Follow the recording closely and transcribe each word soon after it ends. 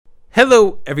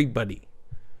Hello, everybody.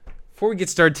 Before we get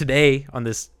started today on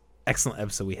this excellent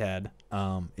episode we had,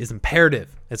 is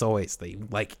imperative, as always, that you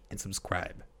like and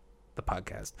subscribe the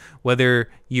podcast.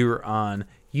 Whether you're on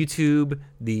YouTube,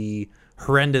 the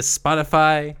horrendous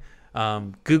Spotify,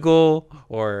 Google,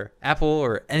 or Apple,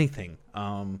 or anything,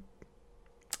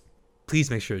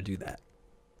 please make sure to do that.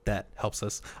 That helps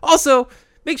us. Also,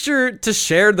 make sure to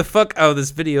share the fuck out of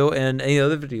this video and any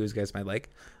other videos you guys might like.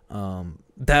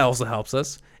 That also helps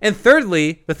us. And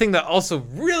thirdly, the thing that also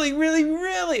really, really,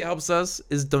 really helps us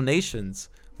is donations,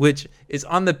 which is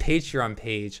on the Patreon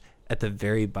page at the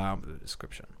very bottom of the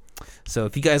description. So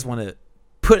if you guys want to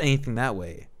put anything that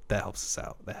way, that helps us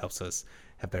out. That helps us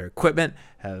have better equipment,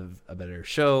 have a better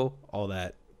show, all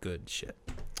that good shit.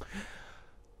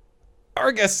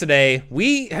 Our guest today,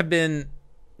 we have been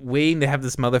waiting to have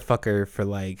this motherfucker for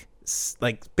like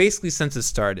basically since it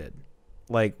started.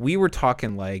 Like, we were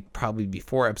talking, like, probably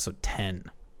before episode 10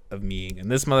 of me.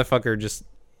 And this motherfucker just...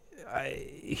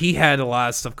 he had a lot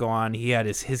of stuff go on. He had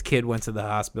his kid went to the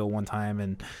hospital one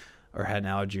time or had an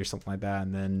allergy or something like that.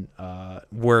 And then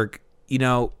work. You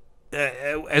know,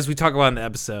 as we talk about in the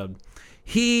episode,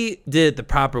 he did it the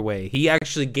proper way. He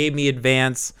actually gave me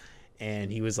advance. And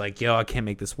he was like, yo, I can't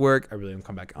make this work. I really want to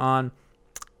come back on.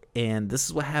 And this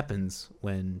is what happens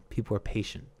when people are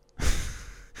patient.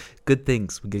 Good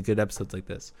things. We get good episodes like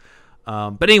this.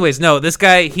 But anyways, no, this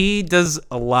guy, he does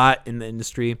a lot in the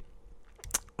industry.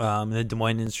 In the Des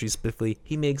Moines industry specifically.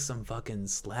 He makes some fucking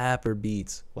slapper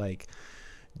beats. Like,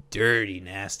 dirty,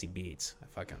 nasty beats. I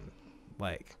fucking,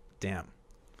 like, damn.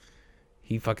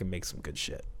 He fucking makes some good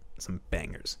shit. Some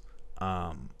bangers.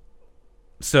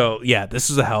 So, yeah,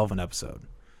 this is a hell of an episode.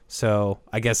 So,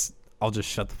 I guess I'll just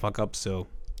shut the fuck up so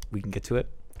we can get to it.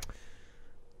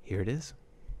 Here it is.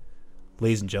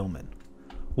 Ladies and gentlemen,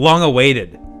 long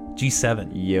awaited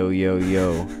G7. Yo, yo,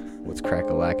 yo. What's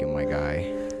crack-a-lackin', my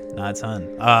guy? Not a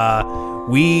ton.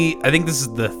 I think this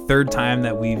is the third time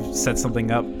that we've set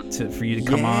something up for you to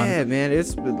come on. Yeah, man.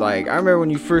 It's like, I remember when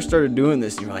you first started doing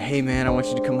this, you were like, hey, man, I want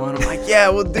you to come on. I'm like, yeah,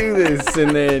 we'll do this.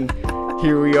 And then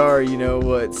here we are,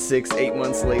 6-8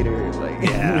 months later. Like,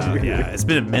 yeah. It's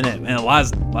been a minute, and a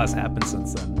lot's happened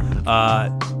since then. I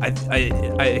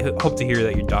hope to hear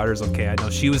that your daughter's okay. I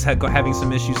know she was having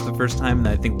some issues the first time, and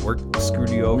I think work screwed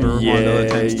you over one of the other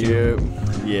times too.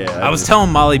 Yeah. I was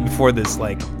telling Molly before this,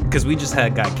 like, because we just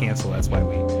got canceled. That's why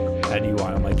we had you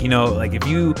on. I'm like, like if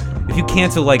you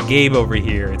cancel like Gabe over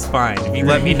here, it's fine. If you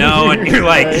let me know and you're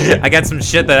like, I got some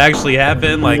shit that actually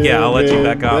happened, like, yeah, I'll let you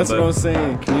back on. That's what I'm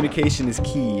saying. Communication is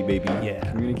key, baby. Yeah.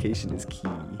 Communication is key.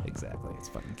 Exactly. It's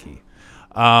fucking key.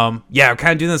 Yeah, I'm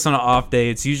kind of doing this on an off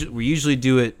day. We usually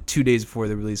do it 2 days before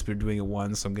the release, but we're doing it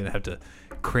one, so I'm gonna have to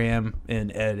cram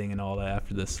in editing and all that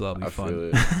after this, so that'll be fun. Feel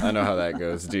it. I know how that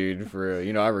goes, dude. For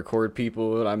real. I record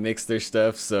people and I mix their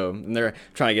stuff, and they're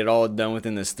trying to get it all done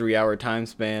within this 3-hour time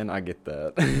span. I get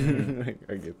that.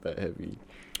 I get that heavy.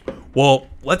 Well,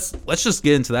 let's just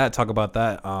get into that. Talk about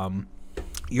that.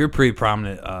 You're a pretty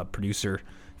prominent producer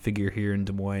figure here in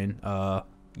Des Moines.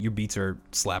 Your beats are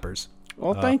slappers.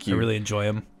 Well, thank you. I really enjoy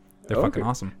them. They're fucking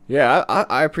awesome. Yeah,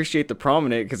 I appreciate the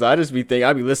prominent, because I just be thinking,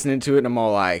 I'd be listening to it and I'm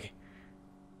all like,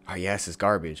 oh yeah, this is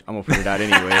garbage. I'm gonna put it out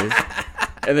anyways.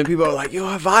 And then people are like, yo,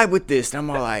 I vibe with this. And I'm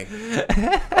all like,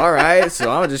 all right, so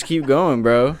I'll just keep going,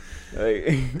 bro.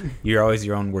 Like, you're always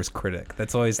your own worst critic.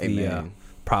 That's always the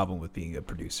problem with being a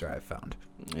producer, I've found.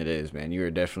 It is, man. You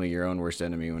are definitely your own worst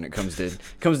enemy when it comes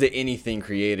to anything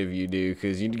creative you do,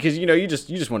 because you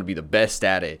just want to be the best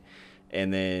at it.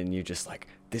 And then you're just like,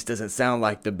 this doesn't sound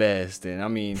like the best. And I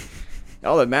mean,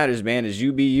 all that matters, man, is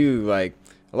you be you. Like,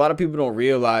 a lot of people don't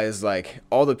realize, like,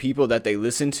 all the people that they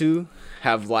listen to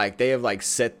have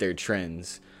set their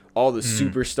trends. All the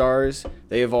superstars,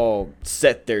 they have all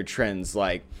set their trends.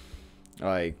 Like,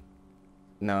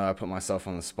 now I put myself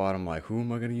on the spot. I'm like, who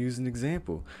am I going to use an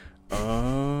example?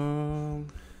 I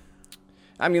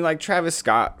mean, like Travis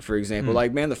Scott, for example.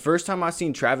 Like, man, the first time I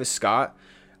seen Travis Scott,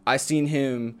 I seen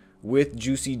him with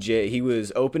Juicy J. He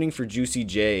was opening for Juicy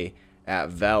J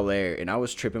at Valair, and I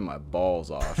was tripping my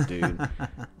balls off, dude.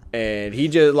 And he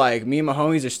just, like, me and my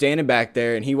homies are standing back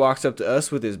there, and he walks up to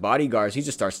us with his bodyguards. He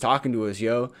just starts talking to us,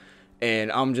 yo.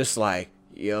 And I'm just like,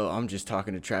 yo, I'm just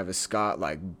talking to Travis Scott,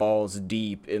 like, balls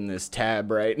deep in this tab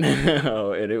right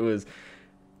now. And it was,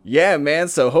 yeah, man.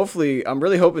 So hopefully, I'm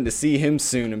really hoping to see him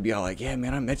soon and be all like, yeah,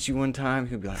 man, I met you one time.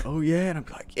 He'll be like, oh, yeah. And I'll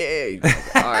be like, yeah. He'll be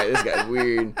like, all right, this guy's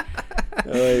weird. Like,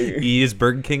 you eat his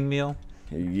Burger King meal?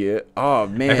 Yeah. Oh,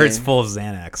 man. I heard it's full of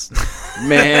Xanax.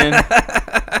 Man.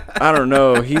 I don't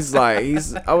know.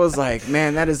 I was like,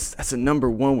 man, that's a number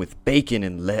one with bacon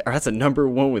and that's a number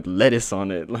one with lettuce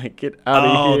on it. Like, get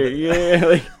out of here. Yeah.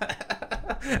 Like,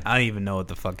 I don't even know what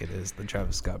the fuck it is. The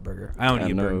Travis Scott burger. I don't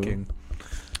eat Burger King.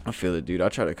 I feel it, dude. I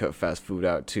try to cut fast food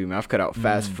out too, man. I've cut out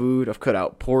fast food. I've cut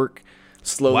out pork.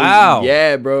 Slowly. Wow.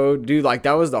 Yeah, bro. Dude, like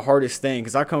that was the hardest thing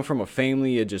because I come from a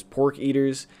family of just pork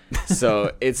eaters.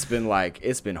 So it's been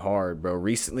hard, bro.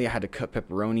 Recently I had to cut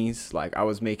pepperonis. Like I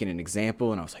was making an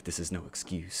example and I was like, this is no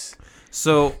excuse.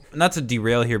 So not to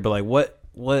derail here, but like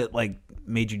what like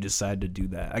made you decide to do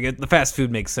that? I guess the fast food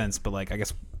makes sense, but like I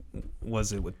guess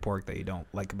was it with pork that you don't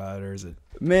like about it, or is it?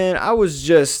 Man,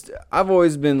 I've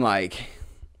always been like,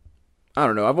 I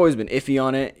don't know. I've always been iffy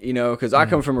on it, you know, because I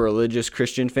come from a religious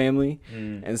Christian family.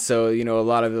 And so, you know, a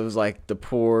lot of it was like the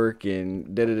pork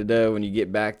and da-da-da-da when you get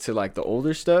back to like the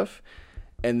older stuff.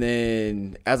 And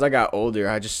then as I got older,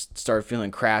 I just started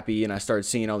feeling crappy and I started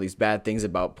seeing all these bad things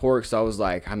about pork. So I was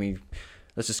like, I mean,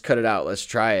 let's just cut it out. Let's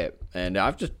try it. And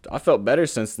I felt better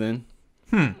since then.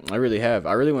 I really have.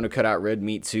 I really want to cut out red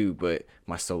meat too, but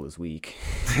my soul is weak.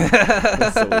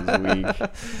 My soul is weak.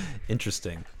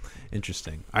 Interesting.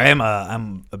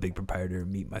 I'm a big proprietor of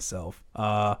meat myself.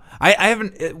 I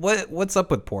haven't. What's up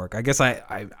with pork? I guess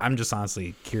I'm just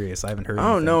honestly curious. I haven't heard.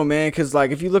 I don't know, man, because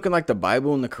like if you look in like the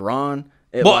Bible and the Quran,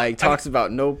 it talks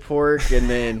about no pork, and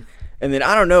then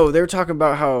I don't know. They were talking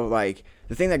about how like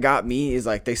the thing that got me is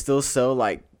like they still sell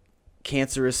like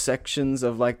cancerous sections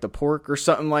of like the pork or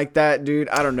something like that, dude.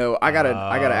 I don't know. I gotta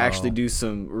actually do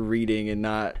some reading and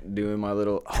not doing my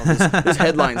little this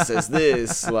headline says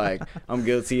this. Like I'm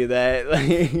guilty of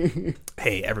that.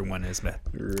 Hey, everyone is, man.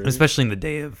 Right. Especially in the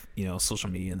day of, you know, social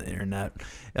media and the internet.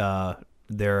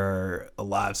 There are a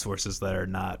lot of sources that are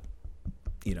not,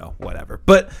 you know, whatever.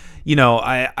 But, you know,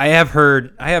 I have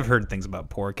heard things about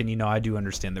pork, and, you know, I do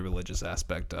understand the religious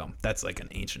aspect. That's like an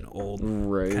ancient old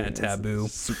kind of taboo.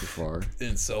 It's super far.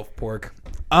 In self pork.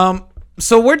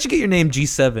 So where'd you get your name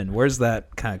G7? Where's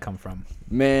that kind of come from?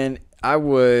 Man, I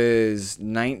was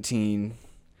 19.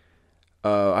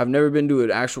 I've never been to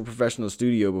an actual professional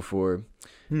studio before.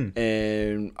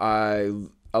 And I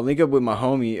link up with my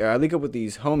homie. I link up with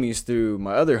these homies through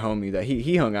my other homie that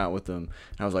he hung out with them.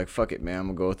 And I was like, fuck it, man. I'm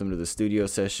gonna go with them to the studio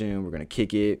session. We're gonna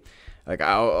kick it.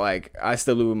 I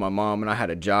still live with my mom and I had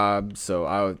a job, so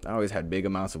I always had big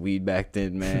amounts of weed back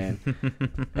then, man.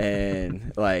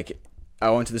 And like I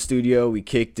went to the studio, we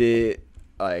kicked it.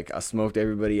 Like I smoked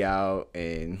everybody out,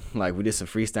 and like we did some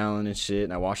freestyling and shit.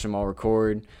 And I watched them all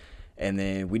record, and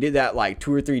then we did that like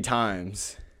 2 or 3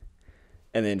 times.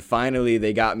 And then finally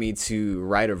they got me to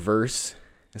write a verse.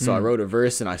 And so I wrote a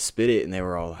verse and I spit it, and they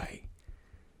were all like,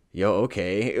 yo,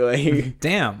 okay. Like,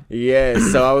 damn. Yeah.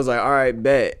 So I was like, all right,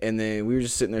 bet. And then we were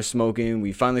just sitting there smoking.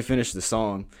 We finally finished the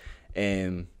song,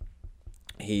 and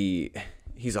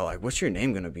he's all like, what's your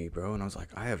name going to be, bro? And I was like,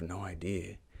 I have no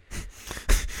idea.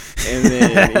 And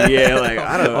then, yeah, like,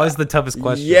 I don't know. Always the toughest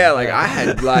question. Yeah, like, I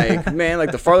had, like, man,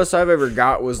 like, the farthest I've ever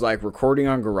got was, like, recording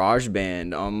on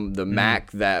GarageBand on the Mac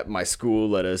that my school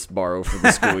let us borrow for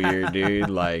the school year,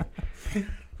 dude. Like,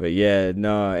 but, yeah,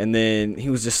 no. And then he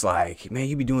was just like, man,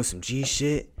 you be doing some G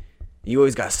shit. You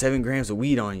always got 7 grams of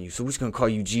weed on you, so we're just going to call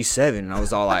you G7. And I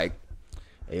was all like,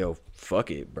 hey, yo, fuck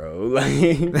it, bro. Like,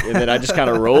 and then I just kind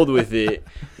of rolled with it.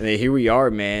 And then here we are,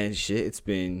 man. Shit, it's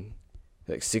been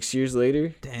like 6 years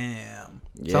later. Damn.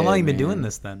 Yeah, so how long you been doing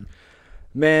this then?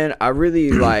 Man, I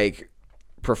really like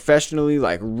professionally,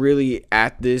 like really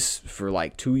at this for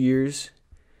like 2 years.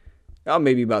 Oh,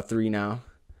 maybe about 3 now.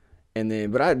 And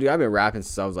then, but I've been rapping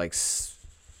since I was like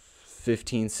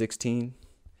 15, 16.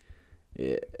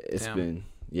 Yeah, it's Damn. been,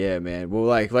 yeah, man. Well,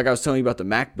 like I was telling you about the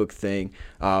MacBook thing.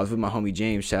 I was with my homie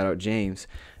James. Shout out James.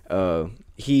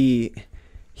 He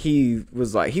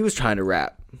was like, he was trying to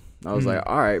rap. I was like,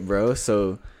 all right, bro.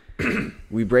 So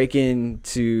we break into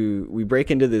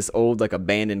this old like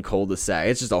abandoned cul-de-sac.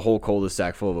 It's just a whole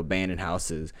cul-de-sac full of abandoned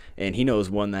houses, and he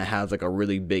knows one that has like a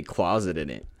really big closet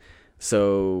in it.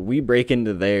 So we break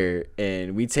into there,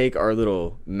 and we take our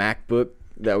little MacBook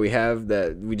that we have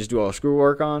that we just do all the screw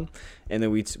work on, and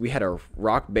then we had a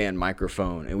Rock Band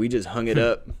microphone, and we just hung it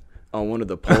up on one of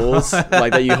the poles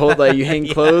like that you hold, like you hang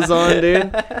clothes on, dude.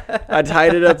 I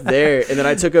tied it up there, and then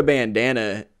I took a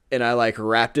bandana and I like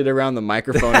wrapped it around the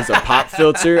microphone as a pop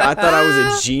filter. I thought I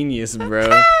was a genius, bro.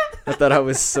 I thought I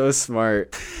was so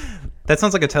smart. That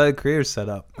sounds like a Tyler Creator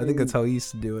setup. I think that's how he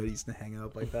used to do it. He used to hang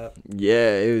up like that.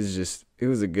 Yeah, it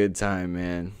was a good time,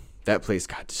 man. That place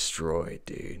got destroyed,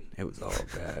 dude. It was all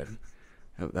bad.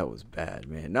 That was bad,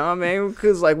 man. Nah, man,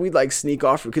 because like we'd like sneak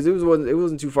off because it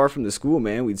wasn't too far from the school,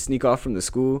 man. We'd sneak off from the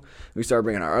school. We started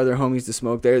bringing our other homies to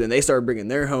smoke there. Then they started bringing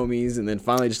their homies, and then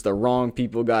finally just the wrong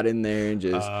people got in there and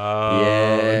just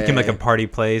it became like a party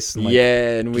place. And, like,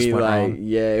 and we like wrong.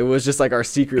 it was just like our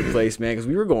secret place, man, because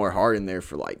we were going hard in there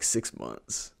for like 6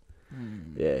 months.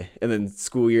 Yeah, and then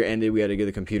school year ended. We had to get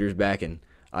the computers back and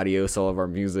adios all of our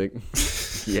music.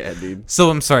 Yeah, dude. So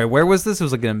I'm sorry, where was this? It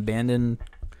was like an abandoned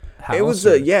house? It was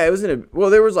it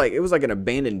was like an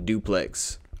abandoned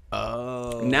duplex.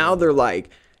 Oh. Now they're like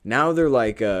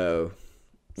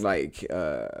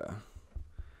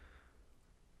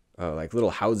little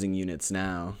housing units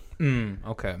now.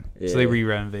 Okay. Yeah. So they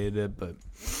re-renovated it, but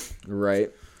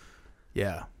Right.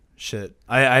 yeah. Shit.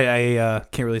 I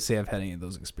can't really say I've had any of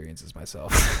those experiences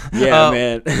myself. Yeah,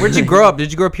 man. Where'd you grow up?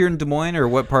 Did you grow up here in Des Moines or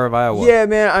what part of Iowa? Yeah,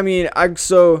 man. I mean,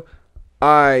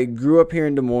 I grew up here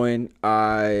in Des Moines.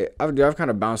 I've kind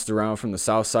of bounced around from the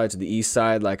south side to the east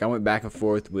side. Like I went back and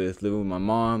forth with living with my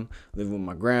mom, living with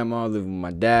my grandma, living with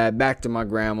my dad, back to my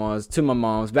grandma's, to my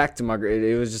mom's, back to my.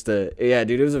 It was just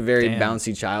it was a very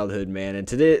bouncy childhood, man. And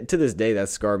to this day, that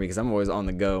scarred me because I'm always on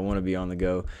the go. I want to be on the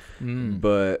go.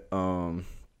 But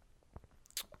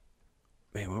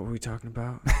man, what were we talking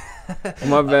about? Oh,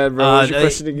 my bad, bro. What's your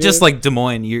question again? Just like Des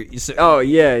Moines. Oh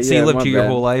yeah. So you lived here your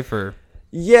whole life, or?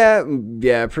 Yeah,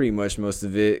 pretty much most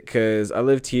of it. Cause I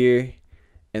lived here,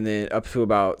 and then up to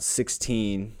about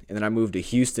 16, and then I moved to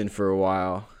Houston for a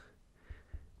while.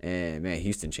 And man,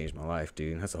 Houston changed my life,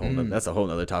 dude. That's a whole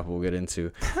nother topic we'll get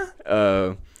into.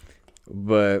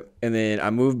 But and then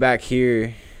I moved back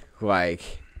here,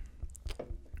 like,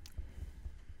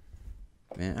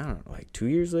 man, I don't know, like 2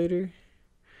 years later.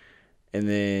 And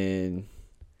then,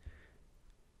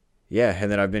 yeah,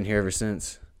 and then I've been here ever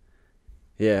since.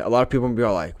 Yeah, a lot of people will be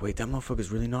all like, wait, that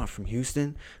motherfucker's really not from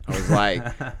Houston? I was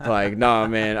like, nah,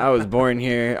 man, I was born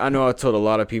here. I know I told a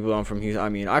lot of people I'm from Houston. I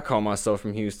mean, I call myself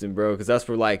from Houston, bro, because that's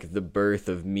where, like, the birth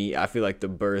of me, I feel like the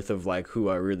birth of, like, who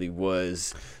I really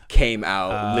was came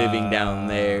out living down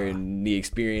there and the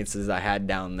experiences I had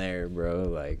down there, bro.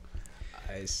 Like,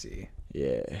 I see.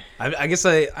 Yeah. I guess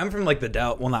I'm from, like, the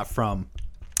Dallas, well, not from.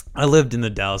 I lived in the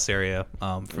Dallas area for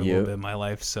a little bit of my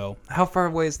life. So how far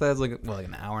away is that? It's like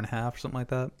an hour and a half or something like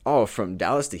that. Oh, from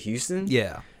Dallas to Houston?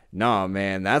 Yeah. Nah,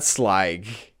 man, that's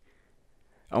like,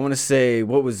 I want to say,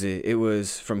 what was it? It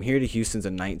was from here to Houston's a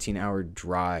 19-hour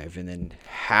drive, and then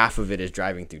half of it is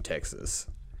driving through Texas.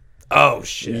 Oh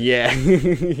shit. Yeah.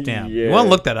 Damn. Yeah. You want to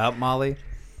look that up, Molly?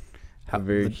 I'm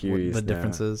very curious. The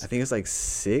differences. I think it's like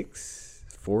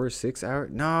 4 or 6 hours.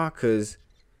 Nah, cause.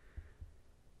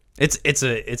 It's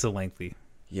a lengthy.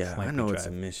 Yeah, I know drive. It's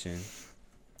a mission.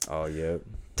 Oh, yep.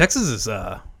 Texas is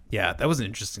that was an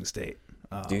interesting state.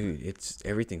 Dude,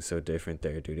 everything's so different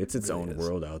there, dude. It's really own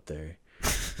world out there.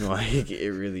 Like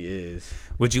it really is.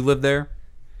 Would you live there?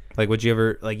 Like, would you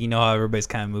ever how everybody's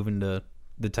kind of moving to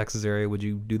the Texas area? Would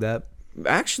you do that?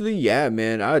 Actually, yeah,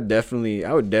 man. I would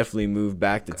definitely move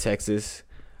back to Texas.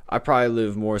 I probably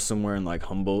live more somewhere in like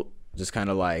Humboldt, just kind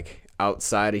of like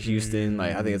outside of Houston.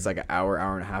 Like I think it's like an hour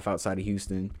and a half outside of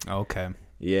Houston. Okay.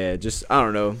 Yeah, just I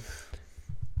don't know,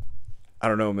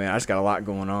 man. I just got a lot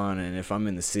going on, and if I'm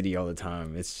in the city all the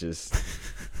time, it's just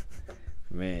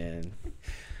man.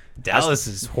 Dallas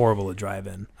is horrible to drive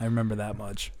in. I remember that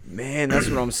much. Man, that's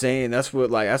what I'm saying. That's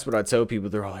what I tell people.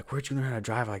 They're all like, "Where'd you learn how to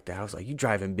drive like that?" I was like, "You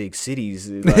drive in big cities.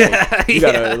 Like, you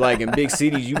gotta like in big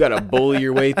cities, you gotta bully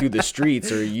your way through the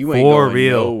streets, or you ain't going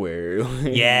nowhere."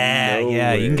 Yeah,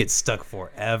 yeah, you can get stuck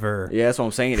forever. Yeah, that's what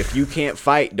I'm saying. If you can't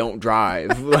fight, don't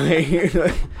drive.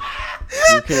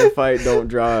 You can't fight, don't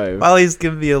drive. Molly's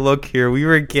giving me a look here. We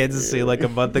were in Kansas City like a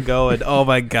month ago, and oh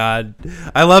my god,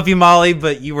 I love you, Molly,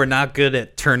 but you were not good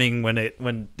at turning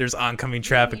when there's oncoming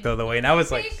traffic the other way. And I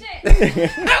was like,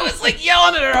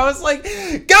 yelling at her. I was like,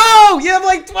 go! You have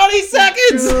like 20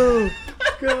 seconds.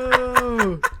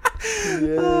 Go.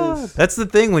 Yes. That's the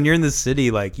thing when you're in the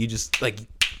city, like you just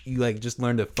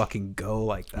learn to fucking go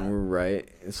like that. Right.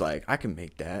 It's like I can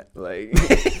make that. Like,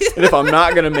 and if I'm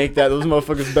not gonna make that, those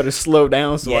motherfuckers better slow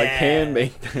down so I can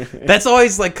make that. That's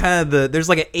always like kind of there's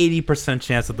like an 80%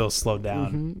 chance that they'll slow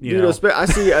down. Mm-hmm. You know?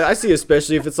 I see,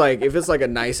 especially if it's like a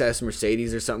nice ass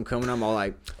Mercedes or something coming, I'm all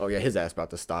like, oh yeah, his ass about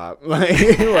to stop.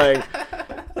 like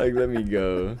let me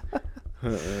go.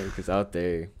 Because out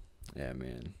there, yeah,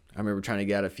 man. I remember trying to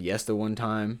get out of Fiesta one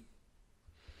time.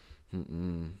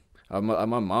 My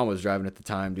mom was driving at the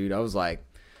time, dude. I was like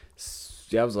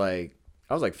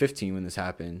 15 when this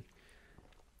happened,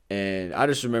 and I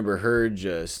just remember her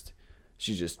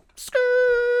she just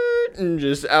skirt and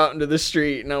just out into the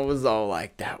street, and I was all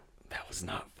like, that that was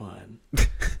not fun.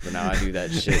 But now I do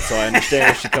that shit, so I understand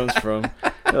where she comes from.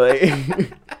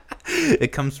 Like,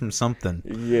 It comes from something.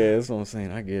 yeah, that's what I'm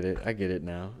saying. I get it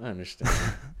now. I understand.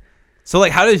 So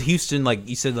like, how did Houston, like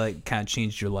you said, like kind of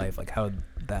changed your life? Like, how did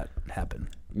that happen?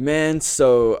 Man,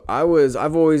 so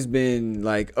I've always been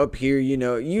like up here, you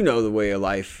know the way of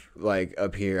life like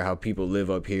up here, how people live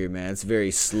up here, man. It's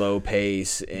very slow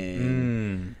pace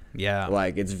and Yeah.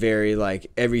 like it's very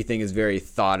like everything is very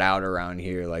thought out around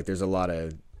here. Like there's a lot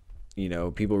of,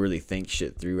 people really think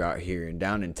shit through out here. And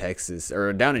down in Texas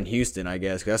or down in Houston, I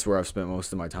guess, 'cause that's where I've spent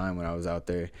most of my time when I was out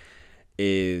there,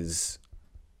 is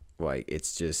like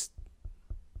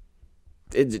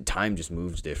time just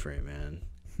moves different,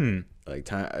 man. Like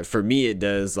time for me, it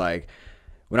does. Like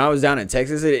when I was down in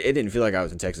Texas, it didn't feel like I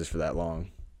was in Texas for that long.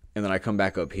 And then I come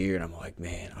back up here and I'm like,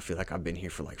 man, I feel like I've been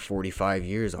here for like 45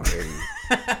 years already.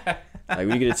 Like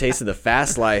when you get a taste of the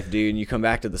fast life, dude, and you come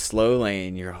back to the slow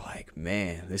lane, you're like,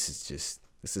 man, this is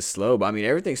slow. But I mean,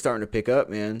 everything's starting to pick up,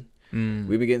 man.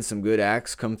 We've been getting some good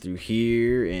acts come through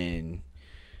here, and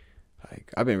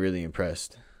like I've been really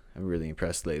impressed. I'm really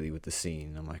impressed lately with the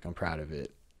scene. I'm proud of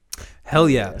it. Hell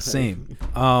yeah, same.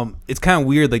 It's kind of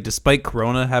weird. Like, despite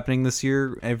Corona happening this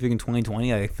year, everything in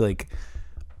 2020, I feel like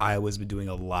Iowa's been doing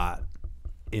a lot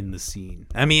in the scene.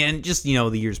 I mean, and just the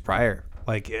years prior,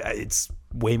 like it's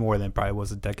way more than it probably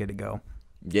was a decade ago.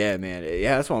 Yeah, man.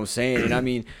 Yeah, that's what I'm saying. And I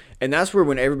mean, and that's where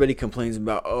when everybody complains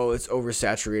about, oh, it's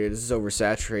oversaturated, this is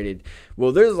oversaturated.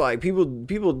 Well, there's like people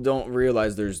don't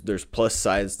realize there's plus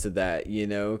sides to that,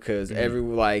 because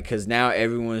because now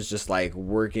everyone's just like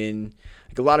working.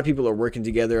 Like a lot of people are working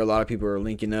together, a lot of people are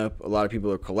linking up, a lot of people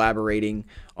are collaborating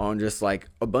on just like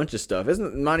a bunch of stuff. It's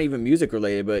not even music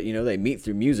related, but they meet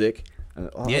through music.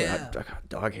 Yeah, I got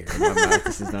dog hair in my mouth.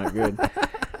 This is not good.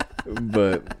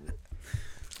 But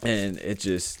and it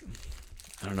just,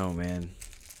 I don't know, man.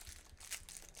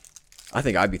 I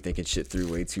think I'd be thinking shit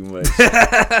through way too much.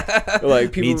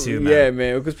 Like people, Me too, man. Yeah,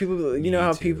 man. Because people,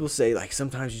 how people say like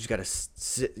sometimes you just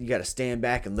gotta stand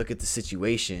back and look at the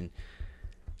situation.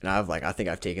 And I think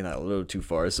I've taken that a little too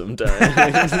far sometimes.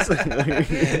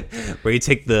 Where you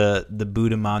take the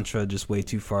Buddha mantra just way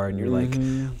too far, and you're like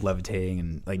levitating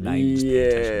and like not even just paying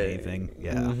attention to anything.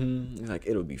 Yeah, like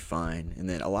it'll be fine, and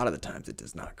then a lot of the times it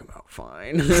does not come out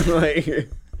fine. Like, you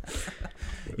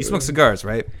smoke cigars,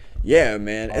 right? Yeah,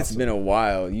 man. Awesome. It's been a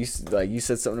while. You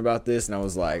said something about this, and I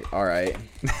was like, all right.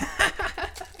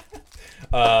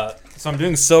 So I'm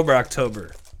doing sober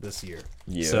October this year.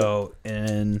 Yeah. So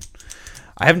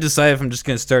I haven't decided if I'm just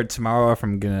gonna start tomorrow or if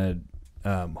I'm gonna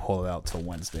hold it out till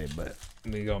Wednesday. But I'm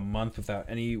gonna go a month without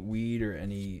any weed or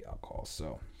any alcohol,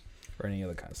 or any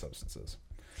other kind of substances.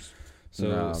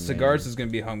 So cigars is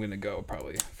gonna be how I'm gonna go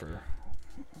probably for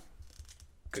a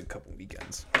good couple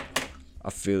weekends. I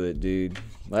feel it, dude.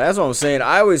 Like, that's what I'm saying.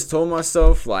 I always told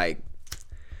myself, like,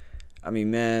 I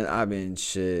mean, man, I've been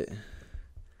shit.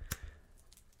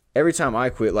 Every time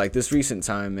I quit, like this recent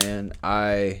time, man,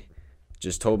 I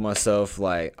just told myself,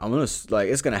 like,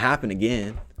 it's gonna happen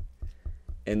again.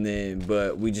 And then,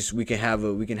 but we can have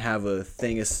a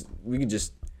thing. We can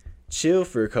just chill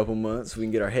for a couple months. We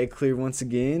can get our head clear once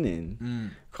again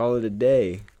and call it a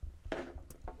day.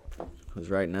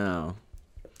 Because right now,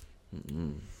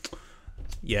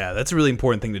 yeah, that's a really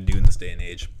important thing to do in this day and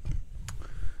age.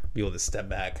 Be able to step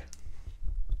back.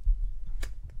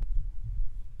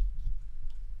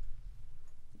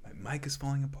 My mic is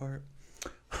falling apart.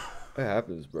 It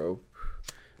happens, bro.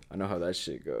 I know how that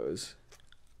shit goes.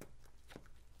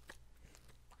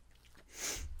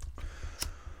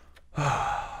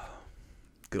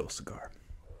 Good old cigar.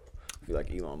 I feel like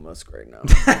Elon Musk right now.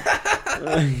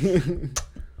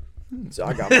 So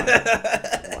I got my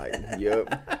like, yep.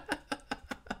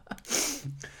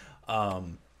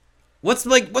 What's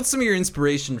some of your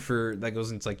inspiration for that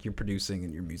goes into like your producing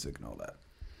and your music and all that?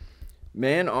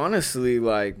 Man, honestly,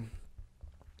 like,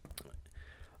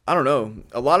 I don't know.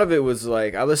 A lot of it was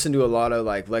like I listened to a lot of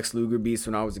like Lex Luger beats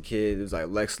when I was a kid. It was like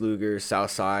Lex Luger,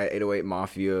 Southside, 808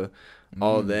 Mafia,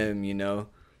 all of them,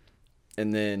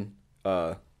 And then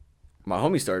my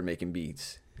homie started making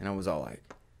beats, and I was all like,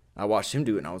 I watched him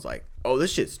do it, and I was like, oh,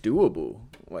 this shit's doable.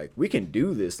 Like, we can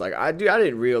do this. Like, I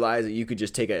didn't realize that you could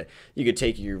just I could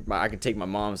take my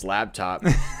mom's laptop,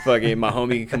 fucking my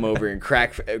homie can come over and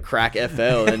crack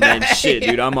FL, and then shit,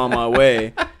 dude, I'm on my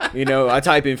way. I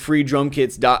type in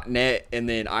freedrumkits.net, and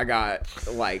then I got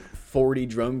like 40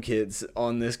 drum kits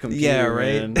on this computer. Yeah,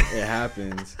 right. Man. It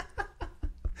happens.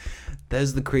 That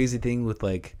is the crazy thing with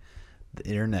like the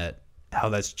internet, how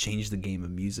that's changed the game of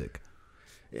music.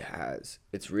 It has.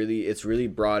 It's really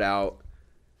brought out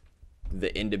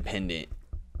the independent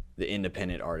the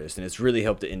independent artist, and it's really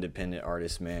helped the independent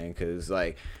artist, man. Because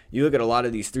like you look at a lot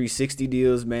of these 360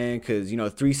 deals, man. Because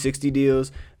 360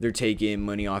 deals, they're taking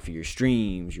money off of your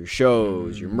streams, your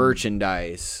shows, your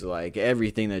merchandise, like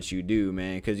everything that you do,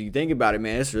 man. Because you think about it,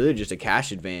 man, it's really just a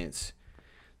cash advance.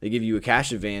 They give you a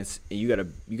cash advance, and you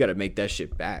gotta make that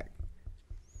shit back.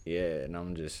 Yeah, and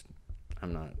I'm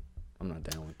not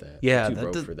down with that. Yeah, I'm too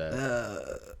broke for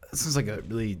that. It sounds like a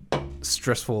really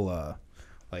stressful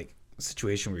like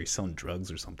situation where you're selling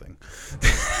drugs or something.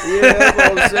 Yeah, that's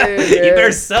what I'm saying. You Yeah.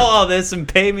 better sell all this and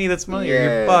pay me this money or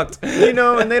you're fucked.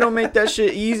 And they don't make that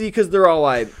shit easy because they're all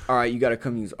like, all right, you got to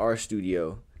come use our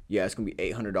studio. Yeah, it's going to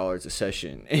be $800 a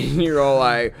session. And you're all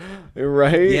like,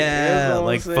 right? Yeah,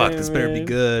 like, saying, fuck, this better be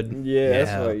good. Yeah,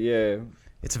 that's what, yeah.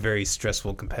 It's a very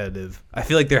stressful competitive. I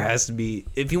feel like there has to be,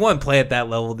 if you want to play at that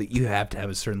level, that you have to have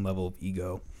a certain level of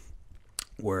ego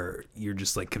where you're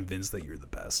just like convinced that you're the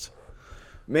best.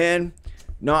 Man,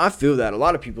 no, I feel that. A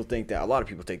lot of people think that. A lot of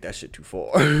people take that shit too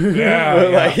far.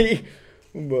 Yeah,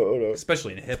 But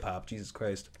especially in hip hop. Jesus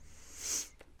Christ.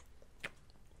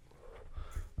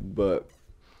 But,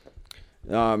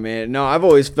 oh man, no, I've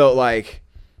always felt like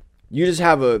you don't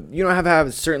have to have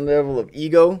a certain level of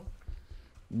ego,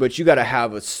 but you got to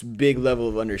have a big level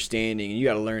of understanding, and you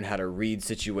got to learn how to read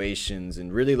situations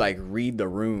and really like read the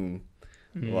room,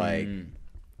 like,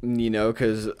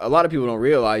 because a lot of people don't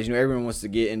realize, everyone wants to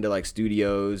get into like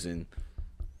studios and,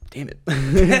 damn it,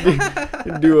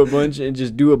 do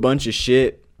a bunch of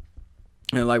shit,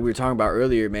 and like we were talking about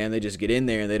earlier, man, they just get in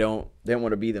there and they don't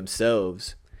want to be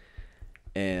themselves.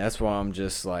 And that's why I'm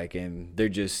just like, and they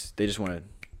just want to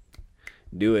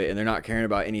do it, and they're not caring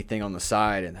about anything on the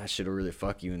side, and that shit will really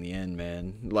fuck you in the end,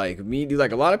 man. Like me, dude,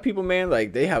 like a lot of people, man,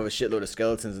 like they have a shitload of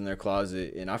skeletons in their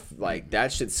closet, and like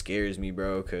that shit scares me,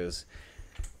 bro, because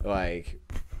like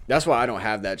that's why I don't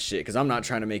have that shit, because I'm not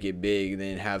trying to make it big, and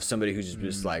then have somebody who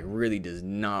just like really does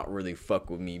not really fuck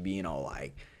with me being all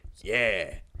like,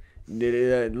 yeah.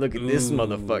 Look at this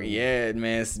motherfucker, yeah,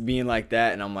 man, it's being like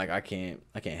that, and I'm like, I can't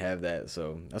have that,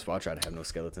 so that's why I try to have no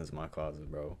skeletons in my closet,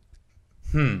 bro.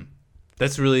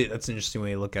 That's an interesting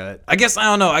way to look at it. I guess I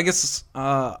don't know. I guess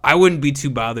I wouldn't be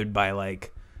too bothered by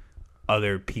like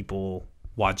other people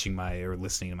watching or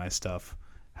listening to my stuff,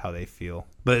 how they feel.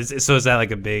 But is that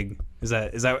like a big? Is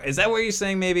that what you're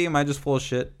saying? Maybe am I just full of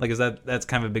shit? Like that's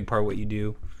kind of a big part of what you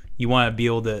do. You want to be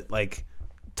able to like.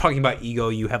 Talking about ego,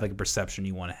 you have like a perception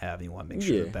you want to have, and you want to make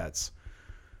sure that's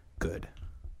good.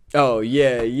 Oh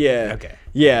yeah. Okay.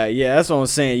 Yeah. That's what I'm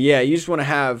saying. Yeah, you just want to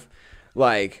have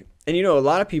like, and a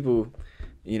lot of people,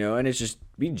 and it's just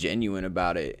be genuine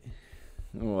about it,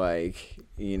 like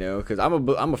because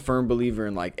I'm a firm believer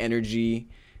in like energy,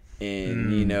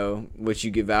 and what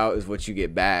you give out is what you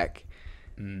get back.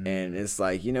 And it's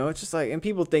like, it's just like, and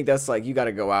people think that's like, you got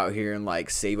to go out here and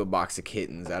like save a box of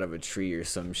kittens out of a tree or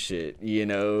some shit,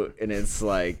 and it's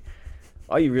like,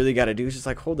 all you really got to do is just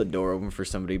like hold the door open for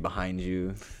somebody behind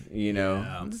you,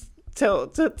 Just tell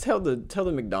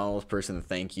the McDonald's person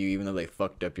thank you, even though they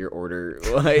fucked up your order.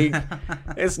 Like,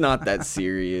 it's not that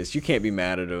serious. You can't be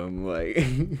mad at them. Like,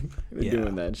 they're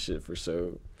doing that shit for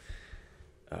so.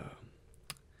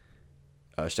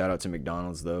 Shout out to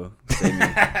McDonald's though.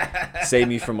 Save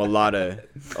me from a lot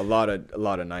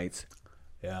of nights.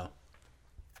 Yeah.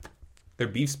 Their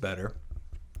beef's better.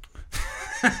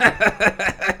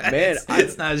 Man,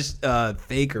 it's not just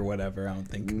fake or whatever. I don't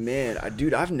think. Man,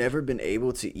 dude, I've never been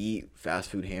able to eat fast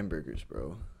food hamburgers,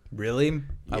 bro. Really?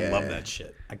 Yeah. I love that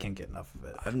shit. I can't get enough of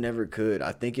it. I've never could.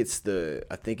 I think it's the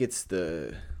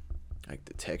like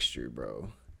the texture,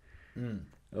 bro.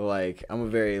 Like, I'm a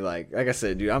very, like I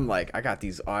said, dude, I'm like, I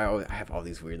have all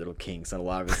these weird little kinks, and a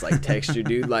lot of it's like texture,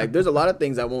 dude. Like, there's a lot of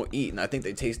things I won't eat, and I think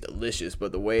they taste delicious,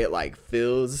 but the way it like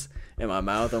fills in my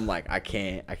mouth, I'm like, I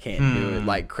can't do it.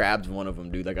 Like, crab's one of them,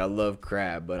 dude. Like, I love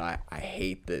crab, but I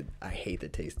hate the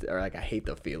taste, or like I hate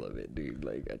the feel of it, dude.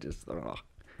 Like, I just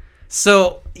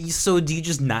So do you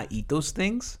just not eat those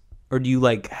things, or do you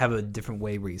like have a different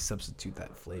way where you substitute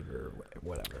that flavor or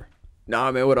whatever?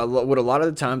 Nah, man, what a lot of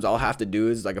the times I'll have to do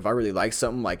is, like, if I really like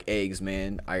something, like eggs,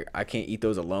 man, I can't eat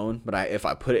those alone. But if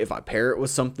I pair it with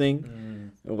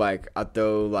something, like I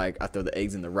throw the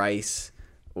eggs in the rice,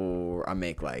 or I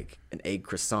make like an egg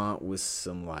croissant with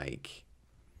some like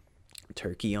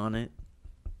turkey on it.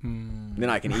 Then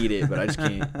I can eat it, but I just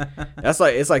can't.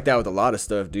 It's like that with a lot of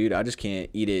stuff, dude. I just can't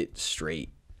eat it straight,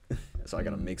 so I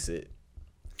gotta mix it.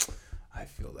 I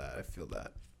feel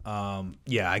that.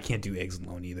 Yeah, I can't do eggs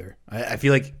alone either. I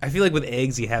feel like with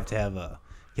eggs you have to have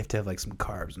like some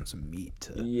carbs and some meat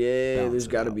to. Yeah, there's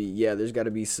got to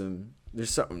be some. There's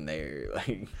something there.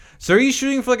 Like. So are you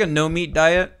shooting for like a no meat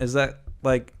diet? Is that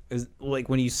Like, like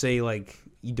when you say like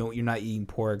you're not eating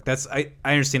pork. That's I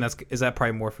understand. Is that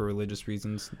probably more for religious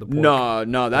reasons? The pork?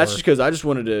 No, that's just because I just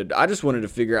wanted to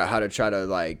figure out how to try to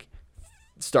like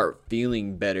start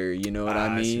feeling better. You know what I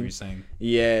mean? I see what you're saying.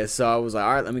 Yeah. So I was like,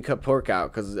 all right, let me cut pork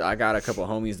out because I got a couple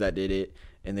homies that did it.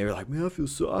 And they were like, man, I feel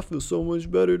so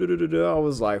much better. Da, da, da, da. I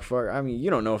was like, fuck. I mean,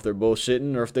 you don't know if they're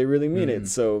bullshitting or if they really mean it.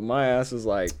 So my ass was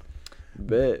like,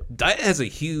 bet. Diet has a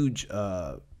huge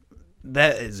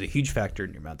that is a huge factor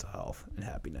in your mental health and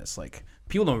happiness. Like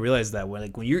people don't realize that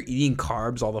when you're eating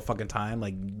carbs all the fucking time,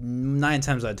 like 9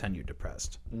 times out of 10 you're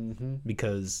depressed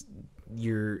because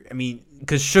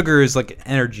because sugar is like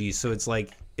energy. So it's like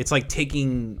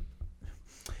taking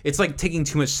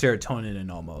too much serotonin in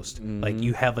almost. Like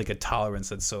you have like a tolerance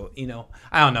that's so,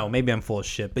 I don't know, maybe I'm full of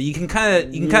shit, but you can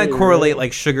kind of correlate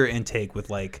like sugar intake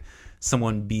with like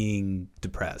someone being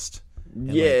depressed.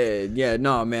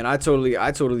 No, man, I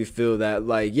totally feel that.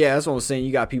 Like, yeah, that's what I'm saying.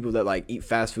 You got people that like eat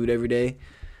fast food every day.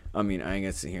 I mean, I ain't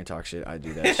gonna sit here and talk shit. I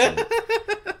do that shit.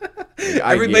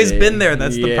 Like, everybody's been there.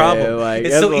 That's the problem. Like,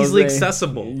 it's so easily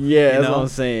accessible. Yeah, that's what I'm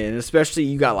saying. Especially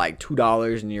you got like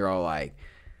 $2 and you're all like,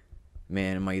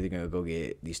 man, am I either gonna go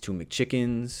get these 2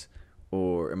 McChickens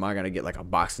or am I gonna get like a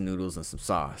box of noodles and some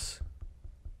sauce?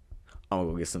 I'm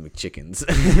gonna go get some McChickens.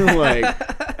 Like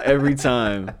every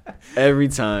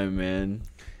time, man.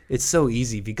 It's so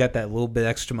easy if you got that little bit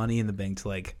extra money in the bank to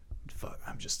like, fuck,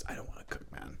 I don't want to cook,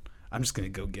 man. I'm just gonna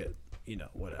go get,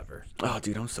 whatever. Oh,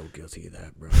 dude, I'm so guilty of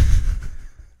that, bro.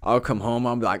 I'll come home,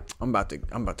 I'm like, I'm about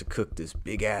to cook this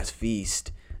big ass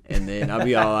feast. And then I'll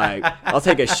be all like, I'll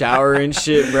take a shower and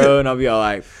shit, bro. And I'll be all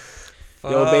like,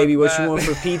 yo, baby, what you want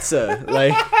for pizza?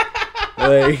 Like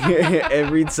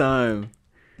every time.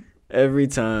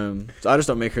 So I just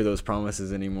don't make her those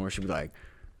promises anymore. She'll be like,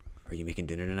 are you making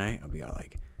dinner tonight? I'll be all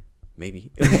like,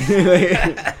 maybe.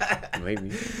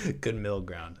 Maybe. Good middle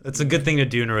ground. It's a good thing to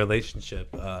do in a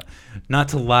relationship. Not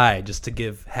to lie, just to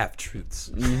give half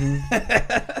truths.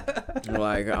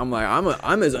 Like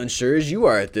I'm as unsure as you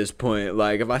are at this point.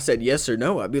 Like if I said yes or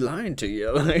no, I'd be lying to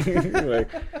you. Like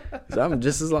 'cause I'm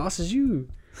just as lost as you.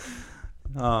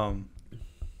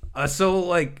 So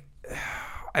like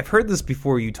I've heard this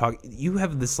before. You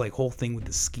have this like whole thing with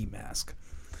the ski mask.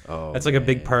 Oh, that's like a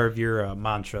big part of your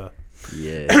mantra.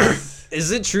 Yes.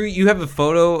 Is it true you have a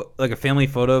photo, like a family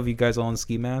photo of you guys all in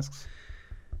ski masks?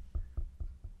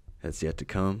 That's yet to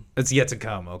come. It's yet to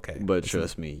come. Okay. But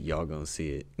trust me, y'all gonna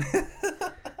see it.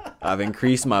 I've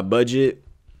increased my budget.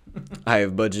 I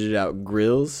have budgeted out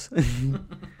grills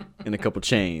and a couple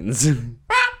chains.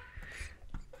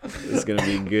 It's gonna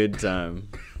be a good time.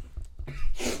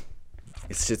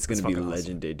 It's just gonna be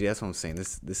legendary, dude. That's what I'm saying.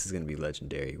 This is gonna be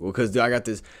legendary. Well, cause dude, I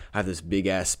have this big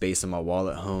ass space in my wall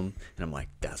at home, and I'm like,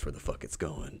 that's where the fuck it's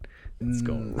going. It's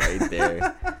going right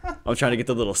there. I'm trying to get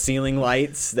the little ceiling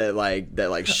lights that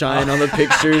shine on the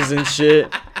pictures and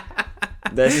shit.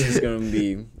 That's just gonna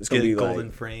be. It's gonna be golden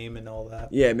like, frame and all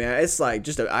that. Yeah, man. It's like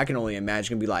I can only imagine. It's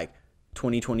gonna be like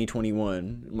 2020,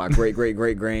 21. My great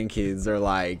grandkids are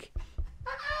like,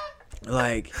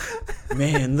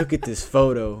 man, look at this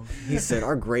photo. He said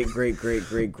our great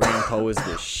grandpa was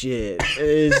the shit.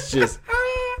 It's just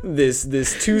this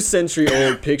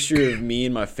 2-century-old picture of me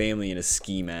and my family in a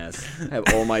ski mask. I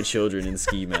have all my children in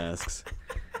ski masks.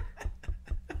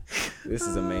 This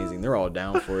is amazing. They're all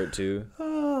down for it too.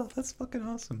 Oh, that's fucking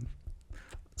awesome.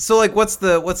 So like what's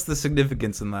the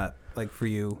significance in that, like, for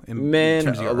you? Man,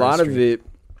 a lot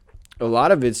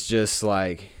of it's just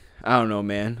like, I don't know,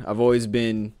 man. I've always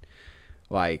been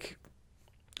like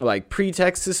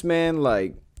pre-Texas, man.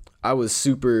 Like I was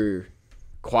super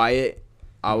quiet.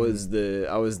 I was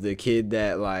the kid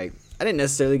that, like, I didn't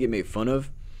necessarily get made fun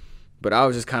of, but I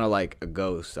was just kind of like a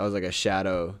ghost. I was like a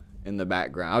shadow in the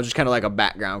background. I was just kind of like a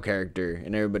background character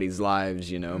in everybody's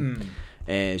lives, you know.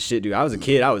 And shit, dude, I was a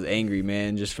kid. I was angry,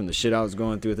 man, just from the shit I was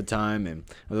going through at the time, and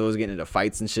I was always getting into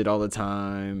fights and shit all the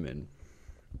time, and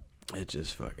it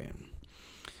just fucking,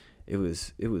 it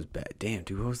was bad. Damn,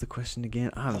 dude, what was the question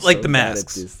again? I'm like so the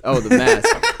masks. bad at this. Oh, the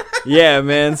mask. Yeah,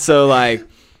 man. So like,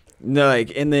 no,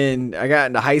 like, and then I got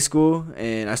into high school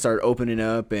and I started opening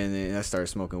up, and then I started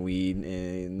smoking weed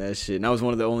and that shit. And I was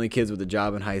one of the only kids with a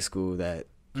job in high school that,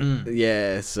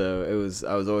 yeah. So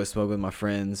I was always smoking with my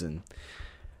friends, and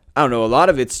I don't know. A lot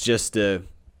of it's just to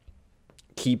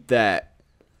keep that.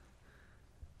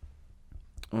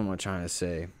 What am I trying to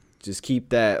say? Just keep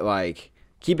that, like,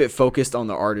 keep it focused on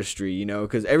the artistry, you know,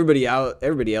 because everybody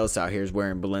else out here is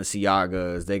wearing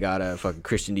Balenciagas. They got a fucking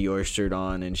Christian Dior shirt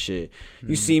on and shit.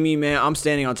 You see me, man, I'm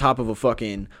standing on top of a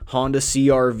fucking Honda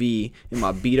CRV in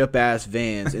my beat up ass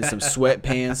Vans in some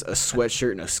sweatpants, a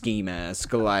sweatshirt, and a ski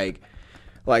mask. Like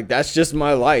like that's just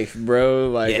my life, bro.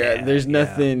 Like Yeah, there's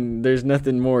yeah.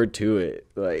 nothing more to it.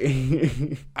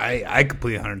 Like I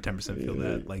completely 110% feel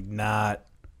that. Like not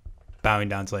bowing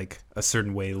down to like a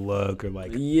certain way to look or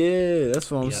like yeah, that's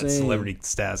what I'm saying. celebrity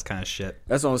status kind of shit.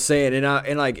 That's what I'm saying,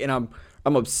 and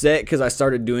I'm upset because I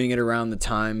started doing it around the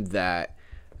time that,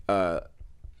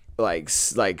 like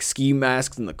ski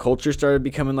masks and the culture started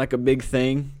becoming like a big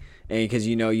thing, and because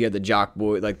you had the Jock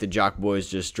Boys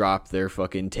just dropped their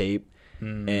fucking tape,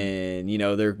 and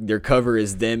their cover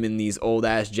is them in these old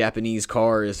ass Japanese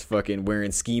cars fucking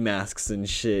wearing ski masks and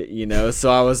shit,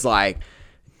 So I was like,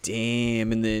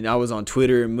 damn. And then I was on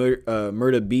Twitter and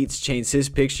Murda Beats changed his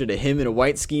picture to him in a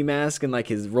white ski mask and like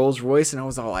his Rolls Royce, and I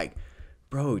was all like,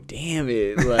 bro, damn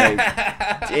it, like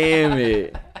damn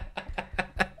it.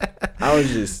 I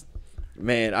was just,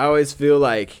 man, I always feel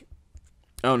like,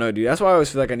 I don't know, dude, that's why I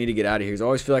always feel like I need to get out of here. I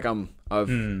always feel like I've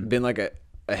been like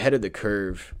ahead of the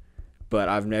curve, but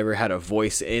I've never had a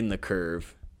voice in the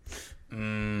curve. You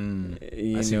know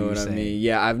what I mean?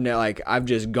 Yeah, I've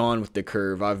just gone with the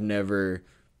curve. I've never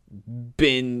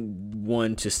been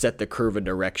one to set the curve a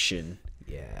direction.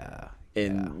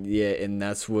 And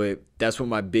that's what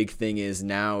my big thing is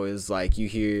now, is like, you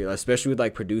hear, especially with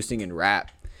like producing and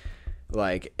rap,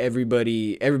 like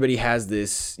everybody has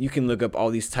this, you can look up all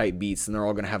these type beats and they're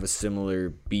all gonna have a similar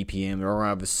BPM, they're all gonna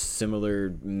have a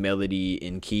similar melody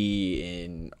and key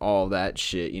and all that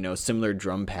shit, similar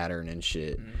drum pattern and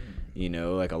shit,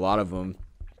 like a lot of them.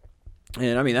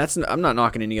 And I mean, I'm not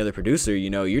knocking any other producer,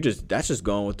 that's just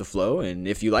going with the flow. And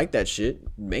if you like that shit,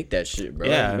 make that shit, bro.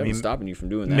 Yeah, nothing's stopping you from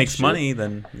doing that. Makes shit. money,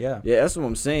 then yeah. Yeah, that's what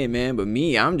I'm saying, man. But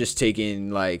me, I'm just taking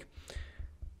the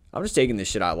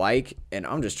shit I like, and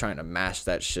I'm just trying to mash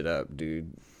that shit up,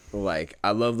 dude. Like,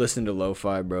 I love listening to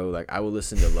lo-fi, bro. Like, I will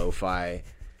listen to lo-fi,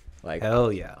 like,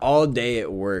 hell yeah, all day at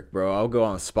work, bro. I'll go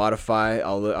on Spotify.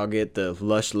 I'll get the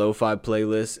Lush lo-fi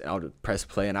playlist. I'll press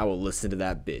play, and I will listen to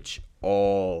that bitch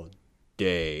all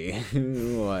day.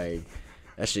 Like,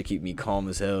 that should keep me calm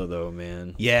as hell, though,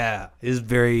 man. Yeah, it's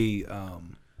very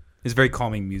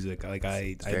calming music. Like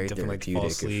I definitely like to fall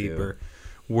asleep or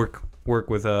work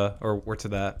with or work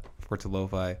to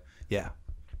lo-fi. Yeah,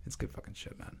 it's good fucking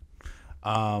shit,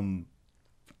 man.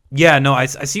 Yeah, no, I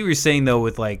see what you're saying though,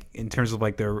 with like, in terms of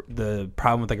like the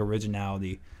problem with like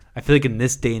originality. I feel like in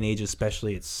this day and age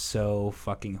especially, it's so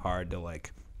fucking hard to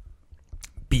like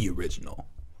be original.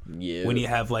 Yeah. When you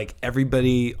have like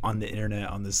everybody on the internet,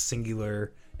 on this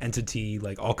singular entity,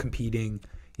 like all competing,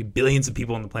 billions of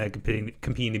people on the planet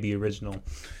competing to be original,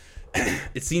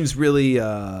 it seems really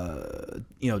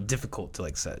difficult to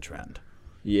like set a trend.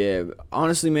 Yeah,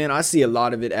 honestly, man, I see a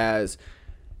lot of it as,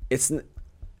 it's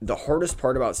the hardest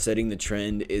part about setting the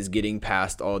trend is getting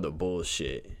past all the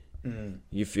bullshit.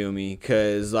 You feel me?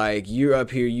 Because like, you're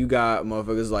up here, you got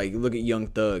motherfuckers like, look at Young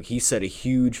Thug, he set a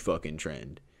huge fucking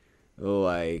trend,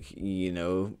 like,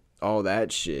 all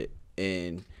that shit.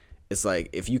 And it's like,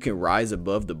 if you can rise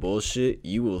above the bullshit,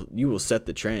 you will set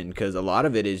the trend, because a lot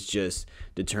of it is just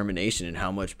determination and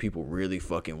how much people really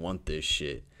fucking want this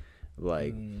shit.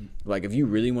 Like if you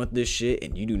really want this shit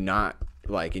and you do not,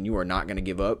 like, and you are not gonna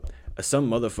give up, some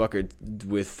motherfucker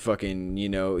with fucking,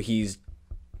 he's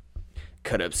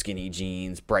cut up skinny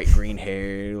jeans, bright green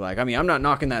hair, like, I mean, I'm not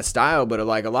knocking that style, but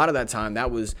like, a lot of that time,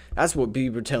 that's what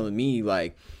people were telling me,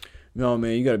 like, no,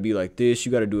 man, you gotta be like this,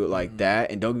 you gotta do it like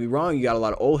that. And don't get me wrong, you got a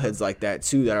lot of old heads like that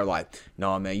too, that are like,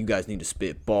 no, man, you guys need to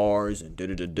spit bars and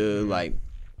da-da-da-da. Like,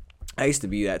 I used to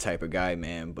be that type of guy,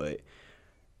 man, but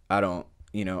I don't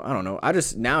know. I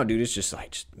just, now, dude, it's just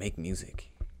like, just make music.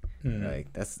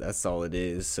 Like, that's all it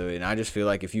is. So, and I just feel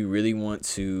like if you really want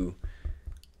to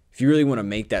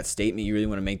make that statement, you really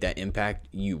want to make that impact,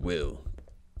 you will.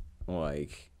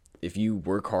 Like, if you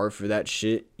work hard for that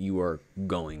shit, you are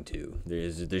going to.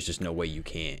 There's just no way you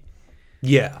can't.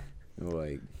 Yeah.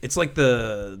 Like, it's like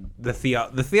the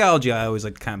theology I always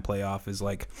like to kind of play off is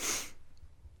like,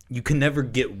 you can never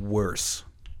get worse,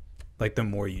 like, the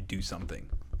more you do something.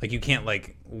 Like, you can't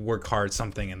like work hard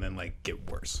something and then like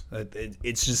get worse.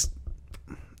 It's just,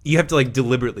 you have to like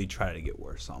deliberately try to get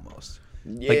worse almost.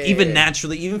 Yeah. Like, even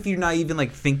naturally, even if you're not even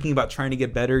like thinking about trying to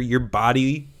get better, your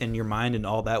body and your mind and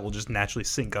all that will just naturally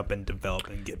sync up and develop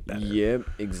and get better. Yep,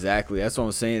 exactly. That's what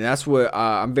I'm saying. That's what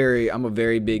I'm a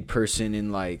very big person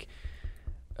in like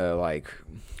what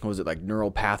was it, like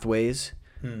neural pathways?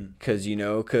 Because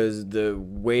the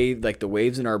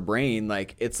waves in our brain,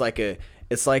 like, it's like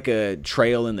a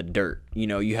trail in the dirt.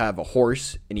 You have a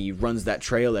horse and he runs that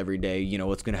trail every day.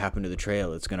 What's going to happen to the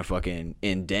trail? It's going to fucking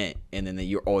indent, and then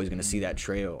you're always going to see that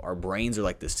trail. Our brains are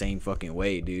like the same fucking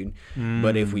way, dude.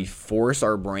 But if we force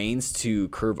our brains to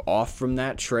curve off from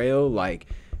that trail, like,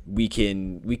 we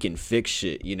can fix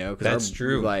shit, you know, because That's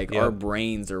true. Like Yeah. our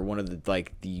brains are one of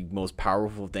the most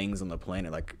powerful things on the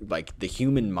planet. Like the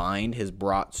human mind has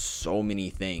brought so many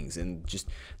things, and just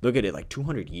look at it, like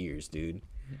 200 years, dude.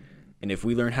 And if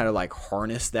we learn how to like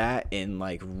harness that and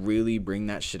like really bring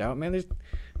that shit out, man,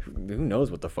 who knows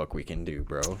what the fuck we can do,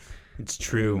 bro. It's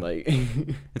true. Like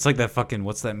It's like that fucking,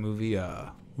 what's that movie?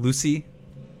 Lucy?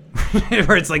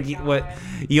 Where it's like, what,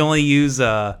 you only use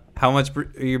how much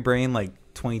of your brain? Like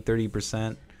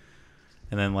 20-30%.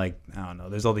 And then like, I don't know,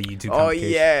 there's all the YouTube oh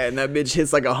complications. yeah, and that bitch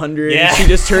hits like 100 Yeah. and she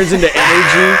just turns into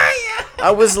energy.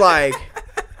 I was like,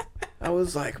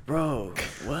 bro,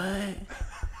 what?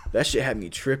 That shit had me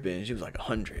tripping. She was like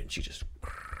 100 and she just, I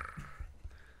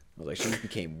was like, she just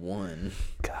became one.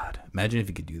 God, imagine if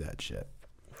you could do that shit.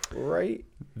 Right?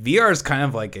 VR is kind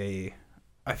of like I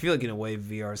feel like in a way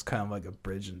VR is kind of like a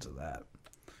bridge into that.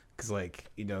 Because like,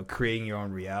 you know, creating your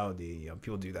own reality, you know,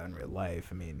 people do that in real life.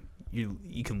 I mean,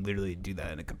 you can literally do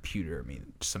that in a computer. I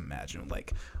mean, just imagine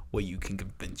like what you can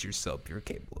convince yourself you're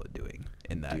capable of doing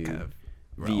in that kind of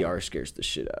realm. VR scares the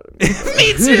shit out of me.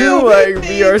 Me too. Like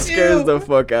Me VR too. scares the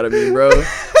fuck out of me, bro.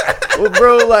 Well,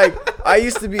 bro, like I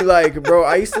used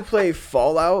to play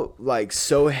Fallout like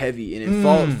so heavy, and in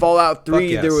Fallout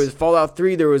 3 yes. there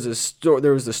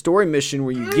was a story mission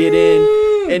where you get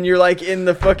in and you're like in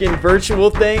the fucking virtual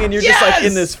thing, and you're just like in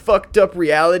Yes! this fucked up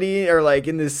reality or like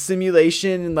in this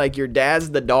simulation, and like your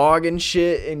dad's the dog and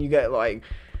shit, and you got like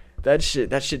that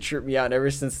shit tripped me out. And ever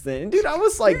since then, dude, I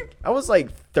was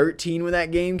like 13 when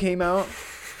that game came out.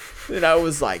 And I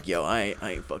was like, yo, I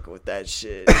ain't fucking with that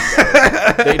shit.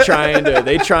 They trying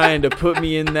to put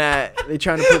me in that. They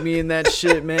trying to put me in that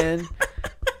shit, man.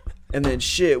 And then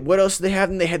shit, what else they have?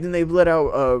 Then they let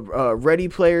out Ready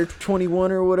Player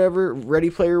 21 or whatever, Ready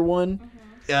Player 1.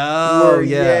 Oh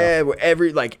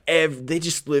Where they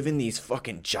just live in these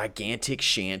fucking gigantic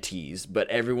shanties, but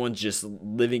everyone's just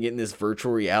living in this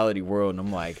virtual reality world. And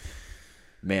I'm like,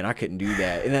 man, I couldn't do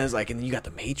that. And then it's like, and then you got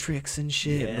the Matrix and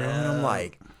shit, bro. And I'm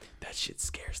like, that shit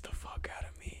scares the fuck out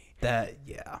of me.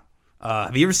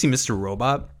 Have you ever seen Mr.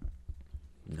 Robot?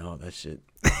 No, that shit.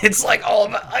 It's like all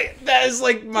of that is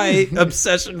like my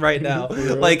obsession right now.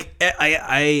 Like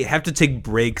I have to take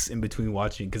breaks in between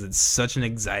watching because it's such an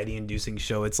anxiety-inducing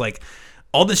show. It's like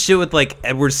all the shit with like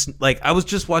Edward. Like I was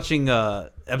just watching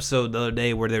episode the other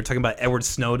day where they were talking about Edward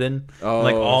Snowden,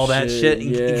 like all that shit.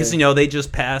 Because you know they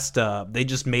just passed. They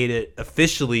just made it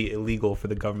officially illegal for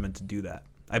the government to do that.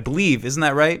 I believe, isn't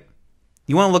that right?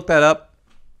 You want to look that up?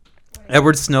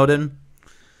 Edward Snowden.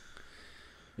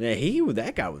 Yeah,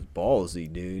 that guy was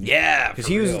ballsy, dude. Yeah, because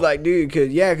he was like, dude,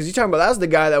 because you're talking about that was the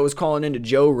guy that was calling into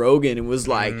Joe Rogan and was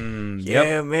like,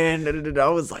 yeah, man, I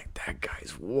was like, that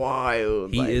guy's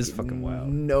wild. He like, is fucking wild.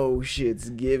 No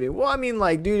shit's given. Well, I mean,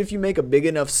 like, dude, if you make a big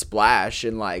enough splash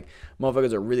and like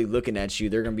motherfuckers are really looking at you,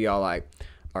 they're gonna be all like,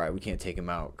 all right, we can't take him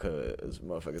out because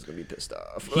motherfuckers gonna be pissed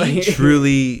off. He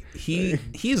truly, he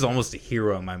is almost a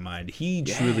hero in my mind. He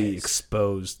truly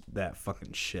exposed that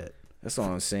fucking shit. That's all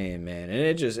I'm saying, man. And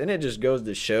it just goes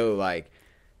to show like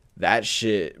that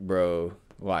shit, bro.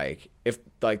 Like if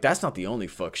like that's not the only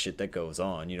fuck shit that goes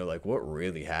on, you know, like what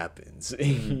really happens,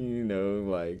 you know,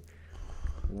 like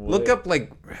look up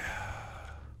like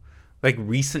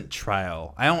recent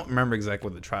trial. I don't remember exactly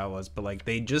what the trial was, but like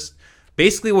they just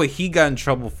basically what he got in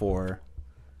trouble for.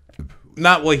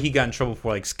 Not what he got in trouble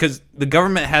for, like because the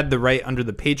government had the right under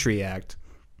the Patriot Act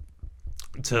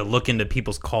to look into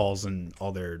people's calls and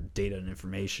all their data and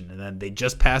information, and then they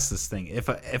just passed this thing.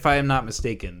 If I am not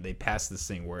mistaken, they passed this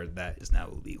thing where that is now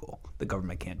illegal. The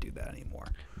government can't do that anymore.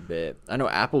 But I know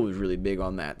Apple was really big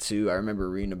on that too. I remember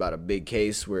reading about a big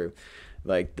case where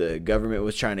like the government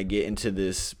was trying to get into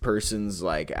this person's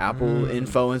like Apple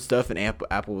info and stuff, and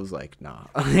Apple was like, nah.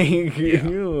 Like,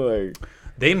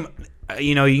 They,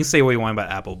 you know, you can say what you want about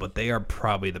Apple, but they are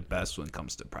probably the best when it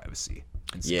comes to privacy.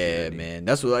 Yeah, man.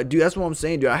 That's what I do. That's what I'm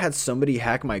saying, dude. I had somebody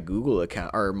hack my Google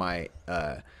account or my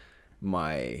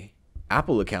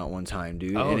Apple account one time,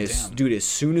 dude. Oh, and damn. dude, as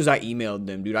soon as I emailed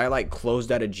them, dude, I like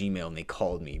closed out of Gmail and they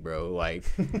called me, bro. Like,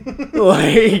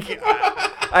 like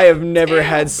I have never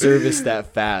had service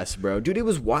that fast, bro. Dude, it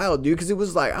was wild, dude, because it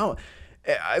was like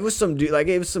it was some dude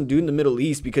in the Middle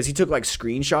East because he took like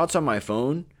screenshots on my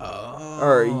phone.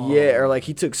 Or like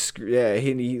he took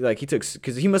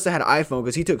because he must have had an iPhone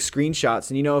because he took screenshots,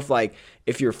 and you know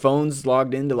if your phone's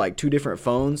logged into like two different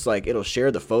phones, like it'll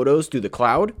share the photos through the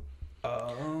cloud.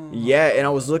 Yeah, and I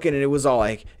was looking and it was all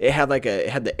like it had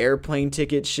the airplane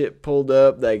ticket shit pulled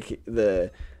up, like he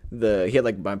had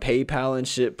like my PayPal and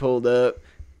shit pulled up,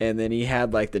 and then he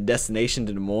had like the destination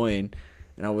to Des Moines,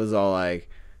 and I was all like,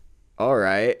 all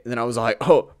right. And then I was like,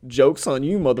 oh, joke's on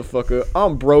you, motherfucker.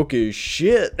 I'm broke as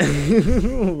shit.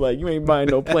 Like, you ain't buying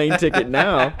no plane ticket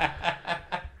now.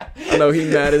 I know he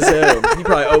mad as hell. He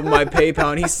probably opened my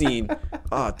PayPal and he seen,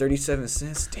 37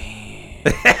 cents. Damn.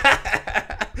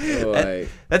 Like,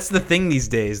 that's the thing these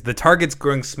days. The target's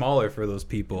growing smaller for those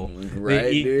people.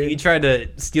 Right, dude. You try to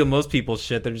steal most people's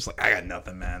shit, they're just like, I got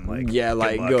nothing, man. Like, yeah,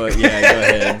 like go luck. go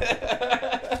ahead.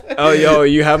 Oh, yo,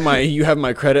 you have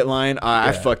my credit line.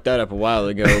 I fucked that up a while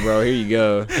ago, bro. Here you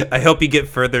go. I hope you get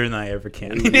further than I ever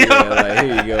can. Yeah, like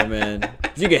here you go, man.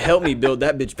 If you can help me build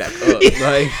that bitch back up,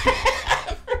 like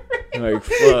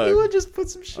fuck. You would just put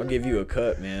some shit. I'll give you a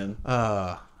cut, man.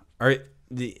 All right.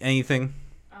 Anything?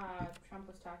 Trump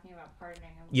was talking about pardoning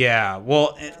him. Yeah.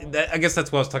 Well, I guess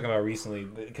that's what I was talking about recently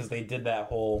because they did that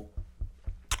whole.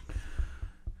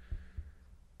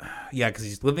 Yeah, because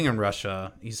he's living in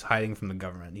Russia. He's hiding from the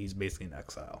government. He's basically in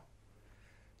exile.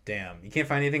 Damn. You can't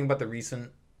find anything about the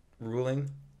recent ruling?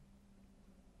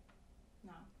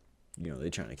 No. You know, they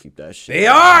trying to keep that shit. They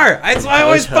are! That's why I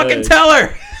always fucking tell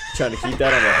her! Trying to keep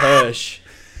that on the hush.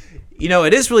 You know,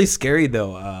 it is really scary,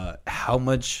 though, how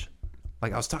much...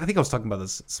 Like, I think I was talking about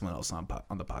this with someone else on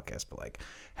the podcast, but, like,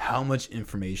 how much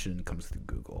information comes through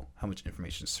Google. How much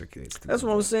information circulates through That's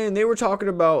Google. what I'm saying. They were talking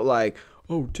about, like,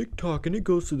 oh, TikTok, and it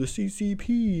goes to the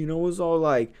CCP. And I was all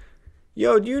like,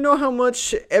 yo, do you know how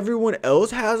much everyone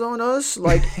else has on us?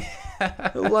 Like,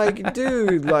 like,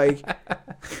 dude, like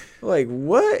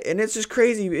what? And it's just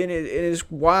crazy, and it is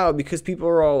wild because people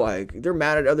are all like, they're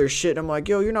mad at other shit. And I'm like,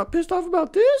 yo, you're not pissed off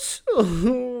about this?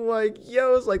 Like,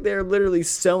 yo, it's like they're literally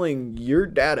selling your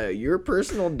data, your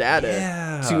personal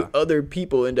data, to other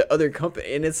people and to other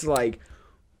companies, and it's like,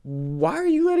 why are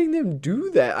you letting them do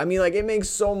that? I mean, like, it makes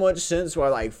so much sense why,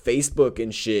 like, Facebook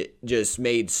and shit just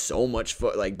made so much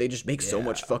like, they just make so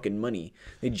much fucking money.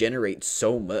 They generate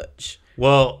so much.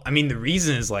 Well, I mean, the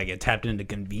reason is, like, it tapped into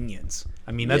convenience.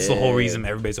 I mean, that's the whole reason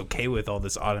everybody's okay with all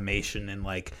this automation and,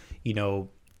 like, you know,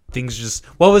 things just...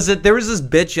 What was it? There was this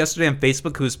bitch yesterday on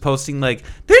Facebook who was posting, like,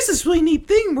 there's this really neat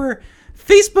thing where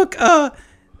Facebook,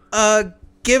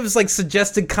 gives like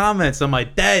suggested comments. I'm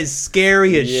like, that is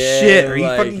scary as shit. Are you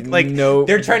fucking like? Nope.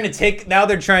 They're trying to take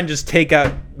just take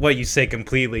out what you say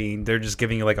completely. They're just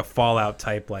giving you like a Fallout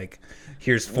type. Like,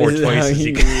 here's 4 choices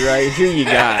you can. Right here, you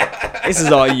got. This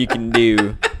is all you can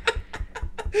do.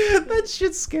 That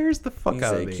shit scares the fuck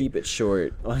out of me. Keep it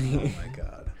short. Oh my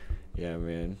god. Yeah,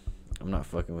 man. I'm not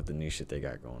fucking with the new shit they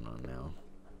got going on now.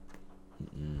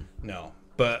 No,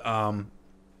 but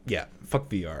yeah, fuck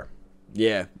VR.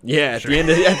 Yeah. At the end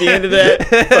of that,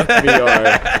 fuck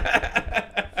VR.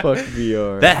 Fuck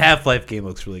VR. That Half-Life game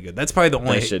looks really good. That's probably the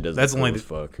only. That shit doesn't that's cool only as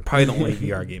fuck. Probably the only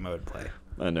VR game I would play.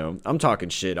 I know. I'm talking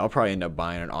shit. I'll probably end up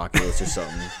buying an Oculus or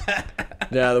something.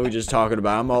 Now that we're just talking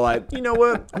about it, I'm all like, you know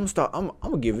what? I'm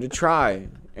gonna give it a try.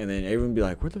 And then everyone be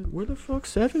like, where the fuck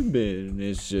Seven been? And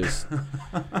it's just,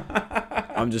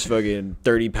 I'm just fucking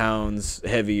 30 pounds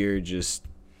heavier, just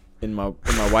in my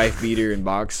wife beater and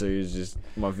boxers, just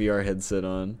my VR headset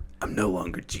on. I'm no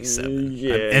longer G7.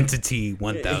 Yeah. I'm Entity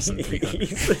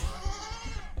 1300.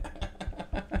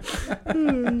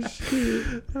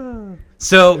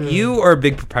 So you are a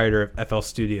big proprietor of FL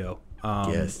Studio.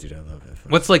 Yes, dude, I love it.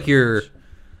 What's like your...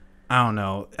 I don't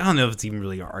know if it's even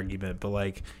really an argument, but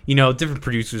like, you know, different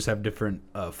producers have different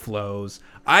flows.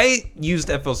 I used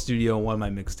FL Studio on one of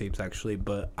my mixtapes actually,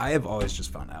 but I have always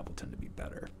just found Ableton to be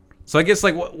better. So I guess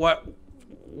like what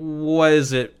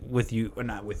is it with you, or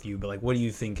not with you, but like what do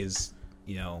you think is,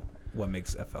 you know, what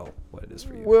makes FL what it is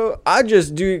for you? Well, I've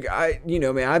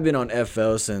been on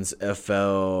FL since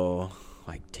FL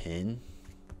like 10.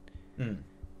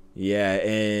 Yeah,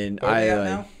 and What are they I at like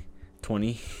now?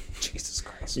 20. Jesus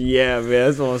Christ. Yeah, man,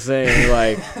 that's what I'm saying.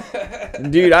 Like,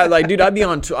 dude, I'd be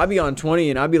on 20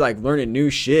 and I'd be like learning new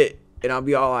shit, and I'll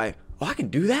be all like, oh, I can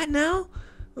do that now.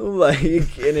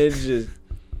 Like, and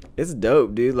it's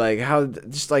dope, dude. Like how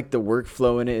just like the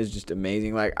workflow in it is just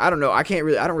amazing. Like, I don't know, I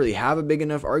don't really have a big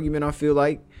enough argument. I feel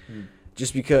like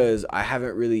just because I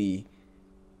haven't really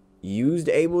used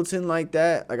Ableton like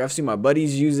that. Like, I've seen my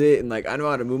buddies use it, and like I know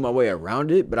how to move my way around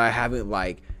it, but I haven't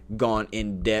like gone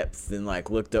in depth and like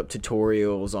looked up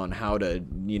tutorials on how to,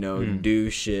 you know, do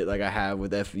shit like I have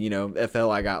with FL.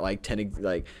 I got like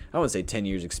I wouldn't say 10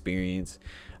 years experience.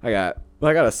 I got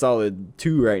a solid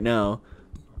 2 right now.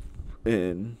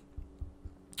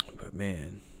 But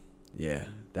man, yeah,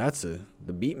 the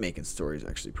beat making story is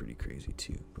actually pretty crazy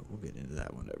too, but we'll get into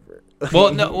that whenever. Let's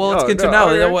get to now.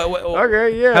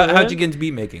 Okay, yeah. How'd you get into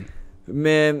beat making?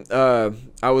 Man,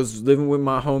 I was living with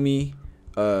my homie,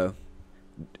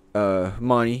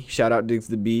 Monty. Shout out Diggs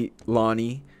the Beat.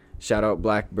 Lonnie. Shout out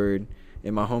Blackbird.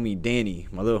 and my homie Danny,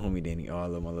 my little homie Danny. Oh, I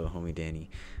love my little homie Danny.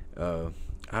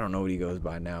 I don't know what he goes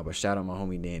by now, but shout out my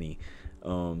homie Danny.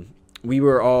 We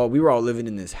were all living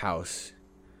in this house.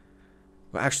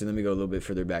 Well, actually, let me go a little bit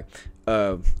further back.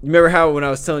 You remember how when I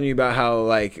was telling you about how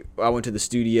like I went to the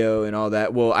studio and all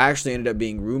that? Well, I actually ended up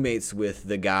being roommates with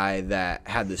the guy that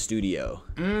had the studio.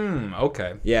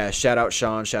 Okay. Yeah, shout out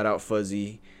Sean, shout out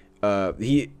Fuzzy.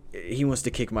 He wants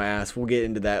to kick my ass. We'll get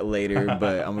into that later,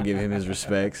 but I'm gonna give him his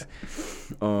respects.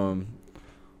 But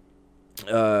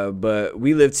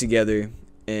we lived together,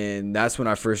 and that's when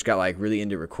I first got like really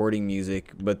into recording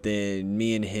music. But then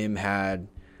me and him had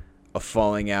a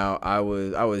falling out. I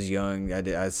was young. I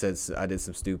did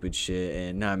some stupid shit,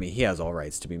 and I mean he has all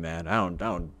rights to be mad. I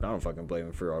don't fucking blame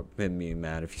him for him being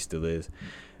mad if he still is.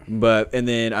 And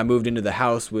then I moved into the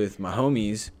house with my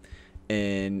homies,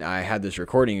 and I had this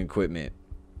recording equipment,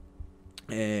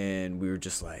 and we were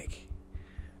just like,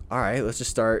 all right, let's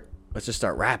just start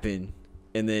rapping.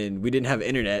 And then we didn't have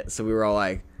internet, so we were all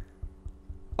like,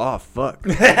 oh fuck.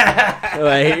 Like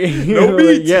no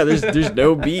beats. Yeah, there's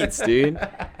no beats, dude.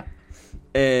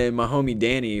 And my homie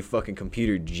Danny, fucking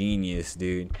computer genius,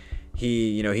 dude.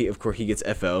 He of course he gets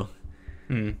FL.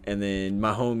 And then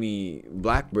my homie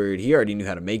Blackbird, he already knew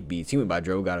how to make beats. He went by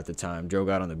Drogot at the time.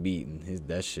 Drogot on the beat, and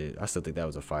that shit, I still think that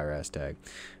was a fire ass tag.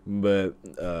 But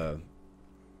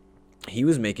he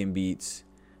was making beats,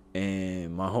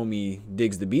 and my homie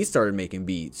Diggs the Beat started making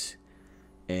beats,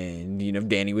 and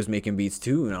Danny was making beats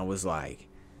too, and I was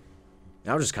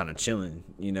just kind of chilling,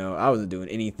 I wasn't doing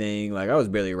anything. Like I was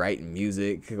barely writing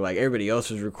music. Like everybody else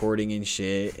was recording and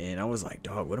shit, and I was like,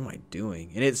 dog, what am I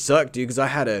doing? And it sucked, dude, because I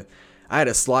had a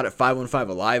slot at 515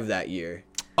 Alive that year.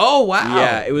 Oh wow!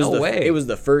 Yeah, it was way. It was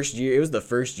the first year. It was the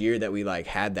first year that we like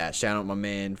had that. Shout out my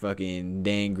man, fucking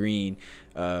Dan Green.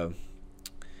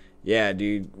 Yeah,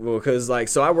 dude. Well, cause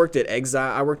so I worked at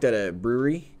Exile. I worked at a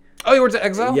brewery. Oh, you worked at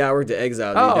Exile? Yeah, I worked at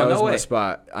Exile. Dude. Oh, That was no my way.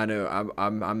 spot. I know.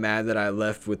 I'm mad that I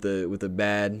left with a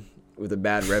bad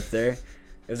rep there. It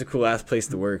was a cool ass place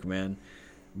to work, man.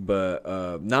 But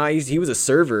he was a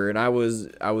server, and I was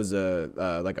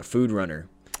like a food runner.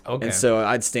 Okay. And so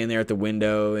I'd stand there at the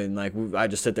window, and like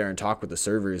I'd just sit there and talk with the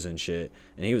servers and shit.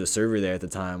 And he was a server there at the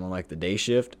time on like the day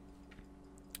shift.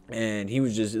 And he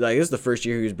was just like, it was the first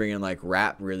year he was bringing like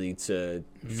rap really to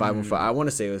 515. I want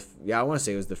to say it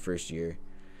was the first year.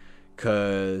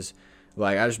 Cause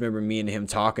like I just remember me and him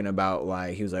talking about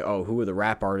like, he was like, oh, who are the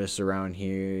rap artists around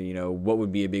here? What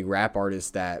would be a big rap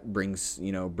artist that brings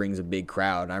a big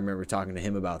crowd? And I remember talking to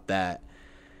him about that.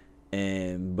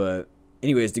 But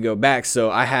anyways, to go back,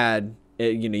 so I had,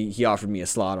 he offered me a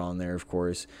slot on there, of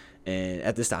course. And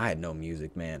at this time, I had no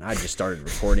music, man. I just started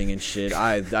recording and shit.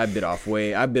 I bit off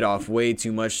way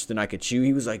too much than I could chew.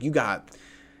 He was like, you got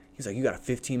a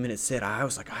 15-minute set. I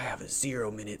was like, I have a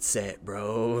 0-minute set,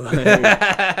 bro.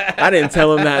 I didn't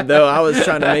tell him that though. I was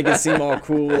trying to make it seem all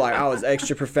cool, like I was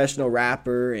extra professional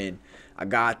rapper and I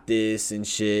got this and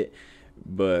shit.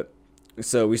 But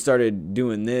so we started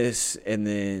doing this, and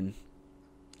then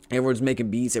everyone's making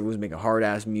beats, everyone's making hard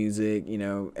ass music,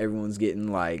 everyone's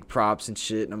getting like props and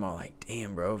shit, and I'm all like,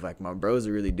 damn, bro, like my bros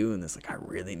are really doing this, like I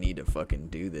really need to fucking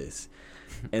do this.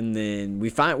 And then we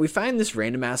find this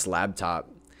random ass laptop,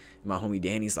 and my homie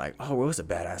Danny's like, oh, well, it's a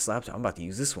badass laptop, I'm about to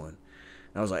use this one.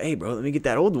 And I was like, hey, bro, let me get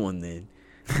that old one then.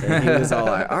 And he was all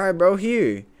like, all right, bro,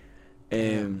 here.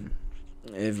 And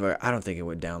if I don't think it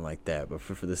went down like that, but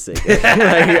for the sake of,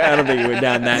 I don't think it went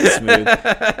down that smooth.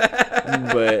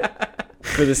 But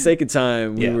for the sake of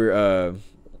time,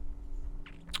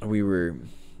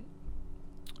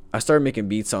 I started making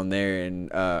beats on there,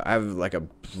 and I have like a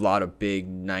lot of big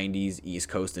 90s East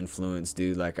Coast influence,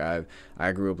 dude. Like I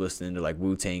grew up listening to like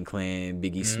Wu-Tang Clan,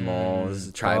 Biggie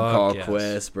Smalls, Tribe Called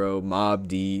Quest, bro, Mobb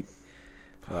Deep.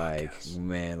 Like,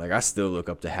 man, like I still look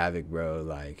up to Havoc, bro.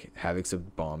 Like Havoc's a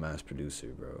bomb ass producer,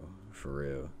 bro, for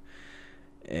real.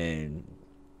 And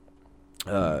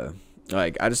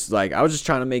like I was just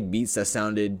trying to make beats that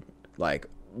sounded like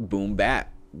boom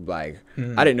bap. Like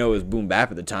I didn't know it was boom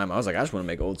bap at the time. I was like, I just want to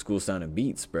make old school sounding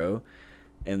beats, bro.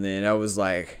 And then I was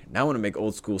like, now I want to make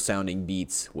old school sounding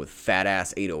beats with fat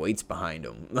ass 808s behind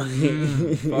them.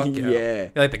 Fuck yeah. Yeah.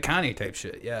 Like the Kanye type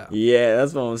shit, yeah. Yeah,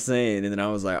 that's what I'm saying. And then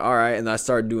I was like, all right. And I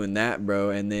started doing that,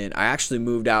 bro. And then I actually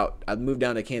moved out. I moved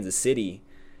down to Kansas City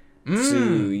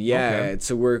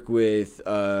to work with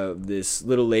this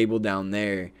little label down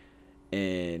there.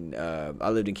 And I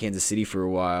lived in Kansas City for a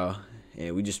while.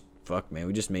 And we just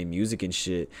made music and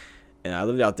shit. And I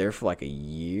lived out there for like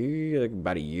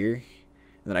about a year.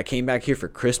 And then I came back here for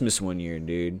Christmas one year,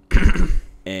 dude.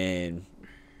 And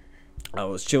I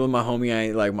was chilling with my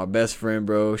homie, like my best friend,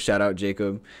 bro. Shout out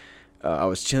Jacob. I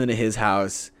was chilling at his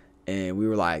house, and we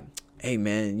were like, hey,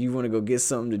 man, you want to go get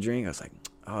something to drink? I was like,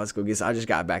 oh, let's go get some. I just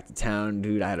got back to town,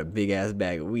 dude. I had a big-ass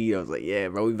bag of weed. I was like, yeah,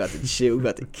 bro, we about to chill. We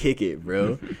about to kick it,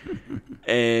 bro.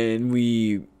 And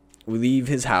we leave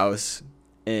his house,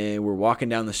 and we're walking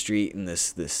down the street, and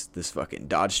this fucking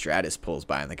Dodge Stratus pulls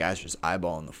by, and the guy's just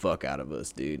eyeballing the fuck out of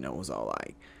us, dude. And I was all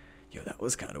like, yo, that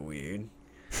was kind of weird.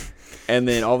 And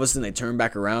then all of a sudden they turn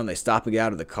back around, they stop and get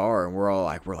out of the car, and we're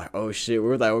like, oh shit,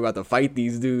 we're about to fight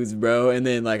these dudes, bro. And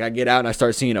then like I get out and I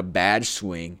start seeing a badge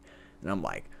swing, and I'm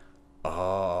like,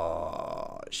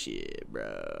 oh shit,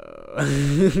 bro.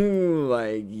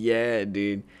 Like, yeah,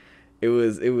 dude, it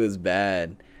was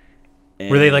bad. And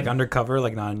were they like undercover,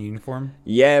 like not in uniform?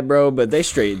 yeah, bro, but they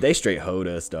straight hoed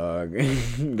us, dog.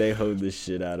 They hoed the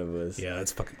shit out of us. Yeah,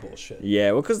 that's fucking bullshit.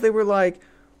 Yeah, well, because they were like,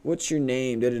 what's your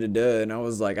name? Da da da da. And I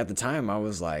was like, at the time, I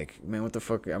was like, man, what the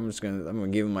fuck? I'm gonna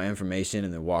give them my information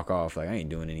and then walk off. Like, I ain't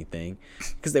doing anything.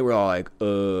 Because they were all like,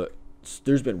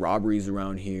 there's been robberies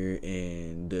around here,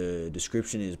 and the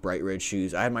description is bright red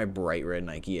shoes. I had my bright red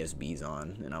Nike SBs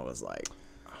on, and I was like,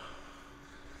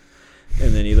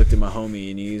 and then he looked at my homie,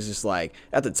 and he was just like,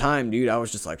 at the time, dude, I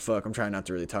was just like, fuck, I'm trying not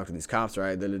to really talk to these cops,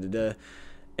 right? Da da da da.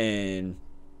 And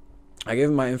I gave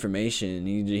him my information, and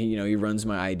he runs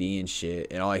my ID and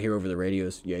shit, and all I hear over the radio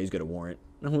is, yeah, he's got a warrant.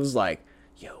 And I was like,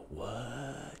 yo,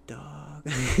 what, dog?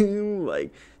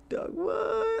 Like, dog,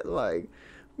 what? Like,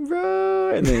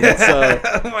 bro. And then so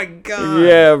Oh my god.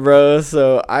 yeah, bro.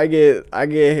 So I do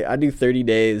 30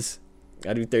 days.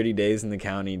 I do 30 days in the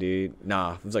county, dude.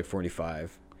 Nah, it was like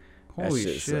 45. Holy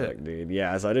that shit. sucked, dude.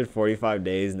 Yeah, so I did 45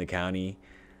 days in the county.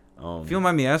 If you don't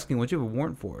mind me asking, what you have a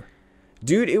warrant for?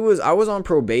 Dude, I was on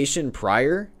probation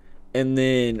prior, and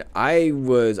then I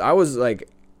was like,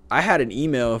 I had an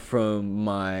email from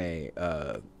my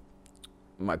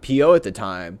my PO at the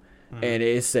time, and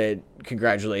it said,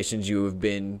 congratulations, you have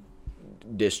been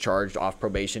discharged off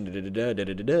probation, da da da da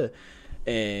da da da.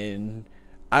 And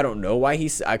I don't know why he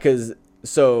sent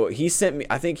me,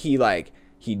 I think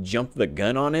he jumped the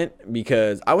gun on it,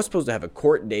 because I was supposed to have a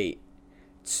court date.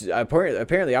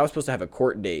 Apparently I was supposed to have a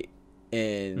court date,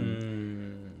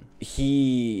 and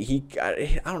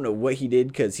I don't know what he did,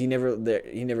 because he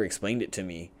never explained it to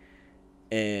me.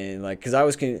 And like, because I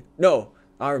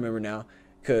remember now,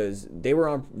 because they were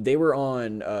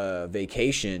on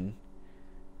vacation,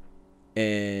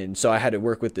 and so I had to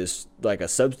work with this, like, a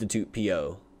substitute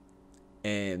PO,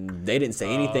 and they didn't say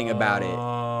anything about it.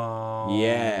 Oh,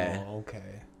 Yeah. Okay.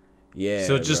 Yeah,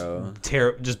 So just bro.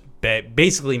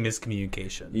 basically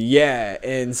miscommunication. Yeah,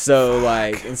 and so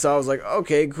I was like,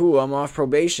 okay, cool, I'm off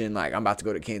probation, like, I'm about to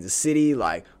go to Kansas City,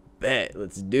 like, bet,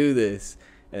 let's do this.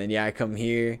 And then yeah, I come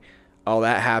here, all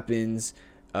that happens.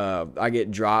 I get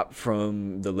dropped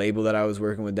from the label that I was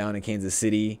working with down in Kansas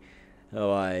City,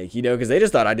 like, because they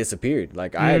just thought I disappeared.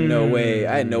 Like, I had no way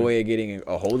of getting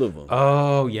a hold of them.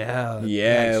 Oh yeah.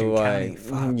 Yeah, Jackson County, like,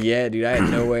 fuck. yeah, dude, I had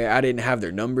no way. I didn't have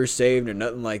their numbers saved or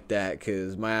nothing like that,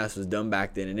 because my ass was dumb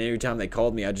back then. And every time they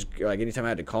called me, anytime I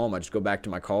had to call them, I just go back to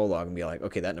my call log and be like,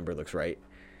 okay, that number looks right.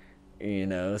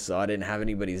 So I didn't have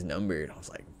anybody's number. And I was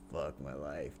like, fuck my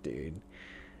life, dude.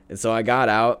 And so I got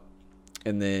out,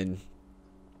 and then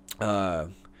I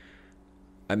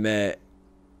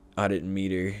didn't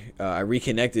meet her. I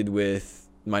reconnected with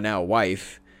my now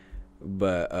wife,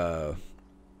 but I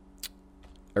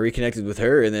reconnected with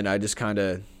her, and then I just I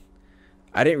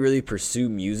didn't really pursue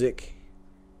music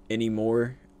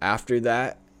anymore after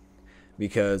that,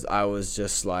 because I was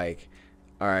just like,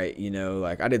 all right,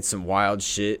 like, I did some wild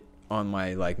shit on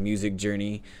my, like, music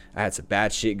journey. I had some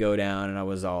bad shit go down, and I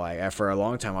was all like, for a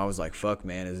long time I was like, fuck,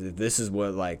 man, this is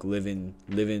what, like, living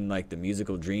like the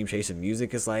musical dream, chasing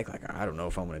music is like I don't know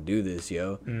if I'm gonna do this,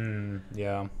 yo.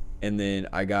 Yeah. And then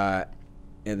like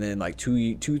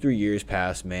 2-3 years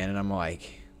passed, man, and I'm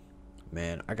like,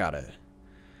 man, I gotta,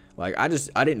 like, I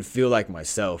didn't feel like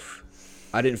myself.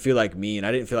 I didn't feel like me, and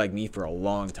I didn't feel like me for a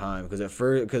long time, because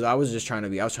I was trying to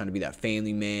be that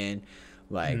family man.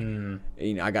 Like,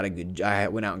 I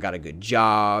went out and got a good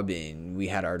job, and we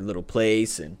had our little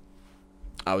place, and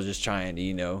I was just trying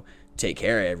to, take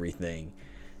care of everything.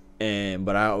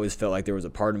 But I always felt like there was a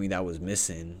part of me that was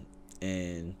missing.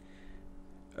 And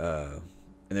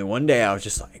then one day I was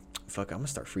just like, fuck, I'm gonna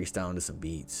start freestyling to some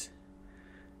beats.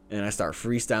 And I start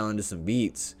freestyling to some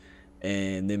beats,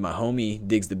 and then my homie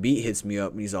Diggs the Beat hits me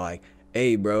up, and he's like,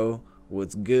 hey, bro,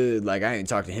 what's good? Like, I ain't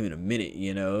talked to him in a minute,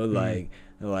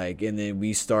 like, and then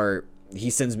he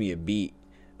sends me a beat.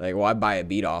 Like, well, I buy a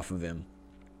beat off of him,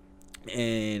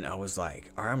 and I was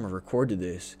like, all right, I'm gonna record to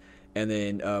this. And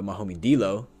then my homie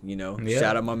D-Lo,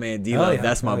 shout out my man D-Lo. Oh, yeah.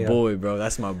 That's my Oh, yeah. boy, bro.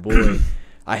 That's my boy.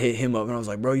 I hit him up and I was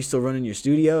like, bro, you still running your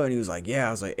studio? And he was like, yeah.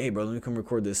 I was like, hey, bro, let me come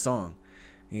record this song.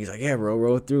 And he's like, yeah, bro,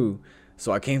 roll it through.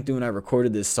 So I came through and I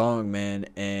recorded this song, man,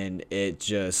 and it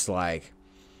just like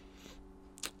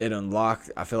it unlocked.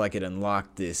 I feel like it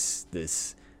unlocked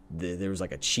there was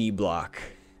like a chi block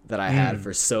that I had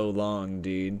for so long,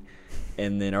 dude.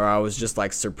 And then, or I was just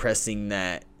like suppressing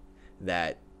that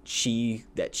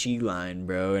chi line,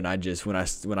 bro. And I just when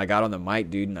I got on the mic,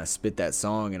 dude, and I spit that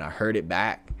song and I heard it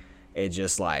back, it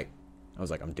just like I was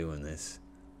like, I'm doing this.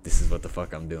 This is what the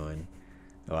fuck I'm doing.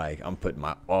 Like I'm putting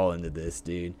my all into this,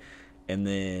 dude. And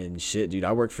then shit, dude,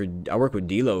 I worked with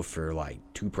D-Lo for like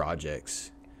 2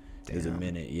 projects. It was a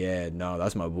minute. Yeah, no,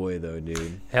 that's my boy though,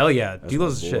 dude. Hell yeah, That's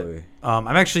D-Lo's my shit. boy. I'm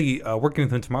actually working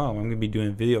with him tomorrow. I'm gonna be doing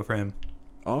a video for him.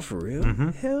 Oh, for real?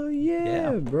 Mhm. Hell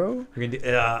yeah, bro. We're gonna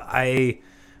do,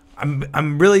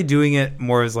 I'm really doing it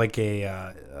more as like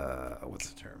a what's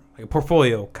the term? Like a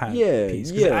portfolio kind of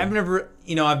piece. 'Cause I've never,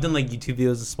 I've done like YouTube videos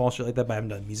and small shit like that, but I haven't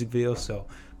done music videos. So,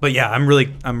 but yeah, I'm really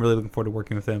looking forward to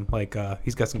working with him. Like,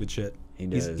 he's got some good shit.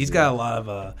 He's got a lot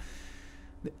of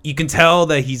you can tell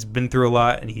that he's been through a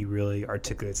lot, and he really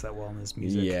articulates that well in his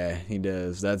music. Yeah, he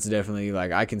does. That's definitely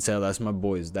like I can tell that's my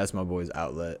boy's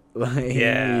outlet. Like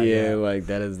Yeah. like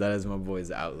that is my boy's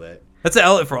outlet. That's an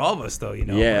outlet for all of us, though. Yeah,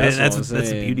 and that's what I'm that's the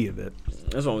saying. beauty of it.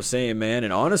 That's what I'm saying, man.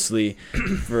 And honestly,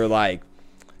 for like,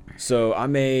 so I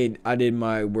did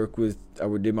my work with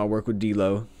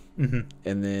D-Lo, Mm-hmm.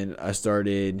 and then I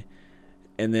started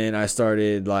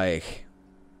like,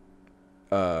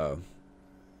 I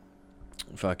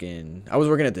was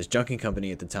working at this junking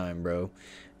company at the time, bro.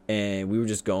 And we were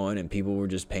just going, and people were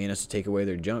just paying us to take away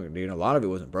their junk, dude. A lot of it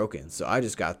wasn't broken, so I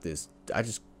just got this. I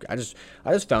just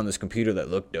found this computer that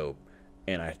looked dope,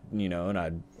 and I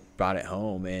brought it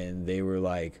home, and they were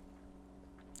like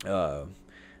my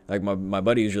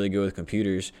buddy who's really good with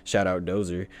computers. Shout out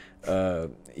Dozer.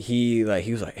 He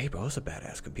was like, hey, bro, it's a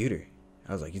badass computer.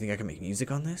 I was like, you think I can make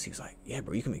music on this? He was like, yeah,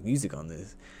 bro, you can make music on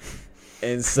this.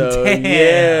 And so Damn.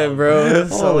 yeah, bro.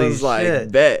 So Holy I was like,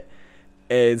 shit. bet.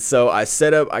 And so I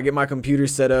get my computer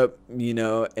set up,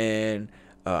 and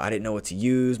I didn't know what to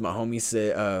use. My homie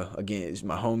said, again, it's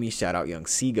my homie, shout out Young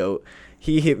Seagoat.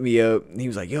 He hit me up, and he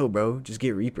was like, yo, bro, just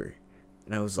get Reaper.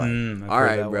 And I was like, I've all heard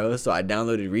right, that bro. one. So I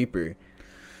downloaded Reaper.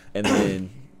 And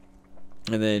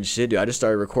then shit, dude, I just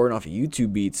started recording off of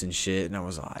YouTube beats and shit. And I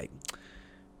was like,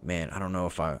 man, I don't know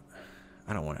if I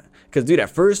don't want to. Because, dude,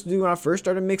 when I first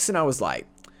started mixing, I was like,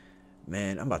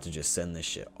 man, I'm about to just send this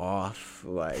shit off.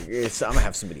 Like, I'm going to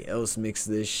have somebody else mix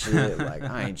this shit. Like,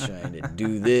 I ain't trying to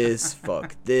do this.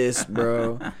 Fuck this,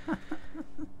 bro.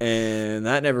 And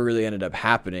that never really ended up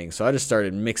happening. So I just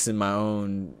started mixing my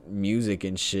own music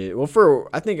and shit. Well,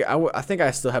 I think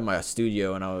I still had my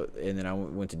studio, and then I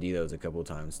went to D-Lo's a couple of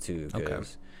times too. Okay.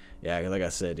 Yeah, like I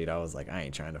said, dude, I was like, I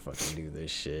ain't trying to fucking do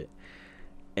this shit.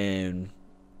 And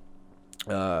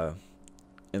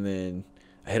then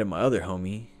I hit up my other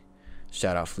homie.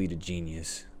 Shout out Flee the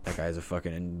Genius. That guy's a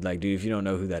fucking, like, dude, if you don't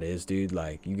know who that is, dude,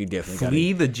 like, you could definitely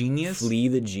Flee the Genius? Flee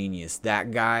the Genius. That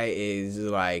guy is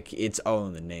like, it's all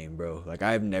in the name, bro. Like,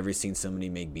 I've never seen somebody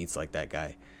make beats like that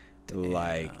guy. Damn.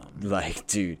 Like,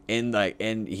 dude,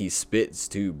 and he spits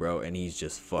too, bro, and he's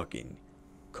just fucking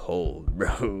cold,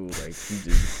 bro. Like, he's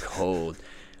just cold.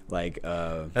 Like,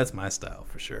 That's my style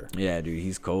for sure. yeah, dude,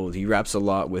 he's cold. He raps a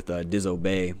lot with Dizzo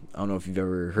Bay. I don't know if you've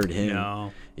ever heard him.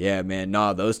 No. Yeah, man.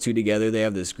 Nah, those two together, they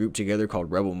have this group together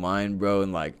called Rebel Mind, bro.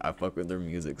 And like, I fuck with their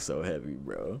music so heavy,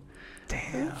 bro.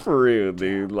 Damn. For real,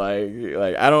 dude. Like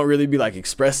I don't really be like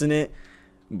expressing it,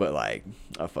 but like,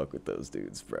 I fuck with those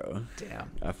dudes, bro. Damn.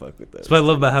 I fuck with those. That's what I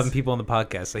love about dudes. having people on the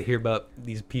podcast. I hear about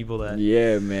these people that.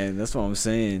 Yeah, man. That's what I'm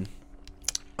saying.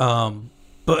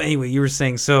 But anyway, you were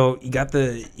saying, so you got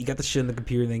the shit in the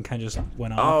computer, and then kind of just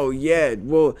went off. Oh yeah.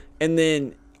 Well, and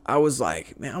then I was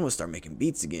like, man, I'm gonna start making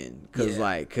beats again, cause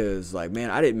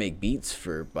man, I didn't make beats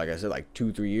for, like I said, like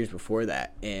 2-3 years before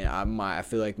that, and I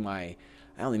feel like I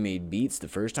only made beats the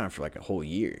first time for like a whole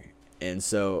year, and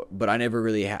so, but I never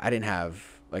really, I didn't have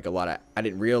like I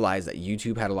didn't realize that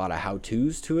YouTube had a lot of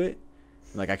how-tos to it,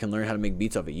 like I can learn how to make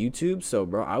beats off of YouTube, so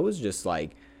bro, I was just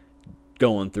like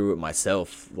going through it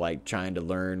myself, like trying to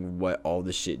learn what all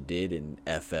this shit did in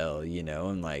FL,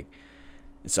 and like.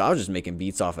 So I was just making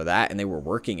beats off of that, and they were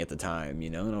working at the time,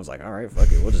 and I was like, all right,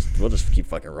 fuck it, we'll just keep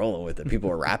fucking rolling with it.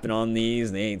 People are rapping on these,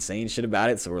 and they ain't saying shit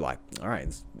about it, so we're like, all right,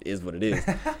 it is what it is.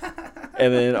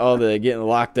 And then all the getting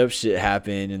locked up shit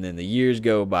happened, and then the years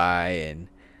go by, and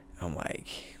I'm like,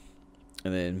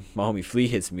 and then my homie Flea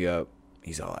hits me up,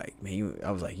 he's all like, man,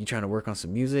 I was like, you trying to work on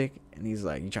some music? And he's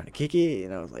like, you trying to kick it?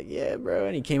 And I was like, yeah, bro.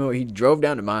 And he came over, he drove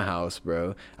down to my house,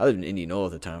 bro. I lived in Indianola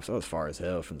at the time, so I was far as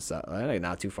hell from the south, like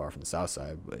not too far from the south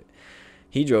side, but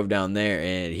he drove down there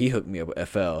and he hooked me up with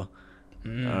FL. I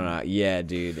don't know. Yeah,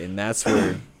 dude. And that's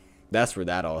where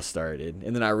that all started.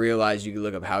 And then I realized you could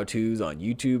look up how-tos on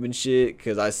YouTube and shit,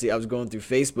 because I was going through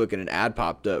Facebook and an ad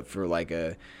popped up for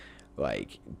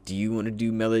do you want to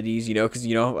do melodies, because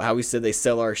you know how we said they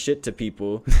sell our shit to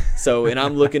people. So, and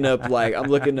I'm looking up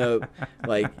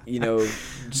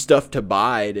stuff to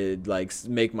buy to like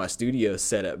make my studio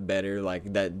set up better.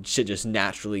 Like that shit just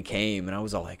naturally came, and I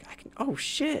was all like, oh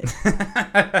shit.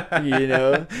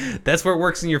 That's where it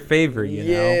works in your favor,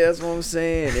 Yeah, that's what I'm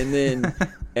saying.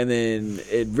 And then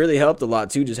it really helped a lot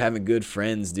too, just having good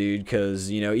friends, dude,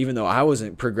 because even though I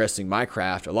wasn't progressing my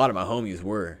craft, a lot of my homies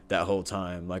were that whole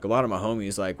time. Like a lot of my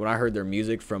homies, like when I heard their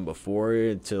music from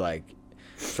before to like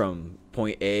from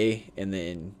point A and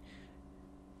then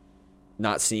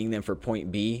not seeing them for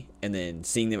point B and then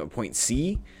seeing them at point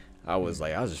C, I was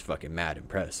just fucking mad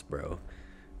impressed, bro.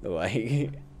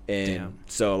 Like, and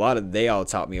so they all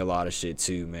taught me a lot of shit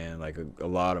too, man. Like a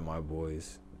lot of my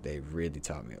boys, they really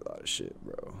taught me a lot of shit,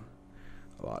 bro.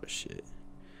 A lot of shit.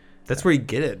 That's where you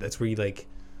get it. That's where you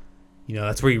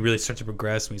that's where you really start to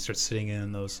progress when you start sitting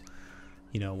in those,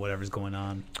 whatever's going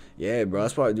on. Yeah, bro.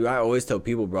 That's why, dude, I always tell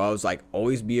people, bro, I was like,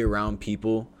 always be around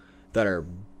people that are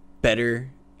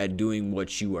better at doing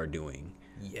what you are doing.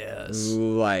 Yes.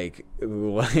 Like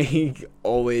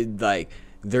always, like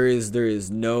there is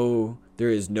no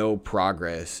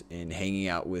progress in hanging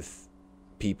out with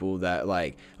people that,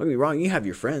 like, don't get me wrong, you have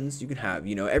your friends, you can have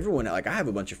everyone, like I have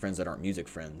a bunch of friends that aren't music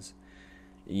friends,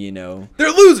 they're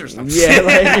losers. Yeah,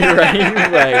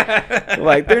 like,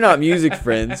 like they're not music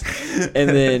friends, and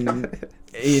then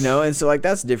and so like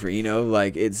that's different,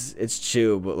 like it's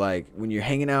chill. But like when you're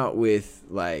hanging out with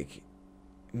like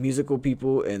musical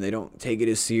people and they don't take it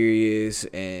as serious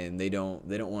and they don't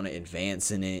want to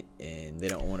advance in it and they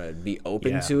don't want to be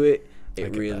open to it,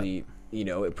 it really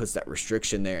it puts that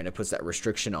restriction there, and it puts that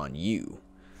restriction on you.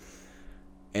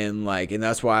 And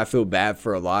that's why I feel bad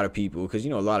for a lot of people, because a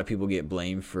lot of people get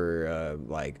blamed for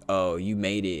oh, you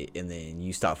made it and then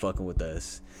you stopped fucking with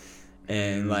us,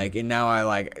 and and now I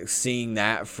like seeing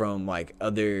that from like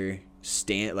other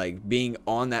being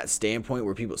on that standpoint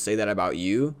where people say that about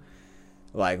you,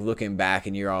 like looking back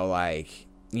and you're all like,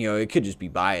 it could just be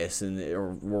bias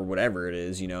or whatever it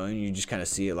is, and you just kind of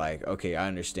see it like, okay, I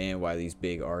understand why these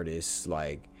big artists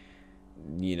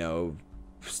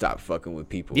stop fucking with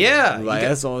people. Yeah,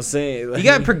 that's what I'm saying. Like, you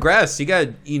gotta progress. You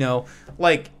gotta,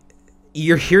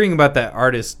 you're hearing about that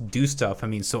artist do stuff. I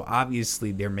mean, so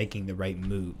obviously they're making the right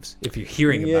moves. If you're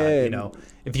hearing about it,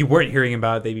 if you weren't hearing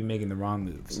about it, they'd be making the wrong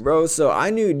moves, bro. So I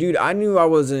knew I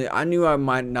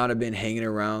might not have been hanging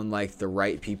around like the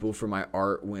right people for my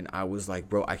art when I was like,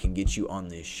 bro, I can get you on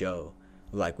this show.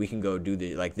 Like, we can go do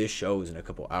this show is in a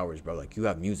couple hours, bro. Like, you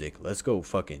have music. Let's go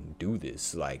fucking do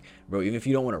this. Like, bro, even if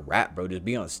you don't want to rap, bro, just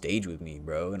be on stage with me,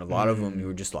 bro. And a lot of them, you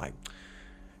were just like,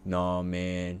 nah,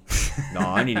 man.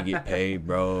 Nah, I need to get paid,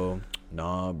 bro.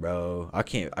 Nah, bro. I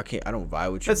don't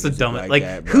vibe with you. That's the dumbest. Like,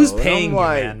 that, who's paying you,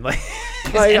 man? Like,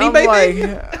 is anybody paying you?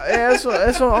 That's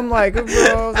what I'm like, bro.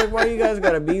 I was like, why you guys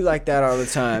gotta be like that all the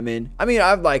time? And I mean,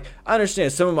 I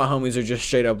understand some of my homies are just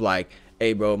straight up like,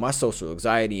 hey, bro, my social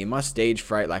anxiety and my stage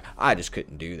fright, like, I just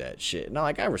couldn't do that shit. And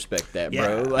I respect that,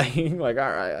 bro. Like, all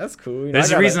right, that's cool.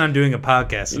 There's a reason I'm doing a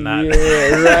podcast and not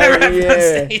right, on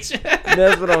stage.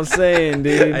 That's what I'm saying,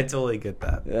 dude. I totally get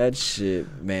that. That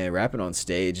shit, man, rapping on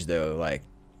stage, though, like,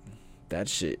 that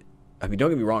shit. I mean, don't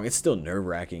get me wrong, it's still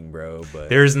nerve-wracking, bro, but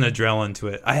there's an adrenaline to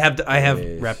it. I have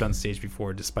rapped on stage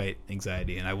before despite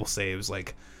anxiety, and I will say it was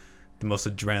like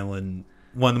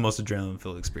one of the most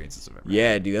adrenaline-filled experiences I've ever had.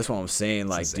 Yeah, dude, that's what I'm saying.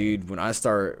 Like, dude, I'm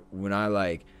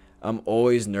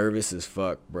always nervous as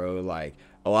fuck, bro. Like,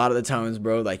 a lot of the times,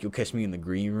 bro, like, you'll catch me in the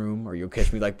green room or you'll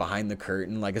catch me, like, behind the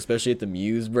curtain, like, especially at the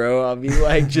Muse, bro. I'll be,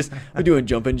 like, I'll be doing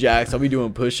jumping jacks. I'll be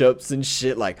doing push-ups and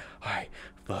shit, like, all right,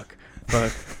 fuck.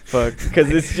 Because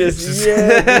it's just,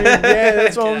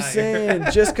 that's what I'm saying.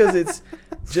 Just because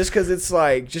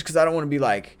I don't want to be,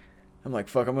 like, I'm like,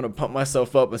 fuck, I'm going to pump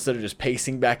myself up instead of just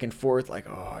pacing back and forth like,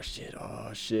 oh, shit.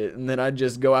 And then I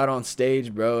just go out on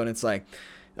stage, bro, and it's like,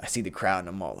 I see the crowd, and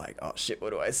I'm all like, oh, shit, what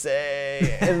do I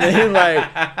say? And then, like,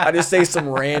 I just say some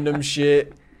random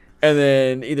shit, And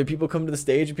then either people come to the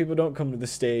stage or people don't come to the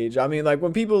stage. I mean, like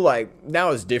when people like now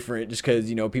it's different just because,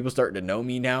 you know, people starting to know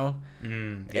me now.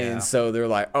 And so they're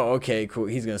like, oh, okay, cool.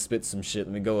 He's going to spit some shit.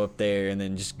 Let me go up there. And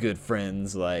then just good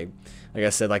friends. Like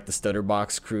I said, like the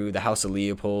Stutterbox crew, the House of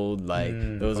Leopold. Like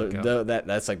those are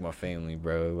that's like my family,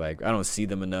 bro. Like I don't see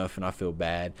them enough and I feel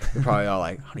bad. They're probably all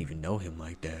like, I don't even know him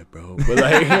like that, bro. But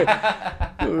like,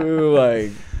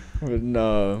 but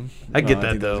no. I get I that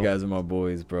think though. Those guys are my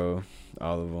boys, bro.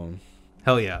 All of them.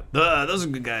 Hell yeah, those are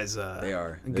good guys. They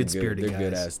are good spirited guys. They're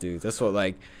good ass dudes. That's what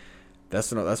like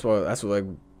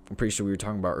I'm pretty sure we were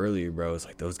talking about earlier, bro. It's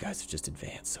like those guys have just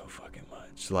advanced so fucking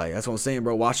much. Like that's what I'm saying,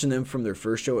 bro. Watching them from their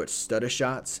first show at Stutter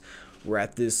Shots, we're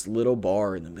at this little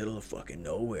bar in the middle of fucking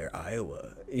nowhere,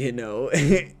 Iowa, you know,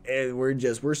 and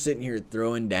we're sitting here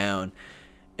throwing down,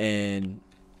 and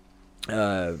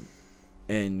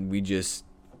we just,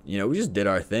 you know, we just did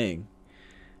our thing.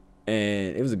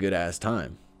 And it was a good ass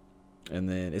time. And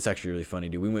then it's actually really funny,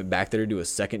 dude. We went back there to do a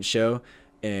second show,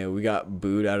 and we got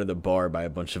booed out of the bar by a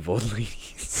bunch of old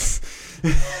ladies.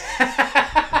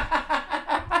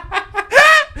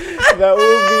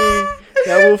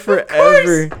 That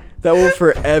will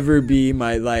forever be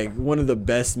my like one of the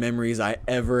best memories I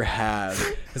ever have.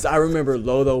 Cause I remember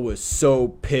Lolo was so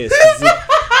pissed.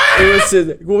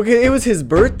 It was his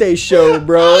birthday show,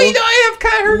 bro. Oh, you know, I have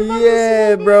kind of heard about this.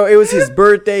 Yeah, bro. It was his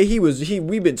birthday.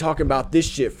 We've been talking about this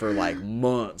shit for like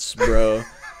months, bro.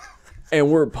 And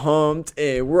we're pumped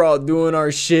and we're all doing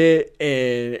our shit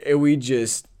and we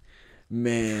just,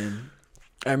 man.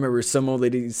 I remember some old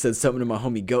lady said something to my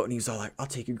homie Goat and he was all like, I'll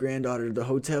take your granddaughter to the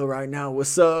hotel right now.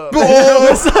 What's up? Oh. I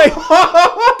was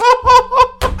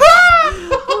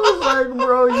like,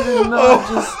 bro, you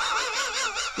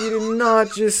did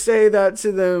not just say that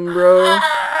to them, bro.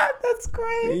 That's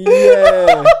great.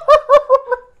 Yeah.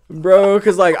 Bro,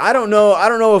 cause like I don't know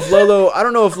if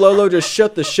Lolo just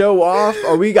shut the show off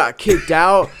or we got kicked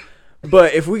out.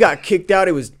 But if we got kicked out,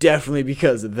 it was definitely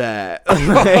because of that.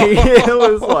 It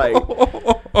was like,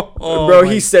 bro,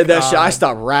 he said that shit. I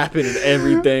stopped rapping and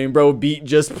everything, bro. Beat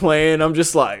just playing. I'm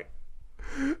just like,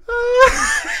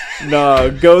 nah,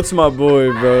 Goat's my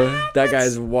boy, bro. That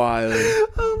guy's wild.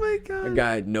 Oh my god. That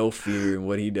guy had no fear in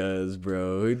what he does,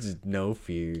 bro. It's just no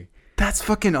fear. That's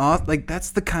fucking awesome. Like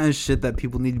that's the kind of shit that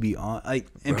people need to be on. Like,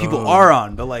 and bro. People are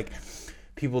on, but like.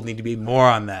 People need to be more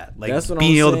on that. Like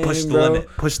being able to push the limit,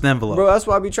 push the envelope. Bro, that's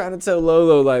why I be trying to tell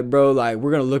Lolo, like, bro, like,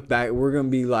 we're going to look back. We're going to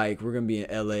be in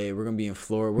LA. We're going to be in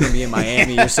Florida. We're going to be in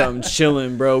Miami or something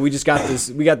chilling, bro. We got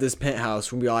this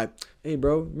penthouse. We're going to be like, hey,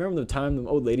 bro, remember the time them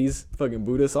old ladies fucking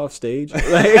booed us off stage?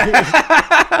 Like,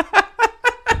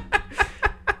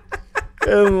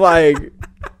 and like,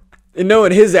 and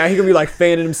knowing his act, he going to be like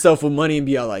fanning himself with money and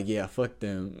be all like, yeah, fuck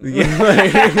them.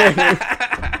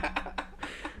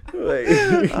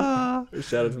 Like,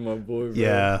 shout out to my boy, bro.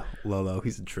 Yeah, Lolo,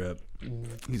 he's a trip.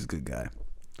 He's a good guy.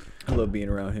 I love being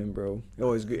around him, bro.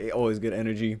 Always good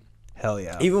energy. Hell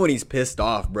yeah. Even when he's pissed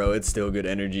off, bro, it's still good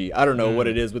energy. I don't know what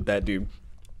it is with that dude.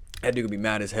 That dude can be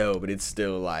mad as hell, but it's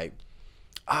still like,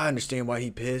 I understand why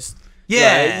he pissed.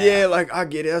 Yeah. Like I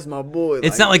get it. That's my boy.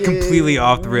 It's not like completely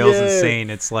off the rails insane.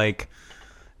 It's like,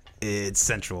 it's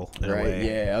central in a way.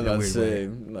 Yeah, I was about to say,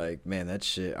 like, man, that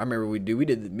shit. I remember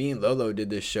me and Lolo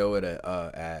did this show at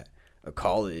a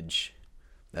college.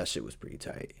 That shit was pretty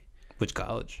tight. Which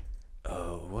college?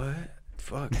 Oh, what?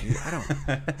 Fuck, dude. I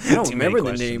don't remember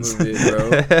the name of it,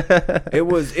 bro.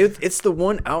 It's the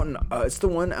one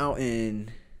out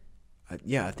in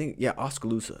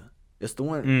Oskaloosa. It's the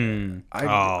one. I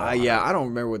don't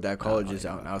remember what that college is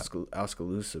out in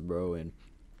Oskaloosa, bro. And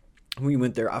we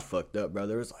went there. I fucked up, bro.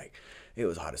 It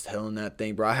was hot as hell in that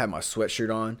thing, bro. I had my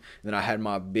sweatshirt on, and then I had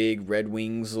my big Red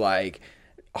Wings like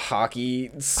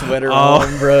hockey sweater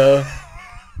on, bro.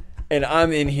 And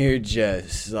I'm in here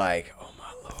just like, oh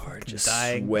my lord, just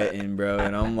sweating, bro.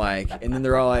 And I'm like, and then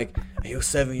they're all like, "Hey,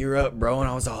 07, you're up, bro." And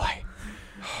I was all like,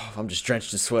 oh, I'm just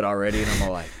drenched in sweat already, and I'm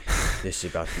all like, this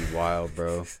shit about to be wild,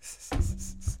 bro.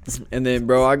 And then,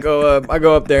 bro, I go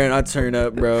up there and I turn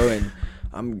up, bro, and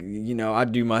I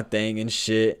do my thing and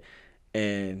shit,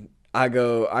 and I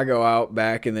go out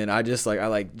back, and then I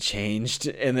changed,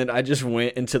 and then I just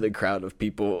went into the crowd of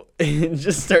people and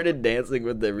just started dancing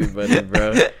with everybody,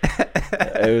 bro.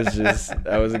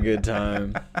 That was a good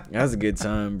time. That was a good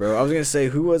time, bro. I was gonna say,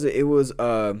 who was it? It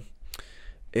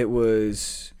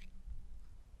was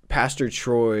Pastor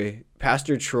Troy,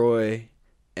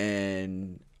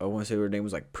 and I want to say her name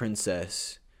was like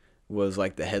Princess, was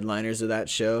like the headliners of that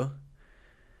show.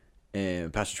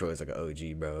 And Pastor Troy is like an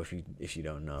OG, bro. If you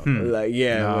don't know,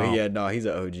 he's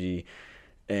an OG.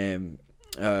 And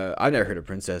I've never heard of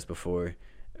Princess before.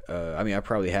 I mean, I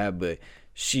probably have, but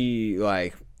she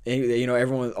like, you know,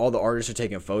 everyone, all the artists are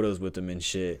taking photos with them and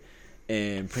shit.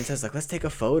 And Princess like, let's take a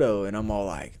photo, and I'm all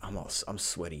like, I'm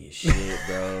sweaty as shit,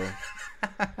 bro.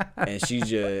 And she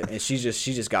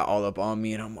just got all up on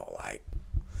me, and I'm all like,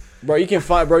 bro, you can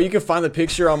find the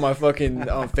picture on my fucking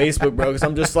on Facebook, bro, because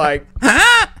I'm just like.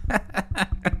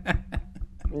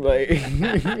 Like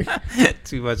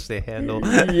too much to handle.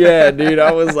 Yeah, dude,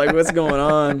 I was like, what's going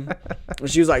on? And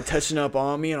she was like touching up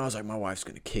on me, and I was like, my wife's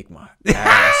gonna kick my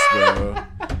ass, bro.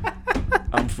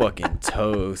 I'm fucking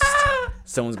toast.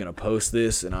 Someone's gonna post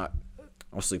this, and I'm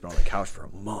sleeping on the couch for a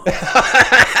month.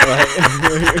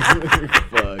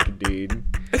 Fuck, dude.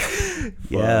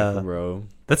 Yeah, fuck, bro.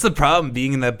 That's the problem,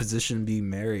 being in that position, being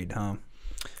married, huh?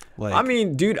 Like, I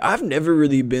mean, dude, I've never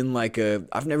really been like a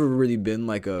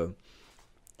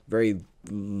very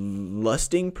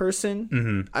lusting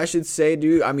person, I should say,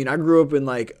 dude. I mean, I grew up in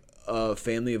like a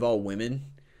family of all women,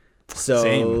 so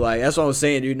Same. Like that's what I was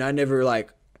saying, dude. And I never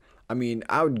like, I mean,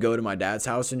 I would go to my dad's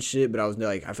house and shit, but I was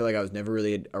like, I feel like I was never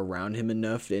really around him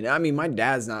enough. And I mean, my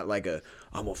dad's not like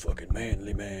I'm a fucking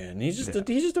manly man. He's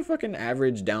just a fucking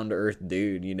average, down to earth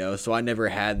dude, you know. So I never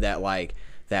had that like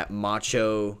that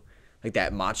macho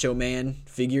man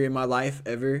figure in my life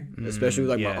ever, especially with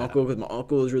like my uncle, because my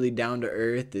uncle is really down to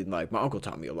earth, and like my uncle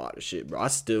taught me a lot of shit, bro. I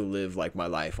still live like my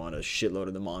life on a shitload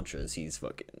of the mantras he's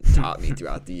fucking taught me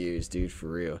throughout the years, dude, for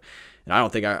real. And I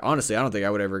don't think I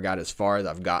would ever got as far as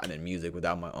I've gotten in music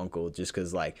without my uncle, just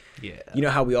because like, you know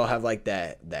how we all have like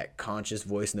that conscious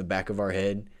voice in the back of our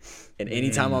head, and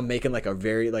anytime I'm making like a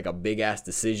big ass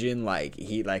decision, like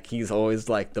he's always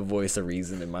like the voice of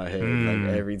reason in my head,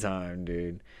 like every time,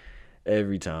 dude.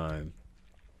 Every time.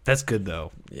 That's good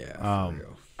though. Yeah.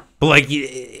 But like,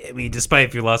 I mean, despite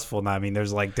if you're lustful, I mean,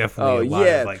 there's like definitely a lot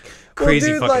of like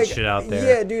crazy fucking shit out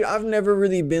there. Yeah, dude. I've never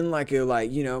really been like you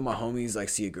know, my homies like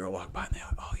see a girl walk by and they're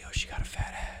like, oh, yo, she got a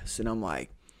fat ass, and I'm like,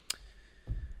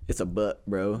 it's a butt,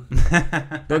 bro.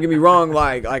 Don't get me wrong.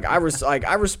 Like I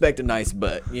respect a nice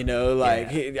butt, you know.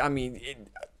 Like I mean,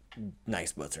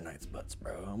 nice butts are nice butts,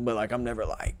 bro. But like, I'm never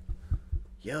like,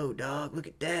 yo, dog, look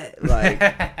at that. Like,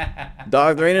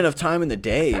 dog, there ain't enough time in the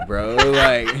day, bro.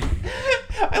 Like,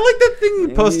 I like that thing you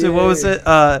posted. What was it?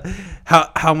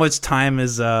 How much time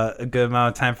is a good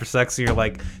amount of time for sex? So you're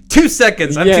like, 2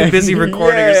 seconds. I'm too busy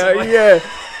recording. Or something.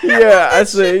 Yeah. I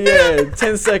say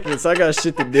 10 seconds. I got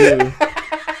shit to do.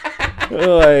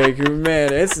 Like, man,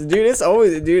 it's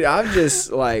always, dude. I'm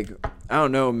just like, I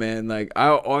don't know, man. Like, I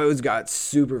always got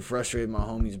super frustrated with my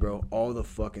homies, bro, all the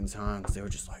fucking time, because they were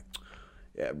just like,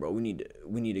 yeah, bro, we need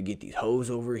to get these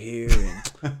hoes over here,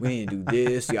 and we need to do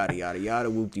this, yada yada yada,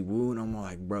 whoop-de-woo. And I'm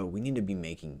like, bro, we need to be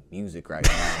making music right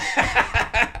now.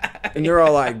 And they're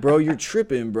all like, bro, you're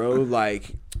tripping, bro.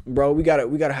 Like, bro, we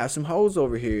gotta have some hoes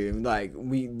over here. And like,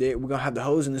 we're gonna have the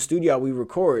hoes in the studio we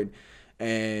record.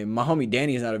 And my homie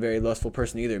Danny is not a very lustful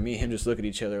person either. Me and him just look at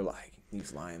each other like,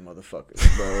 these lying motherfuckers,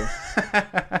 bro.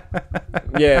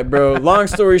 Yeah, bro. Long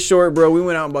story short, bro, we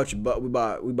went out and we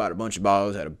bought a bunch of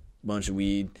bottles, had a bunch of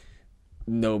weed.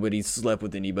 Nobody slept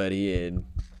with anybody, and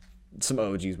some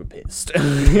OGs were pissed.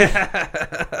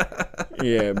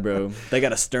 Yeah, bro. They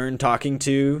got a stern talking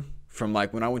to from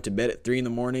like when I went to bed at 3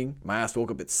 a.m. My ass woke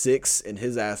up at 6, and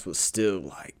his ass was still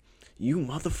like, you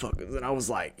motherfuckers. And I was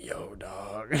like, yo,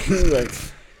 dog. Like,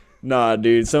 nah,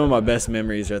 dude. Some of my best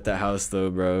memories are at that house,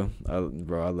 though, bro. I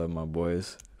love my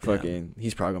boys. Fucking,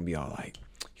 he's probably gonna be all like,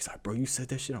 he's like, bro, you said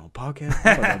that shit on a podcast?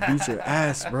 I'm about to beat your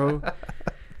ass, bro.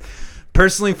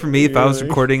 Personally, for me, if I was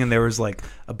recording and there was like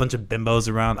a bunch of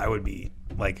bimbos around, I would be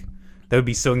like, that would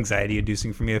be so anxiety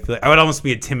inducing for me. I feel like I would almost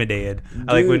be intimidated. Dude.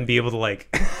 I like wouldn't be able to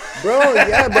like. Bro,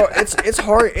 yeah, bro. It's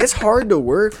hard. It's hard to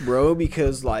work, bro,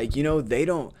 because like, you know,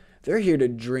 they're here to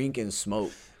drink and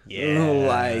smoke. Yeah,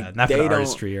 like not for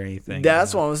artistry or anything.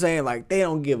 That's what I'm saying. Like, they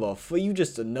don't give a fuck. You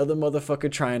just another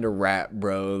motherfucker trying to rap,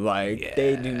 bro. Like,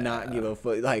 they do not give a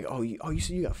fuck. Like, you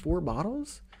see, you got 4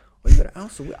 bottles. Oh, you got an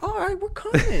ounce of weed. All right, we're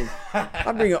coming.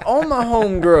 I'm bringing all my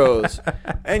homegirls.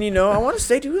 And, you know, I want to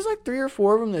say, dude, it was like 3 or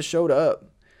 4 of them that showed up.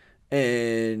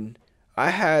 And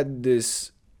I had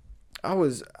this,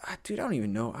 dude, I don't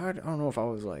even know. I don't know if I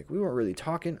was like, we weren't really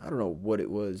talking. I don't know what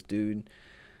it was, dude.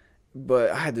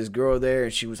 But I had this girl there,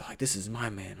 and she was like, this is my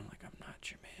man. I'm like, I'm not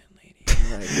your man, lady.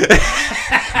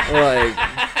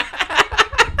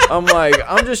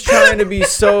 I'm just trying to be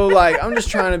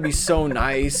so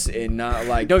nice and not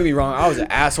like, don't get me wrong, I was an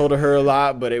asshole to her a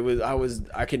lot, but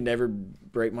I could never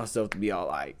break myself to be all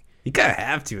like, you gotta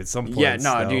have to at some point. Yeah,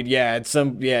 no, dude, dude, it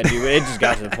just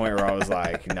got to the point where I was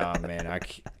like, nah, man,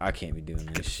 I can't be doing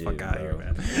this shit. Fuck out of here,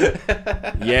 man.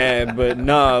 Yeah, but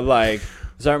no, like,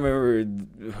 So I remember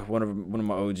one of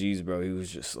my OGs, bro. He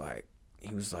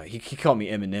called me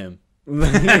Eminem. He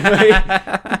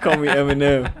called me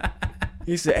Eminem.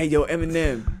 He said, "Hey, yo,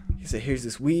 Eminem." He said, "Here's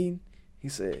this weed." He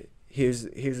said, "Here's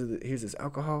this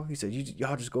alcohol." He said,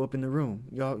 "Y'all just go up in the room.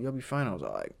 Y'all be fine." I was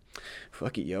like,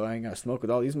 "Fuck it, yo. I ain't got to smoke with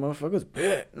all these motherfuckers."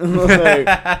 Like,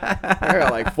 I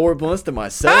got like 4 blunts to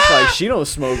myself. Like, she don't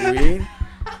smoke weed.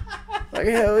 Like,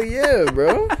 hell yeah,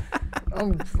 bro.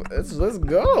 Let's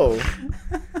go.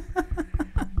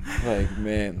 Like,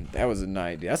 man, that was a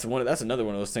night. Dude. That's another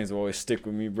one of those things that always stick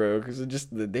with me, bro. Because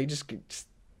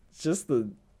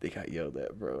they got yelled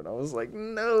at, bro, and I was like,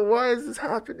 no, why is this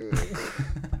happening?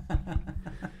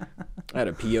 I had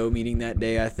a PO meeting that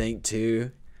day, I think, too.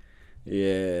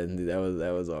 Yeah, and that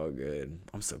was all good.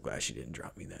 I'm so glad she didn't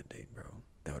drop me that day, bro.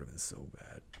 That would have been so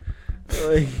bad.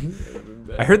 Like,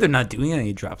 I heard they're not doing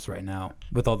any drops right now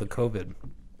with all the COVID.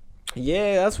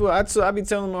 Yeah, that's what I be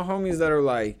telling my homies that are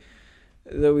like,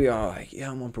 that we all like,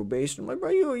 yeah, I'm on probation. I'm like,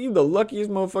 bro, you the luckiest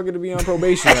motherfucker to be on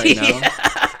probation right now.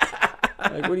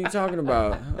 Like, what are you talking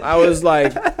about? I was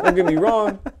like, don't get me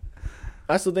wrong,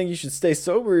 I still think you should stay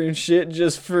sober and shit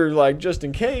just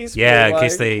in case. Yeah, in like,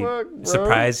 case they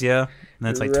surprise you, and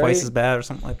then it's like twice as bad or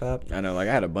something like that. I know, like,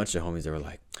 I had a bunch of homies that were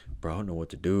like, bro, I don't know what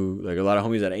to do. Like, a lot of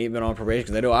homies that ain't been on probation,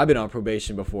 because they know I've been on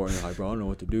probation before, and they're like, bro, I don't know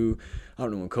what to do. I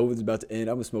don't know when COVID's about to end.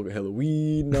 I've been smoking hella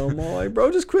weed. No, I'm all like,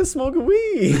 bro, just quit smoking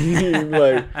weed.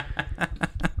 Like,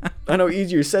 I know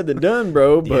easier said than done,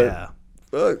 bro, but yeah.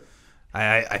 Fuck.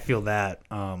 I feel that.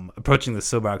 Approaching the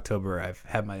sober October, I've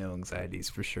had my own anxieties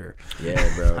for sure.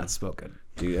 Yeah, bro. Not smoking.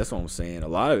 Dude, that's what I'm saying. A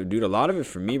lot of it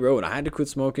for me, bro, when I had to quit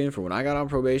smoking, for when I got on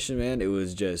probation, man, it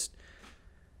was just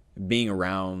being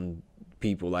around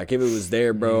people. Like, if it was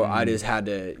there, bro, you just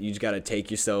got to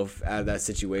take yourself out of that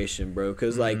situation, bro,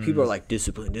 because like people are like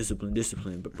discipline,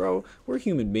 but bro, we're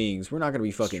human beings. We're not gonna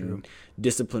be fucking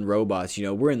disciplined robots. You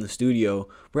know, we're in the studio,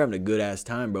 we're having a good ass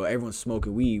time, bro. Everyone's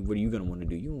smoking weed. What are you gonna want to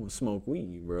do? You want to smoke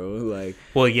weed, bro? Like,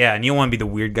 well, yeah, and you don't want to be the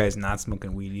weird guys not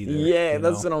smoking weed either. Yeah,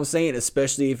 that's what I'm saying,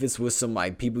 especially if it's with some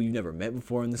like people you've never met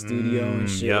before in the studio and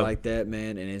shit like that,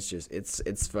 man. And it's just it's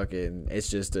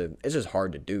just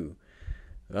hard to do.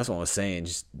 That's what I was saying.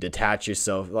 Just detach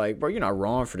yourself. Like, bro, you're not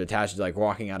wrong for detaching, like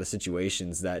walking out of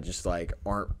situations that just like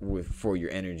aren't for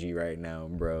your energy right now,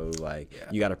 bro. Like,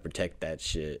 you got to protect that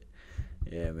shit.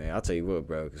 Yeah, man. I'll tell you what,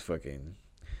 bro, because fucking,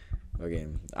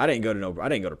 I didn't go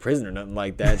to prison or nothing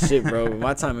like that shit, bro.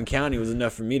 My time in county was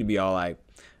enough for me to be all like,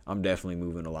 I'm definitely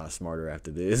moving a lot smarter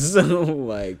after this.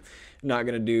 Like, not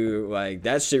gonna do like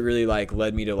that shit. Really like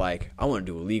led me to like, I want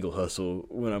to do a legal hustle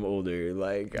when I'm older.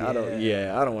 Like, I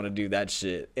don't want to do that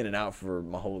shit in and out for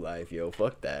my whole life. Yo,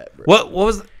 fuck that, bro. What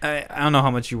was I don't know how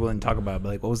much you're willing to talk about, but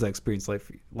like, what was that experience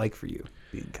like for you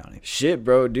being in county? Shit,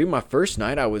 bro, dude, my first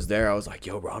night I was there, I was like,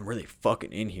 yo, bro, I'm really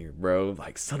fucking in here, bro.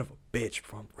 Like, son of a bitch,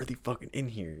 bro, I'm really fucking in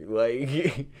here.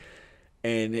 Like,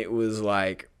 and it was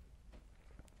like,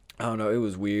 I don't know, it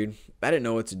was weird. I didn't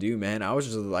know what to do, man. I was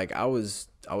just like, I was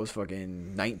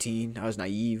fucking 19. I was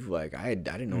naive. Like, I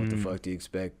didn't know what the fuck to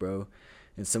expect, bro.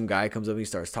 And some guy comes up and he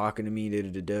starts talking to me,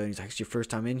 and he's like, it's your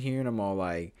first time in here? And I'm all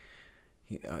like,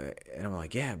 and I'm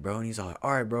like, yeah, bro. And he's all like,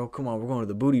 all right, bro, come on, we're going to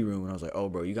the booty room. And I was like, oh,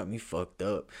 bro, you got me fucked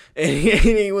up. And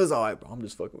he was all like, bro, I'm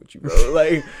just fucking with you, bro.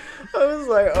 Like, I was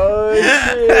like, oh,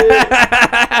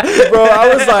 shit. Bro,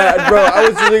 I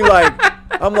was really like,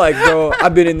 I'm like, bro,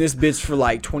 I've been in this bitch for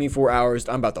like 24 hours.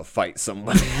 I'm about to fight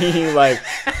somebody. Like,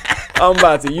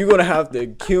 you're going to have to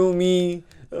kill me.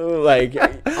 Like,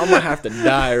 I'm going to have to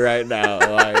die right now.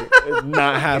 Like, it's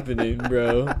not happening,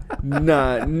 bro.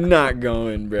 Not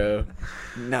going, bro.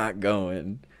 Not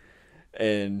going.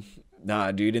 And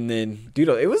nah, dude. And then, dude,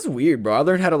 it was weird, bro. I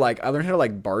learned how to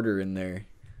like barter in there,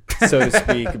 so to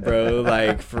speak, bro.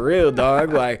 Like, for real,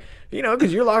 dog. Like, you know,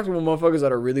 because you're locked with motherfuckers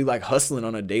that are really like hustling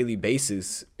on a daily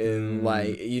basis, and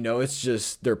like, you know, it's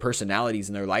just their personalities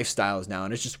and their lifestyles now,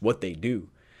 and it's just what they do,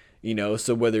 you know.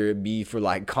 So whether it be for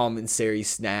like commissary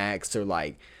snacks or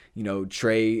like, you know,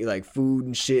 tray like food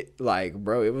and shit, like,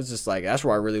 bro, it was just like, that's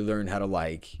where I really learned how to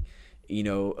like, you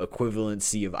know,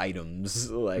 equivalency of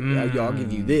items. Like, y'all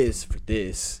give you this for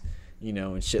this, you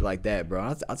know, and shit like that,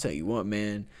 bro. I'll tell you what,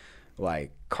 man.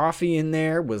 Like, coffee in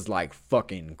there was like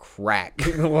fucking crack.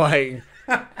 Like,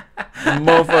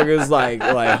 motherfuckers like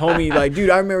homie, like, dude,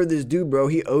 I remember this dude, bro.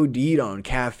 He OD'd on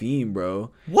caffeine,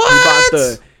 bro.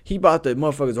 What? He bought the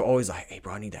motherfuckers are always like, hey,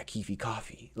 bro, I need that Keefy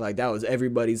coffee. Like, that was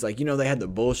everybody's, like, you know, they had the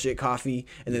bullshit coffee,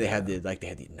 and then they had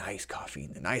the nice coffee,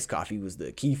 and the nice coffie was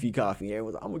the Keefy coffee. And everyone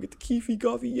was like, I'm gonna get the Keefy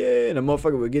coffee, yeah. And a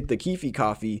motherfucker would get the Keefy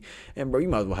coffee, and bro, you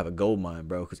might as well have a gold mine,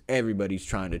 bro, because everybody's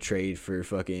trying to trade for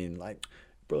fucking like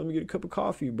bro, let me get a cup of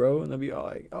coffee, bro. And I'd be all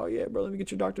like, oh yeah, bro, let me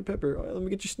get your Dr. Pepper. Oh, yeah, let me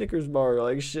get your Snickers bar,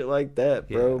 like shit like that,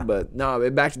 bro. Yeah. But no,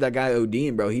 back to that guy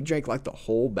ODing, bro. He drank like the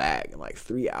whole bag in like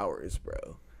 3 hours,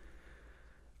 bro.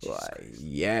 Like,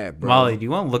 yeah, bro. Molly, do you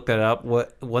want to look that up?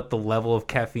 What the level of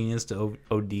caffeine is to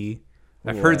OD?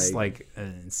 I've heard it's like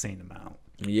an insane amount.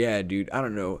 Yeah, dude. I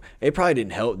don't know. It probably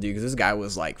didn't help, dude, because this guy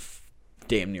was like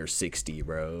damn near 60,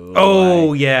 bro. Oh,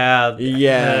 like,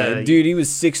 yeah. Dude, he was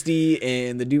 60,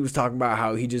 and the dude was talking about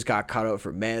how he just got caught up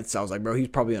for meth. I was like, bro, he's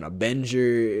probably on a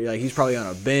binger. Like, he's probably on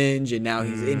a binge, and now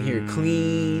he's in here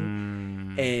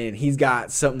clean, and he's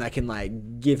got something that can,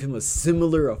 like, give him a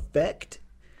similar effect.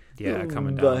 Yeah,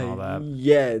 coming down and all that.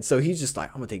 Yeah, so he's just like,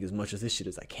 I'm going to take as much of this shit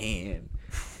as I can.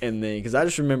 And then, because I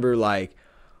just remember, like,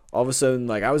 all of a sudden,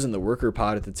 like, I was in the worker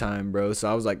pod at the time, bro. So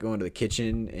I was, like, going to the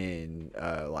kitchen and,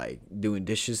 like, doing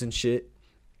dishes and shit.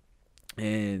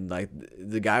 And, like,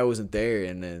 the guy wasn't there.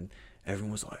 And then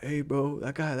everyone was like, hey, bro,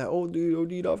 that old dude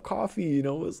OD'd off coffee. You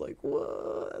know, it was like,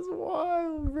 what? That's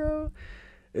wild, bro.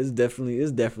 It's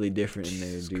definitely different in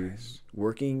there, dude. Christ.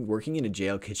 Working in a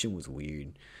jail kitchen was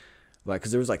weird. Like,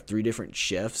 because there was, like, 3 different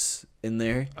chefs in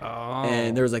there. Oh.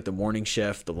 And there was, like, the morning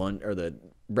chef, the lunch, or the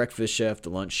breakfast chef,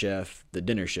 the lunch chef, the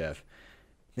dinner chef.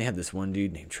 They had this one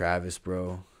dude named Travis,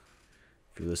 bro.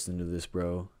 If you're listening to this,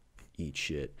 bro, eat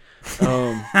shit.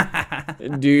 Dude,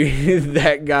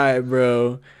 that guy,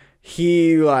 bro,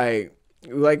 he like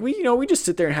we just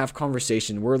sit there and have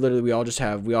conversation. We all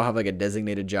have like a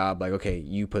designated job. Like, okay,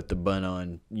 you put the bun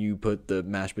on, you put the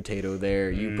mashed potato there,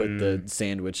 you put the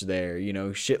sandwich there, you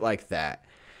know, shit like that.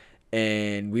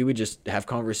 And we would just have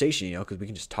conversation, you know, because we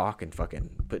can just talk and fucking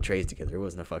put trays together. It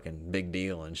wasn't a fucking big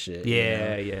deal and shit.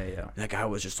 Yeah, you know? yeah. And that guy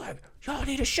was just like, y'all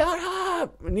need to shut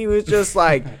up. And he was just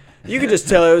like, you could just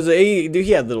tell it was he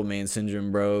had little man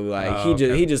syndrome, bro. Like,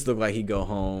 he just looked like he'd go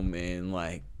home and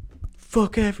like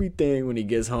fuck everything when he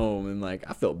gets home. And like,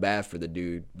 I felt bad for the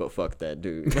dude, but fuck that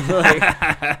dude.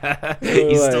 Like,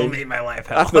 you still made my life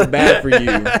hell. I feel bad for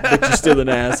you, but you're still an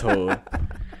asshole.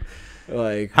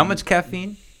 Like, how much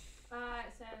caffeine? It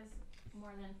says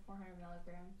more than 400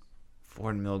 milligrams.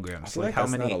 400 milligrams. I feel like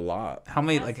that's how many? not a lot. How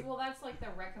many? That's, Like, well, that's like the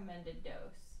recommended dose.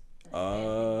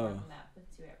 More than that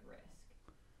puts you at risk.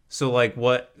 so like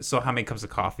what? So how many cups of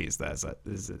coffee is that?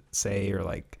 Is it say or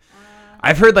like?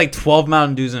 I've heard like 12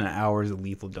 Mountain Dews in an hour is a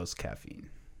lethal dose of caffeine.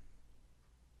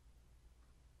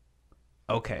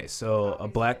 Okay, so a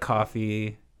black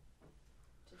coffee.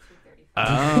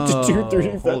 To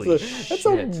 230. That's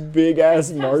a big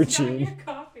ass margin.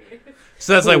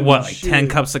 So that's like Holy what, like shit. 10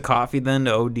 cups of coffee then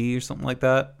to OD or something like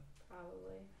that? Probably.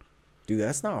 Dude,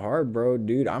 that's not hard, bro.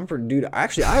 Dude,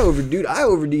 actually, I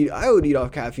OD'd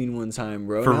off caffeine one time,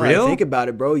 bro. For now that real? I think about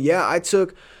it, bro. Yeah,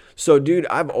 so dude,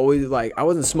 I've always like, I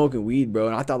wasn't smoking weed, bro,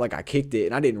 and I thought like I kicked it,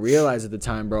 and I didn't realize at the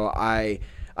time, bro. I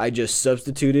just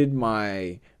substituted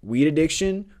my weed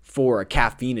addiction for a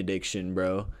caffeine addiction,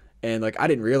 bro. And like, I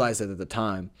didn't realize that at the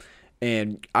time.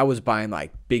 And I was buying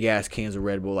like big ass cans of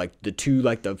Red Bull, like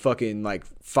the fucking like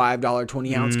 $5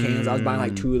 20 ounce cans. I was buying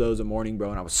like 2 of those a morning, bro.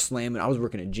 And I was slamming. I was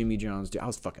working at Jimmy John's, dude. I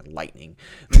was fucking lightning.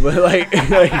 But like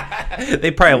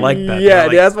They probably like that. Yeah,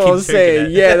 Like, dude, that's what I keep was taking saying.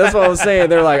 it. Yeah, that's what I was saying.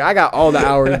 They're like, I got all the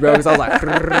hours, bro. Because I was like,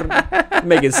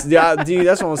 making, yeah, dude.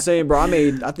 That's what I was saying, bro.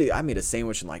 I think I made a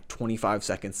sandwich in like 25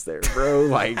 seconds there, bro.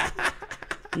 Like,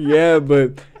 yeah,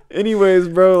 but. Anyways,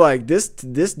 bro, like this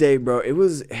day, bro, it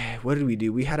was, what did we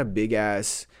do? We had a big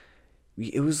ass,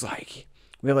 it was like,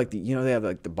 we had like they have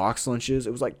like the box lunches.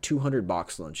 It was like 200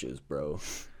 box lunches, bro.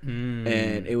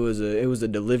 And it was a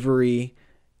delivery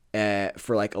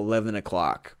for like 11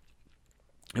 o'clock.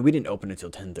 And we didn't open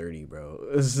until 10:30,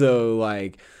 bro. So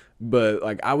like, but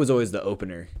like I was always the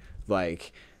opener.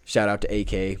 Like, shout out to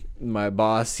AK, my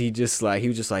boss. He was just like,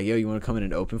 yo, you want to come in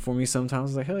and open for me sometimes? I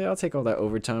was like, hell yeah, I'll take all that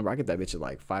overtime. But I get that bitch at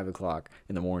like 5 o'clock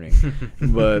in the morning.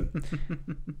 But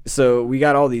so we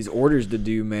got all these orders to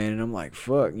do, man. And I'm like,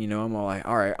 fuck, I'm all like,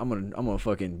 all right, I'm gonna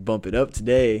fucking bump it up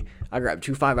today. I grabbed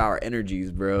 2 5-hour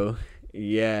energies, bro.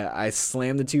 Yeah, I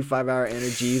slammed the 2 5-hour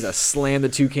energies. I slammed the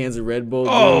 2 cans of Red Bull.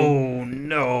 Bro. Oh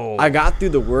no! I got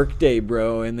through the workday,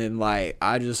 bro, and then like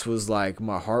I just was like,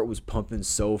 my heart was pumping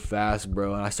so fast,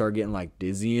 bro, and I started getting like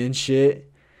dizzy and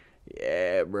shit.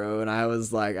 Yeah, bro, and I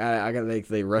was like, I got like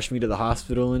they rushed me to the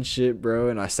hospital and shit, bro,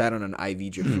 and I sat on an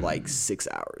IV drip for like 6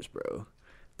 hours, bro.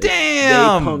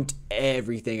 Damn! They pumped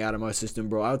everything out of my system,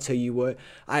 bro. I'll tell you what,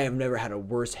 I have never had a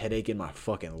worse headache in my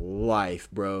fucking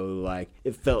life, bro. Like,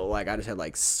 it felt like I just had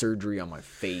like surgery on my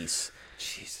face.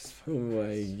 Jesus.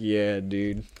 Like, yeah,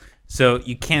 dude. So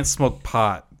you can't smoke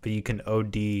pot, but you can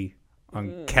OD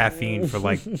on caffeine for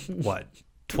like what,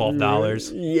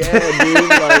 $12? Yeah, dude.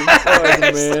 Like, fuck,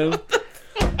 man.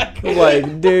 I'm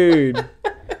like, dude,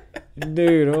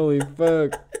 holy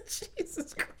fuck.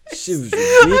 Jesus Christ. Shit was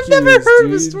ridiculous, I've never heard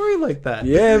of a dude. story like that.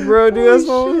 Yeah, bro, dude, Holy that's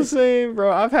what I'm shit. saying,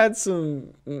 bro. I've had some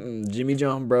Jimmy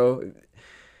John, bro.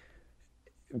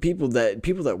 People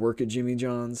that work at Jimmy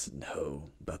John's know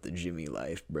about the Jimmy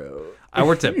life, bro. I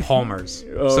worked at Palmer's.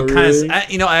 Oh, so really?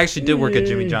 I actually did work at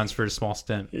Jimmy Yeah. John's for a small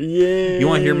stint. Yeah. You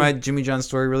want to hear my Jimmy John's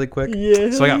story really quick?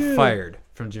 Yeah, So I got yeah. fired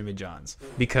from Jimmy John's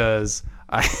because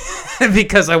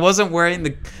I wasn't wearing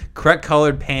the correct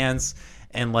colored pants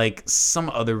and like some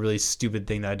other really stupid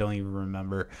thing that I don't even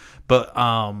remember. But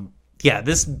yeah,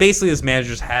 this manager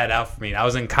just had it out for me. I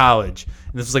was in college,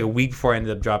 and this was like a week before I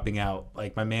ended up dropping out.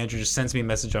 Like my manager just sends me a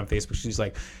message on Facebook. She's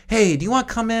like, "Hey, do you want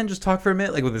to come in, just talk for a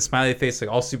minute?" Like with a smiley face, like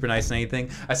all super nice and anything.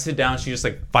 I sit down, she just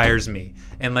like fires me,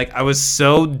 and like I was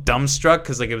so dumbstruck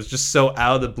because like it was just so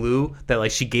out of the blue that like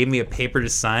she gave me a paper to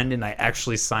sign, and I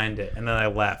actually signed it, and then I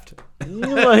left.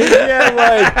 Like, yeah,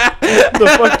 like, the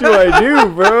fuck do I do,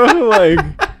 bro? Like,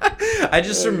 I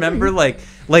just remember like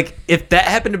if that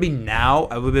happened to me now,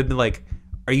 I would have been like,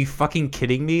 are you fucking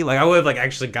kidding me? Like I would have like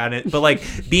actually gotten it. But like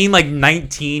being like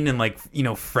 19 and like, you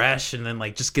know, fresh and then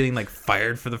like just getting like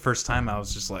fired for the first time, I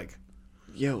was just like,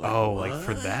 yo, like, oh, what? like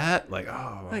for that? Like,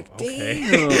 oh, Like, okay.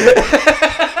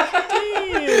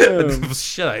 damn.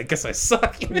 Shit, I guess I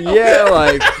suck. You know? Yeah,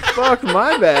 like, fuck,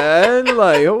 my bad.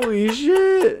 Like, holy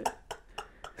shit.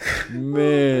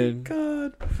 Man.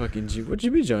 God. Fucking what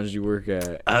Jimmy John's did you work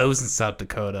at? I was in South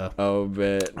Dakota. Oh,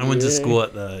 bet. I went to Yeah. school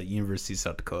at the University of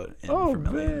South Dakota in Oh,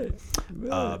 Vermillion.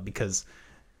 bet. Because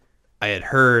I had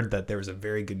heard that there was a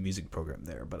very good music program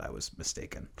there, but I was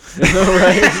mistaken.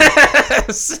 Right.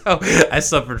 So I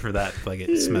suffered for that for like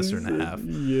a semester and a half.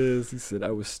 Yes, he said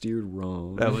I was steered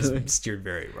wrong. That was steered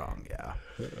very wrong. Yeah.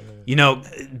 You know,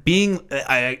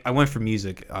 I went for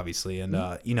music, obviously, and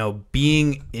you know,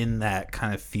 being in that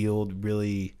kind of field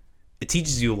really, it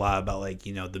teaches you a lot about like,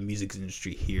 you know, the music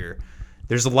industry here.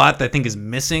 There's a lot that I think is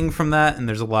missing from that, and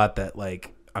there's a lot that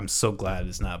like I'm so glad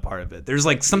it's not a part of it. There's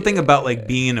like something about like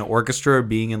being in an orchestra or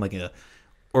being in like a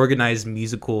organized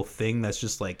musical thing that's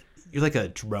just like you're like a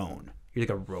drone. You're like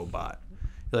a robot.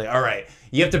 You're like, all right,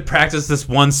 you have to practice this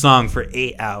one song for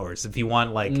 8 hours if you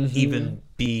want like even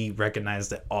be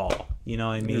recognized at all. You know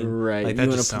what I mean? Right. Like, do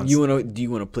that you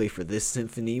want to play for this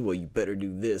symphony? Well, you better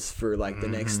do this for like the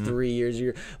next 3 years.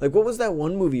 Like, what was that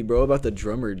one movie, bro, about the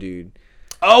drummer dude?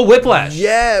 Oh, Whiplash.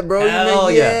 Yeah, bro.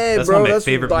 Hell yeah. That's bro. one of my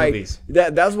favorite like, movies.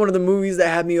 That's one of the movies that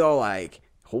had me all like,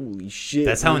 holy shit.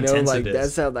 That's how you know? intense like, it is.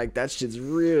 That's how like that shit's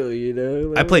real, you know?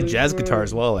 Like, I played jazz guitar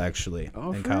as well, actually,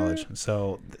 Oh, in for college. real?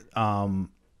 So,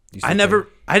 You still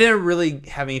I didn't really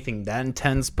have anything that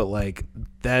intense, but like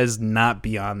that is not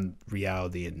beyond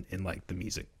reality in like the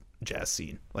music jazz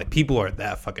scene. Like people are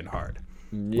that fucking hard,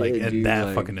 like Yeah, and dude, that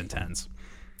like- fucking intense.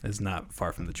 It's not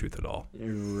far from the truth at all.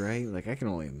 Right? Like, I can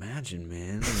only imagine,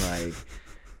 man. Like,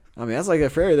 I mean, that's like a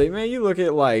fair thing, man. You look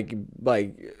at like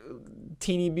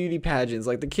teeny beauty pageants,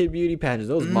 like the kid beauty pageants.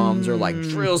 Those moms are like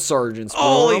drill sergeants, bro.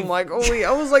 Holy- I'm like, holy!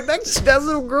 I was like, that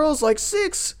little girl's like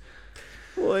 6.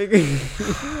 Like,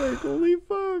 like, holy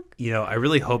fuck, You know, I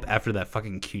really hope after that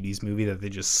fucking Cuties movie that they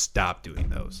just stop doing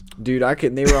those. dude! I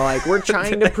couldn't. They were like, we're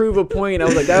trying to prove a point. I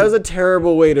was like, that was a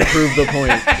terrible way to prove the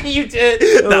point. You did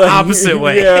the Like, opposite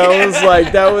way. Yeah, I was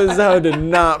like, that was how to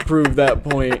not prove that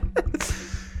point.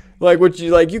 Like,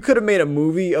 you could have made a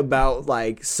movie about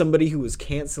like somebody who was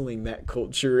canceling that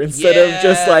culture instead of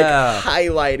just like Yeah.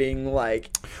 highlighting like.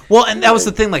 Well, and that was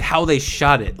the thing, like how they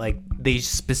shot it. Like they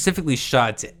specifically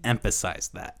shot to emphasize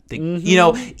that. They, You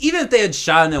know, even if they had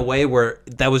shot in a way where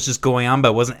that was just going on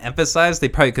but wasn't emphasized, they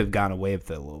probably could have gone away with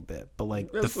it a little bit. But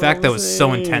like That's the what fact I'm that was so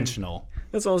saying. intentional.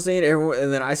 That's what I'm saying. Everyone,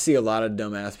 and then I see a lot of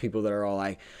dumbass people that are all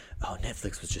like, "Oh,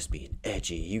 Netflix was just being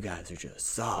edgy. You guys are just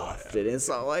soft." And it's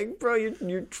all like, bro,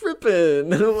 you're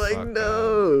tripping. I'm like, Fuck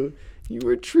no, you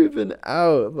were tripping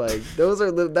out. Like those are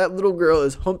that little girl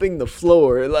is humping the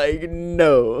floor. Like,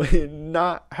 no,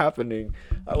 not happening.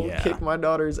 I will Yeah. kick my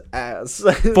daughter's ass.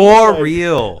 For Like,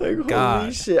 real. like, holy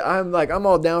God. shit. I'm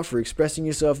all down for expressing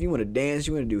yourself. You want to dance,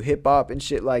 you want to do hip hop and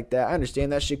shit like that. I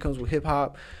understand that shit comes with hip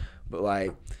hop, but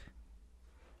like,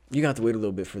 you got to wait a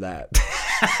little bit for that.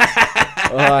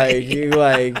 You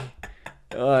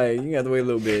got to wait a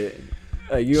little bit.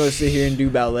 Like, you gonna sit here and do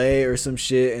ballet or some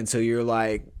shit until you're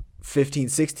like 15,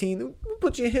 16? We'll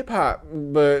put you in hip hop,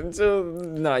 but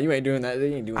until you ain't doing that.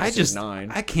 They ain't doing that since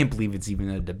 9. I can't believe it's even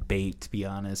a debate, to be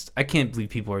honest. I can't believe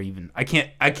people are even I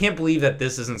can't believe that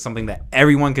this isn't something that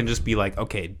everyone can just be like,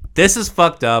 okay, this is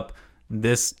fucked up.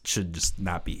 This should just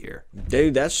not be here.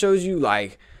 Dude, that shows you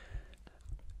like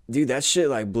dude, that shit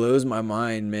like blows my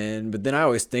mind, man. But then I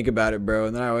always think about it, bro,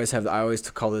 and then I always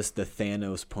call this the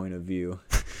Thanos point of view.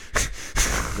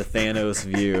 The Thanos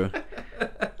view.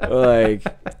 Like,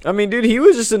 I mean, dude, he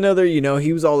was just another,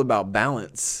 he was all about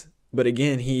balance. But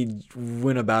again, he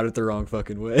went about it the wrong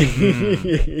fucking way.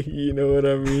 You know what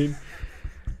I mean?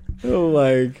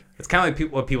 Like, it's kind of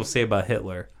like what people say about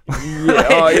Hitler. Yeah,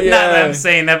 Not that I'm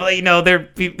saying that, but there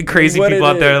are crazy people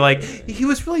out there like he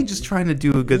was really just trying to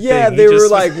do a good thing. Yeah, they were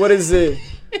like, "What is it?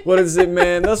 What is it,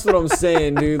 man?" That's what I'm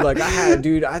saying, dude. Like, I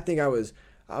think I was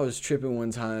tripping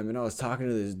one time, and I was talking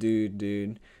to this dude,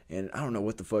 and I don't know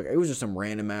what the fuck. It was just some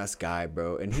random ass guy,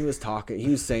 bro. And he was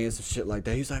saying some shit like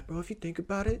that. He's like, "Bro, if you think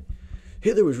about it,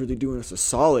 Hitler was really doing us a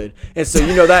solid." And so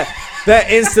that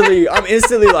instantly, I'm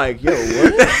instantly like, "Yo,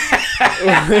 what?"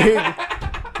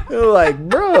 like,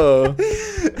 bro,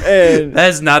 and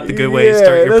that's not the good way to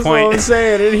start your that's point. What I'm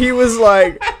saying. And he was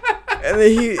like, and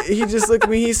then he just looked at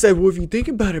me. He said, "Well, if you think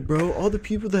about it, bro, all the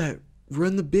people that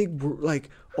run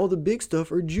all the big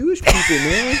stuff are Jewish people,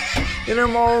 man." And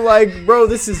I'm all like, "Bro,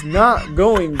 this is not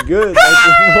going good.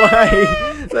 Like,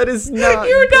 why? That is not.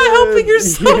 You're good. not helping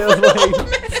yourself."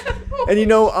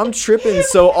 And I'm tripping.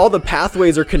 So all the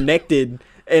pathways are connected,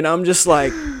 and I'm just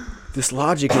like, this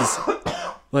logic is.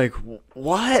 Like,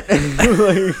 what?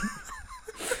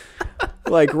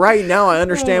 like right now I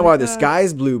understand why the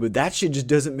sky's blue, but that shit just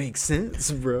doesn't make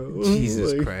sense, bro.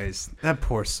 Jesus Christ. That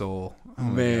poor soul. Oh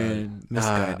man.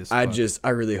 I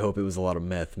really hope it was a lot of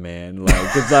meth, man. Like,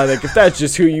 cause if that's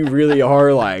just who you really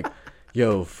are, like,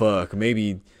 yo, fuck,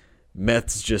 maybe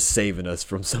meth's just saving us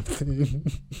from something.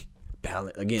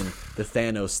 Balance. Again, the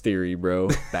Thanos theory, bro.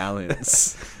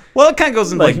 Balance. Well, it kind of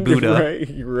goes into like Buddha.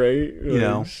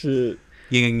 Right. Shit.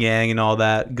 Yin and yang and all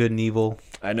that, good and evil.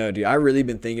 I know, dude. I really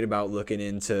been thinking about looking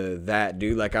into that,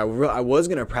 dude. Like, I was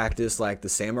gonna practice like the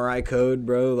samurai code,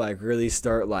 bro. Like, really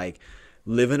start like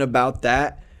living about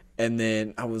that. And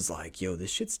then I was like, yo, this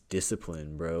shit's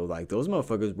discipline, bro. Like, those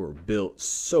motherfuckers were built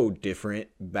so different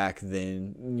back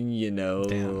then,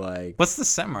 Damn. Like, what's the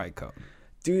samurai code?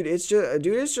 Dude, it's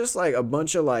just like a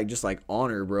bunch of like just like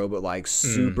honor, bro, but like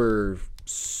super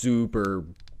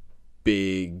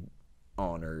big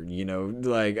honor,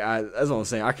 like that's what I'm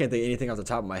saying. I can't think of anything off the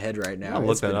top of my head right now. I'll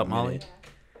look that up, Molly.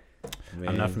 Man.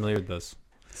 I'm not familiar with this.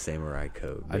 Samurai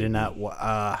code. Baby. I did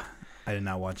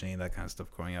not watch any of that kind of stuff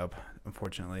growing up,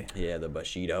 unfortunately. Yeah, the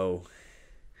Bushido.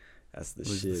 That's the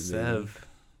shit, Sev.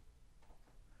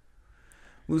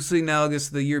 Loosely analogous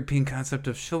to the European concept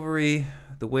of chivalry,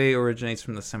 the way originates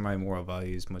from the samurai moral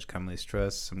values, much commonly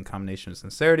stressed, some combination of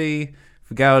sincerity,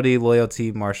 frugality,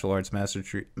 loyalty, martial arts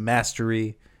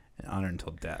mastery, and honor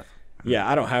until death. Yeah,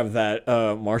 I don't have that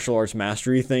martial arts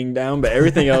mastery thing down, but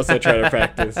everything else I try to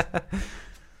practice.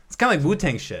 It's kind of like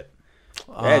Wu-Tang shit.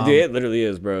 Yeah, dude, it literally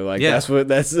is, bro. Like, yeah. that's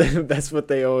what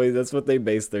they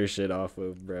base their shit off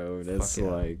of, bro. That's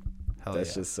like. Hell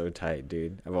that's just so tight,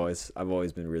 dude. I've always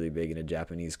been really big into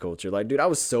Japanese culture. Like, dude, I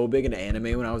was so big into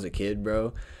anime when I was a kid,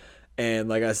 bro. And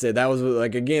like I said, that was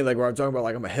like, again, like where I'm talking about,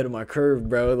 like I'm ahead of my curve,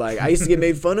 bro. Like, I used to get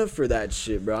made fun of for that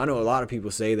shit, bro. I know a lot of people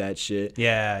say that shit.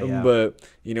 Yeah. But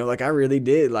like I really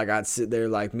did. Like, I'd sit there,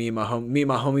 like me and my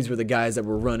homies were the guys that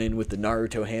were running with the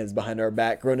Naruto hands behind our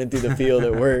back, running through the field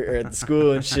at work or at the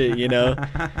school and shit,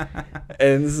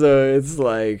 And so it's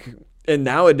like. And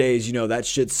nowadays, that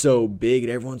shit's so big,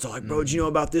 and everyone's all like, "Bro, did you know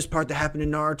about this part that happened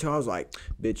in Naruto?" I was like,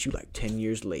 "Bitch, you like 10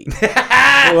 years late."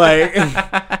 like, yeah,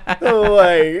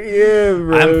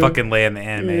 bro. I'm fucking laying the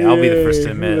anime. Yeah, I'll be the first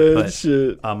to admit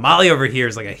it. But Molly over here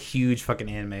is like a huge fucking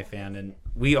anime fan, and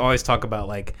we always talk about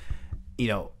like,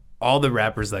 all the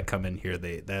rappers that come in here.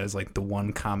 That is like the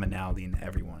one commonality in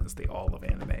everyone is they all love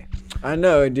anime. I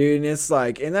know, dude, and it's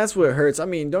like, and that's what hurts. I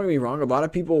mean, don't get me wrong. A lot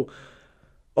of people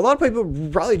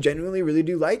probably genuinely really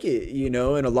do like it, and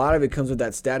a lot of it comes with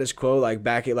that status quo. Like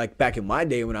back in my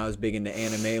day when I was big into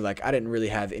anime, like I didn't really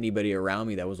have anybody around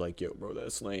me that was like, "Yo, bro,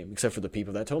 that's lame," except for the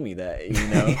people that told me that,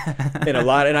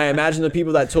 and I imagine the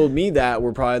people that told me that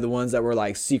were probably the ones that were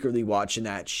like secretly watching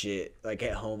that shit like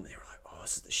at home. They were like, "Oh,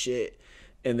 this is the shit."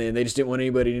 And then they just didn't want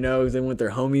anybody to know because they want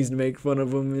their homies to make fun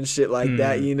of them and shit like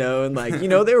that, and like,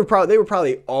 they were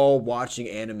probably all watching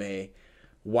anime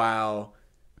while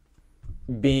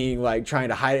being like trying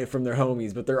to hide it from their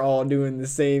homies, but they're all doing the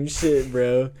same shit,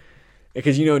 bro.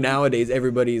 Because nowadays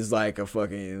everybody's like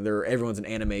everyone's an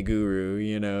anime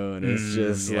guru, and it's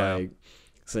just like,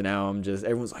 so now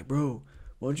everyone's like, "Bro,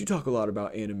 why don't you talk a lot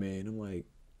about anime?" And I'm like,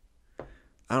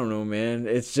 I don't know, man.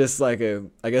 It's just like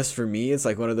I guess for me it's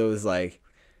like one of those, like,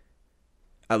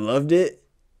 I loved it,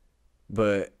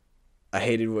 but I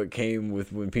hated what came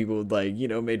with when people like, you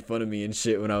know, made fun of me and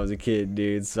shit when I was a kid,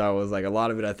 dude. So I was like, a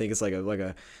lot of it, I think it's like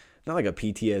a not like a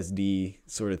PTSD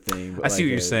sort of thing. But I see like what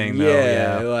you're saying, though.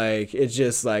 Yeah, Yeah. like it's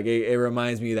just like it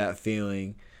reminds me of that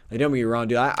feeling. Like, don't get me wrong,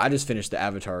 dude. I just finished the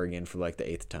Avatar again for like the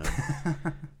 8th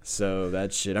time. So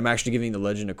that shit. I'm actually giving the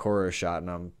Legend of Korra a shot,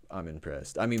 and I'm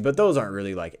impressed. I mean, but those aren't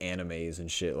really like animes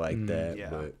and shit like that. yeah.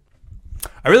 But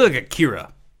I really like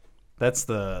Akira. That's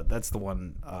the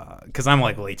one because I'm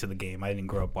like late to the game. I didn't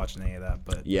grow up watching any of that,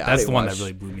 but Yeah, I that's didn't the one watch- that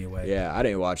really blew me away. yeah, I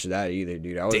didn't watch that either,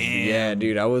 dude. Damn. Yeah,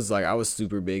 dude. I was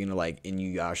super big into like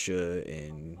Inuyasha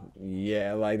and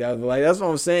yeah, like that's what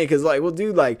I'm saying. Cause like, well,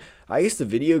 dude, like I used to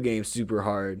video game super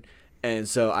hard. And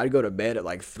so I'd go to bed at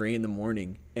like 3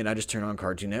 a.m. and I just turn on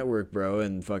Cartoon Network, bro,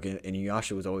 and fucking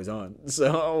Inuyasha was always on.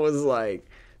 So I was like,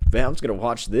 man, I'm just gonna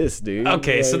watch this, dude.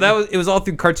 Okay, so Like, it was all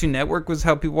through Cartoon Network was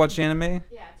how people watch anime.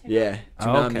 Yeah. yeah, Oh,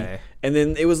 Toonami. okay. And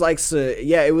then it was like, so,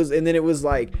 yeah, it was, and then it was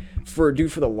like, for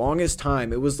the longest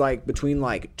time, it was like between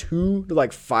like 2 to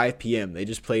like 5 p.m. They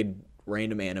just played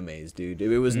random animes, dude.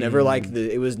 It was never like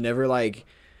it was never like.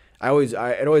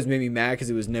 It always made me mad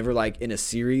because it was never like in a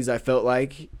series. I felt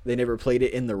like they never played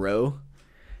it in the row,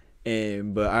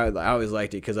 but I always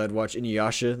liked it because I'd watch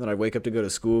Inuyasha, then I'd wake up to go to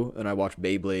school, and I'd watch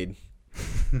Beyblade.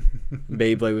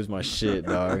 Beyblade was my shit,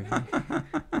 dog.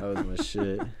 That was my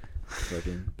shit.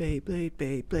 Fucking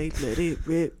Beyblade, let it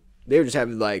rip. They were just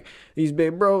having like these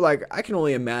big, bro. Like I can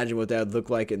only imagine what that would look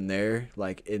like in their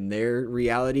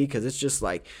reality, because it's just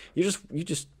like you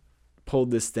just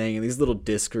pulled this thing and these little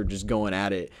discs are just going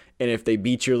at it, and if they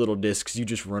beat your little discs you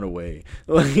just run away.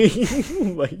 Like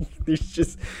there's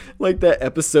just like that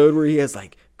episode where he has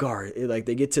like guard, like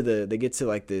they get to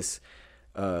like this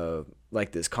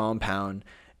compound,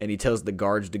 and he tells the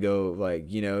guards to go,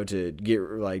 like, you know, to get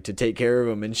like to take care of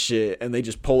him and shit, and they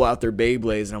just pull out their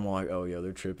Beyblades, and I'm like, oh yeah,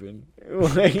 they're tripping.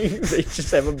 Like they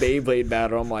just have a Beyblade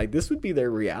battle. I'm like, this would be their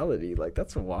reality. Like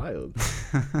that's wild.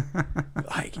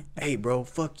 Like, hey bro,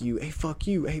 fuck you. Hey, fuck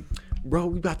you. Hey bro,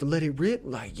 we about to let it rip.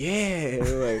 Like,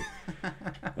 yeah.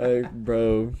 Like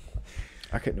bro,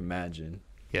 I couldn't imagine.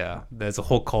 Yeah, there's a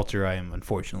whole culture I am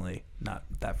unfortunately not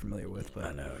that familiar with. But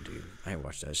I know, dude. I ain't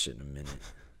watched that shit in a minute.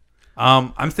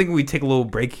 I'm thinking we take a little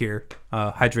break here,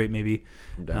 hydrate maybe,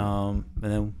 I'm down.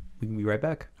 and then we can be right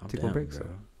back. I'm Take a down, little break. bro.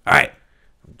 So. All right.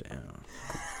 I'm down.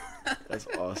 That's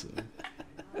awesome.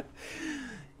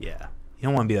 Yeah, you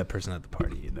don't want to be that person at the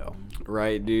party, you know.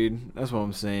 Right, dude. That's what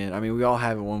I'm saying. I mean, we all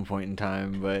have at one point in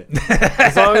time, but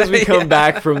as long as we come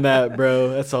back from that, bro,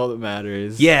 that's all that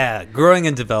matters. Yeah, growing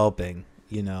and developing,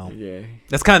 you know. Yeah.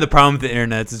 That's kind of the problem with the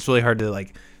internet. It's really hard to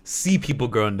like see people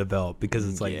grow and develop because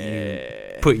it's like you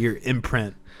Yeah. put your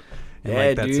imprint and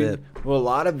like that's dude. it. Well, a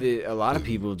lot of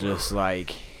people just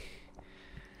like,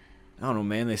 I don't know,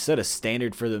 man. They set a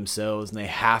standard for themselves, and they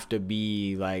have to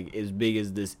be like as big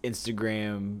as this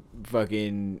Instagram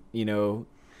fucking, you know,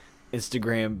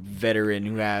 Instagram veteran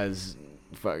who has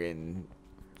fucking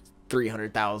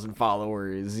 300,000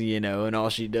 followers, you know, and all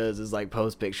she does is like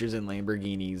post pictures in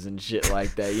Lamborghinis and shit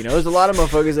like that. You know, there's a lot of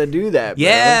motherfuckers that do that. Bro.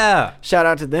 Yeah. Shout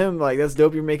out to them. Like, that's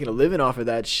dope. You're making a living off of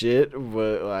that shit.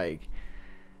 But like,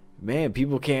 man,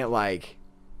 people can't like,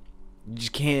 you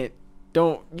can't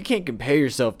compare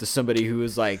yourself to somebody who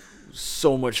is like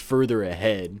so much further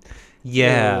ahead.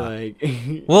 Yeah. You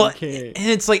know, like, Well, you can't. and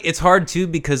it's like it's hard too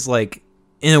because like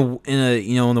in a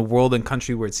you know in the world and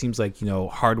country where it seems like, you know,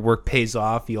 hard work pays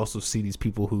off, you also see these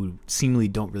people who seemingly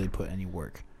don't really put any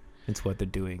work into what they're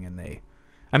doing, and they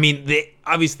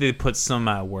obviously put some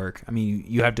out of work. I mean,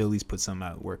 you have to at least put some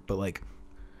out of work, but like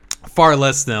far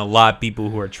less than a lot of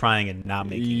people who are trying and not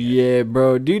making it. Yeah,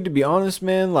 bro, dude. To be honest,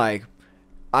 man, like,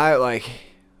 I like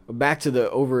back to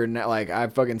the over and like I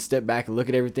fucking step back and look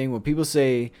at everything. When people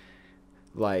say,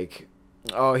 like,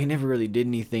 oh, he never really did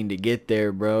anything to get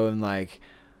there, bro, and like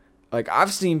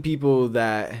I've seen people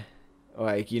that,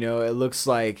 like, you know, it looks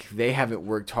like they haven't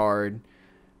worked hard,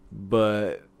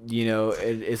 but you know,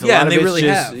 it's a lot and of they it's really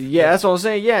just, have. yeah, that's what I'm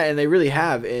saying. Yeah, and they really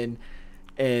have, and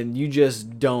you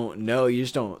just don't know. You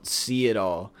just don't see it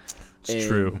all. It's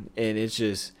true. And it's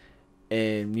just,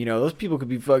 and you know, those people could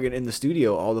be fucking in the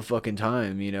studio all the fucking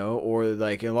time, you know, or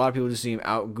like a lot of people just seem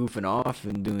out goofing off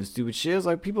and doing stupid shit. It's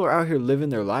like people are out here living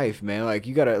their life, man. Like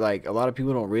you gotta, like, a lot of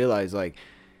people don't realize, like,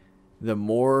 the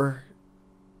more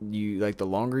you, like, the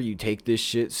longer you take this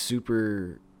shit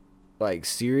super, like,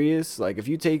 serious, like if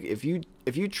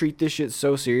you treat this shit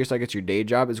so serious like it's your day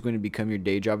job, it's going to become your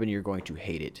day job and you're going to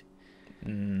hate it.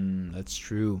 That's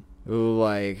true.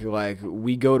 Like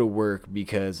we go to work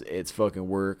because it's fucking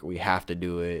work. We have to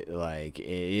do it. Like,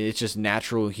 it's just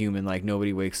natural human. Like,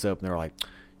 nobody wakes up and they're like,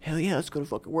 hell yeah, let's go to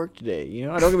fucking work today. You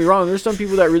know, don't get me wrong. There's some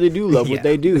people that really do love what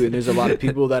they do. And there's a lot of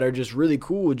people that are just really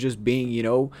cool with just being, you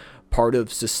know, part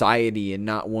of society and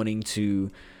not wanting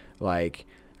to, like,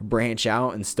 branch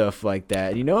out and stuff like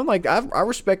that, you know. And like I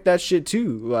respect that shit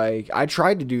too. Like I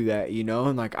tried to do that, you know,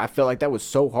 and like I felt like that was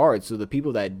so hard. So the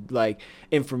people that like,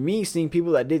 and for me, seeing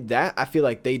people that did that, I feel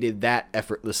like they did that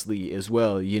effortlessly as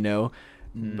well, you know.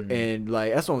 And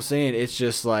like that's what I'm saying. It's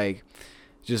just like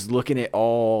just looking at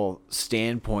all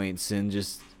standpoints, and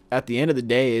just at the end of the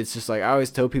day, it's just like I always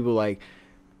tell people, like,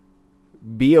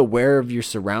 be aware of your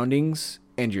surroundings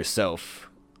and yourself.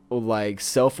 Like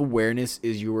self-awareness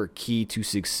is your key to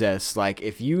success. Like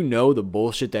if you know the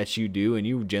bullshit that you do and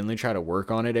you generally try to work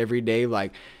on it every day,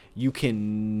 like you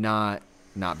cannot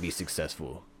not be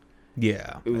successful.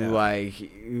 Yeah. Like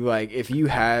if you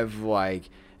have like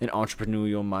an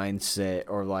entrepreneurial mindset,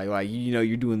 or like you know,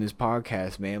 you're doing this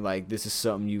podcast, man, like this is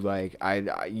something you like.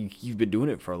 You've been doing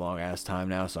it for a long ass time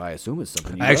now, so I assume it's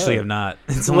something you I actually have not.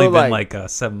 It's only been like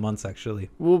 7 months actually.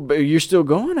 Well, but you're still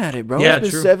going at it, bro. Yeah, it's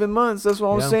been 7 months. That's what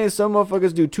I'm saying. Some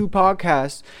motherfuckers do 2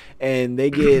 podcasts and they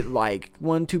get like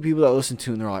 1-2 people that listen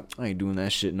to, and they're like, I ain't doing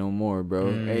that shit no more,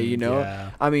 bro. Hey, you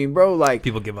know, I mean, bro, like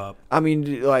people give up. I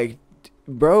mean, like,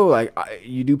 bro, like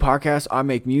you do podcasts, I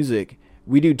make music.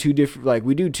 We do two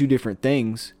different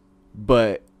things,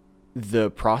 but the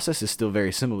process is still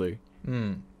very similar.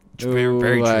 Very,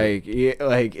 very like, true. Yeah,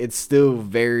 like it's still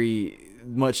very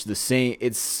much the same.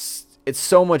 It's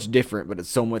so much different, but it's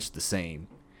so much the same.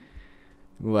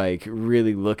 Like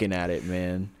really looking at it,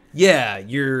 man. Yeah,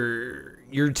 you're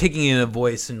taking in a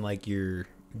voice and like you're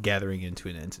gathering into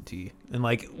an entity, and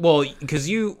like, well, because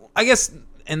I guess,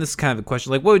 and this is kind of the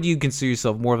question, like, what would you consider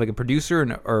yourself, more of like a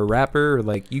producer or a rapper, or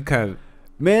like you kind of?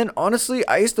 Man, honestly,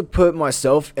 I used to put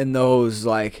myself in those,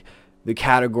 like, the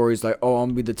categories, like, oh, I'm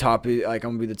gonna be the top, like,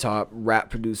 I'm gonna be the top rap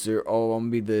producer. Oh,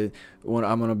 I'm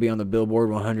gonna be on the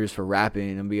Billboard 100s for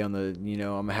rapping, and be on the, you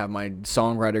know, I'm gonna have my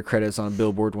songwriter credits on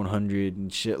Billboard 100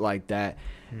 and shit like that.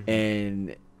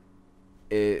 And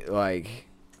it, like,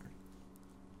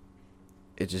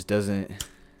 it just doesn't,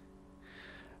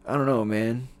 I don't know,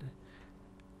 man.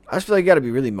 I just feel like you gotta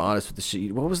be really modest with the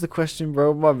shit. What was the question,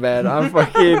 bro? My bad. I'm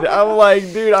like, dude,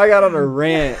 I got on a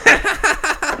rant.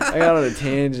 I got on a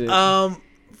tangent.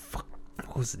 Fuck,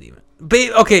 what was it even?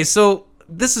 Okay, so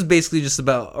this is basically just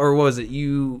about, or what was it?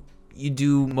 You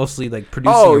do mostly like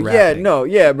producing. Oh or rapping.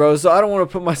 yeah, bro. So I don't want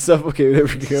to put myself. Okay, there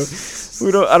we go.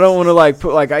 I don't want to like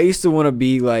put like. I used to want to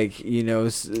be like, you know,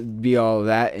 be all of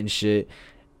that and shit,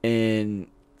 and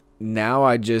now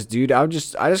I just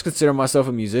consider myself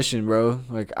a musician, bro.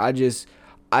 Like I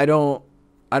don't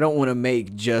want to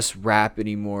make just rap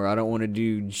anymore. I don't want to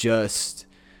do just,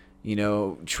 you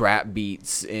know, trap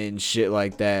beats and shit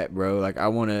like that, bro. Like I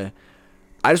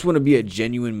just want to be a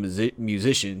genuine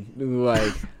musician.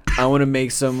 Like I want to make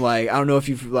some, like, I don't know if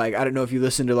you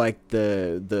listen to like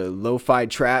the lo-fi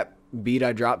trap beat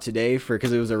I dropped today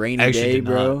because it was a rainy day,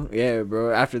 bro. Yeah,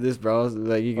 bro. After this, bro,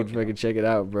 like you can fucking check it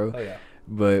out, bro. Oh yeah.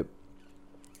 But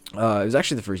it was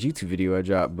actually the first YouTube video I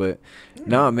dropped. But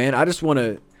nah, man, I just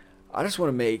wanna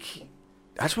make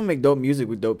dope music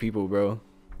with dope people, bro.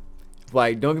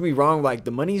 Like, don't get me wrong, like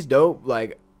the money's dope.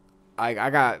 Like I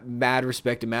got mad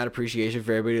respect and mad appreciation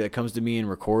for everybody that comes to me and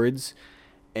records,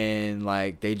 and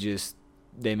like they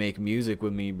make music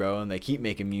with me, bro, and they keep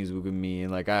making music with me,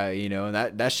 and like and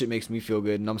that shit makes me feel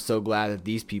good, and I'm so glad that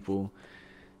these people,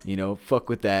 you know, fuck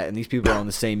with that, and these people are on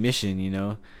the same mission, you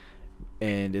know.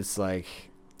 And it's like,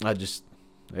 I'm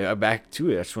back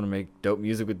to it. I just want to make dope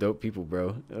music with dope people,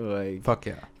 bro. Like, fuck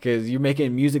yeah. Because you're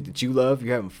making music that you love,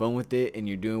 you're having fun with it, and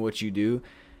you're doing what you do.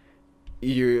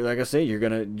 You're, like I say, you're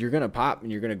gonna pop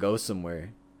and you're gonna go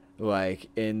somewhere. Like,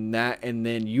 and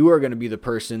then you are gonna be the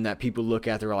person that people look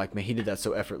at. They're like, man, he did that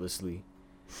so effortlessly.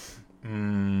 Like, I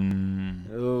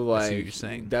see what you're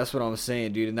saying. That's what I'm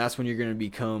saying, dude. And that's when you're gonna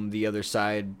become the other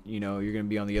side. You know, you're gonna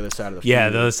be on the other side of the yeah,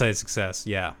 field. the other side of success.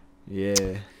 Yeah.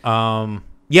 Yeah.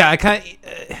 Yeah, I kind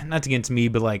of, not to get into me,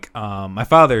 but like, my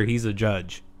father, he's a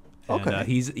judge. And, Okay.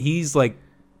 He's like,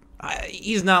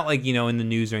 he's not like, you know, in the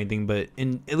news or anything, but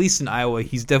at least in Iowa,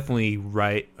 he's definitely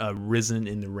risen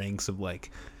in the ranks of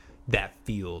like that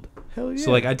field. Hell yeah.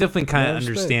 So like, I definitely kind of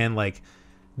understand like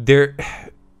I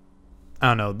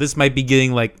don't know, this might be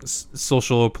getting like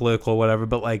social or political or whatever,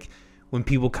 but like when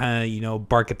people kind of, you know,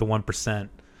 bark at the 1%,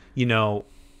 you know,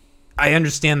 I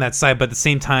understand that side, but at the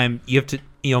same time, you have to,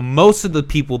 you know, most of the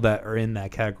people that are in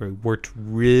that category worked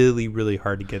really, really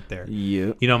hard to get there.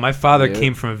 Yeah. You know, my father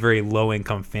came from a very low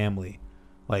income family,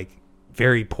 like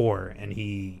very poor, and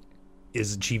he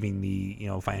is achieving the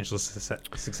financial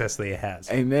success that he has.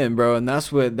 Amen, bro. And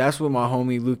that's what my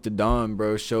homie Luke the Don,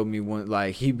 bro, showed me. One,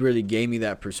 like, he really gave me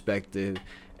that perspective,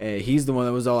 and he's the one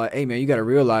that was all like, hey man, you got to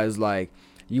realize, like,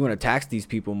 you want to tax these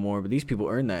people more, but these people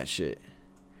earn that shit,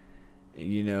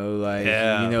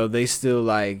 like, they still,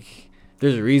 like,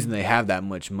 there's a reason they have that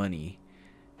much money,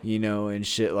 and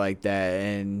shit like that.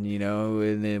 And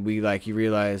and then you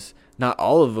realize not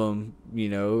all of them,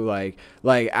 like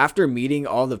after meeting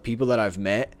all the people that I've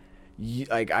met,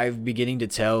 I'm beginning to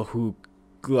tell who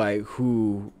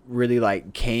really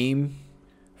came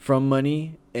from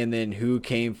money, and then who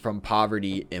came from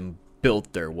poverty and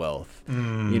built their wealth.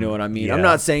 You know what I mean? Yeah. I'm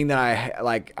not saying that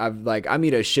I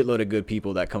meet a shitload of good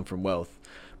people that come from wealth,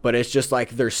 but it's just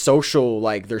their social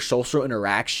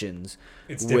interactions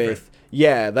it's different.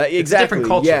 Exactly. It's a different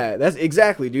culture. Yeah, that's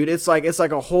exactly, dude. It's like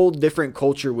a whole different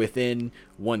culture within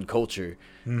one culture.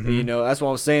 Mm-hmm. That's what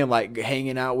I'm saying. Like,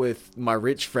 hanging out with my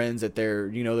rich friends at their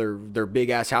big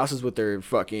ass houses with their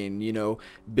fucking,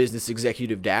 business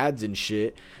executive dads and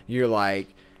shit. You're like,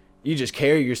 you just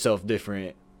carry yourself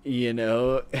different,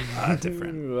 different.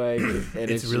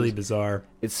 And it's really bizarre.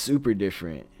 It's super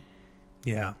different.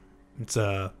 Yeah. It's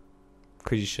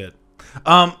crazy shit.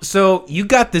 So you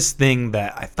got this thing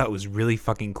that I thought was really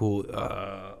fucking cool.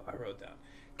 I wrote down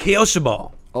Kyoshi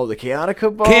Ball. Oh, the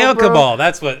Chaotica Ball. Chaotica Ball.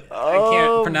 That's what I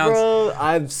can't pronounce. Bro,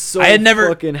 I'm so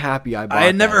fucking happy I bought I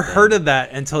had never heard of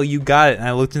that until you got it, and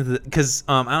I looked into it because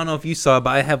I don't know if you saw it,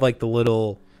 but I have the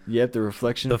little the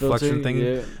reflection thing.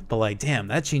 Yeah. But damn,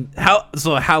 that changed. How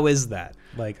is that?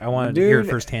 I wanted to hear it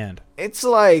firsthand. It's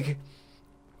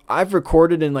I've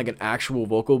recorded in an actual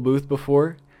vocal booth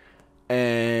before.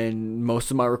 And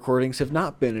most of my recordings have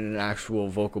not been in an actual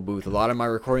vocal booth. A lot of my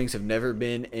recordings have never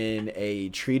been in a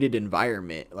treated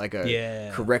environment,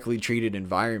 correctly treated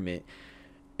environment.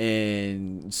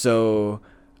 And so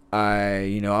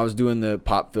I was doing the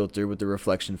pop filter with the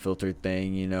reflection filter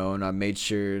thing, and I made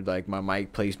sure my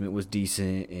mic placement was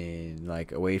decent and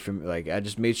away from I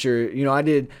just made sure, I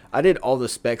did all the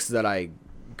specs that I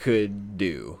could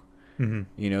do,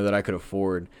 that I could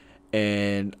afford.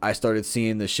 And I started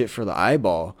seeing the shit for the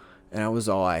eyeball, and I was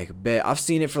all like, bet. I've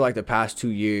seen it for the past 2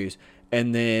 years.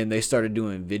 And then they started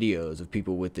doing videos of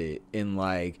people with it in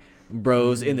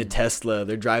bros in the Tesla.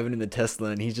 They're driving in the Tesla,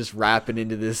 and he's just rapping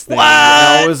into this thing. What? And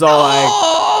I was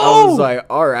like,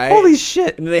 all right. Holy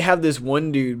shit. And then they have this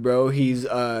one dude, bro. He's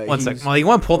one second. Well, you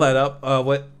want to pull that up?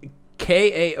 What?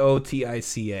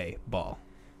 Kaotica Ball.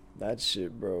 That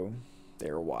shit, bro.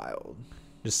 They're wild.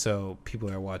 Just so people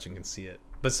that are watching can see it.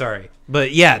 But sorry.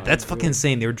 But yeah, that's fucking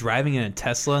insane. They were driving in a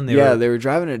Tesla and they were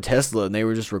driving in a Tesla and they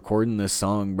were just recording this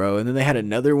song, bro. And then they had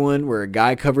another one where a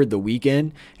guy covered The Weeknd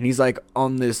and he's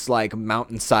on this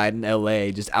mountainside in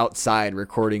LA, just outside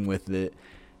recording with it.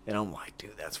 And I'm like,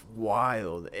 dude, that's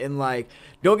wild. And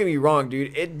don't get me wrong,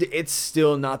 dude, it's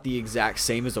still not the exact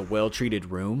same as a well-treated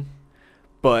room,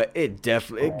 but it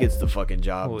definitely gets the fucking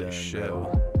job done, shit.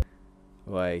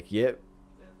 Bro. Yep.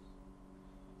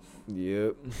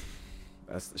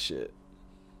 That's the shit.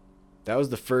 That was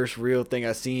the first real thing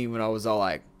I seen when I was all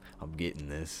like, I'm getting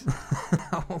this.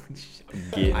 Holy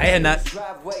shit. I had not.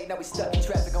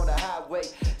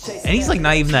 And he's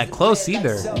not even that close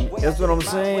either. That's what I'm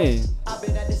saying.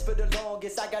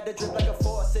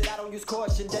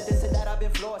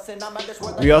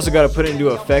 We also got to put it into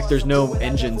effect. There's no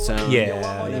engine sound. Yeah.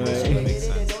 That makes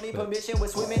sense.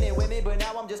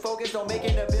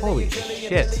 Holy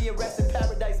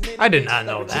shit. I did not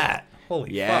know that.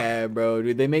 Holy fuck. Bro,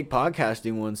 dude, they make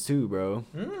podcasting ones too, bro.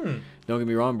 Don't get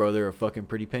me wrong, bro, they're a fucking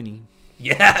pretty penny.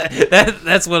 Yeah,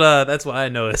 that's what I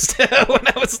noticed when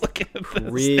I was looking at this.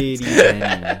 Pretty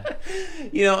penny.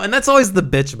 And that's always the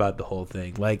bitch about the whole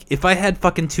thing. If I had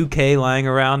fucking 2K lying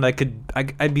around,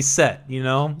 I'd be set,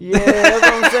 Yeah,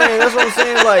 that's what I'm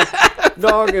saying.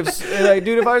 Dog,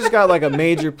 if I just got a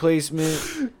major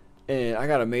placement. And I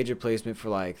got a major placement for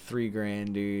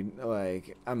 $3,000, dude.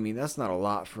 That's not a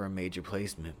lot for a major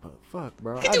placement, but fuck,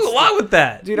 bro. You can do a lot with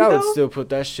that, dude. I would still put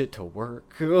that shit to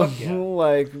work.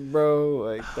 Yeah.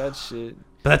 Bro, that shit.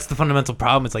 But that's the fundamental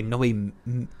problem. It's nobody,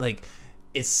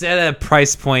 it's set at a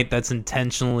price point that's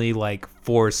intentionally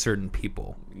for certain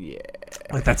people. Yeah.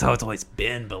 That's how it's always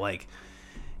been. But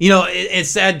it's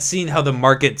sad seeing how the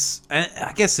market's.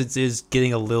 I guess it is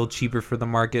getting a little cheaper for the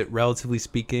market, relatively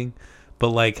speaking.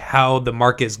 But how the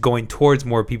market is going towards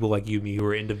more people like you and me who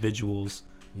are individuals.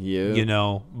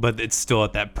 Yeah. But it's still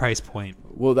at that price point.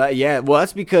 Well,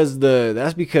 that's because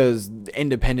the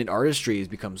independent artistry has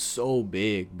become so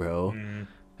big, bro.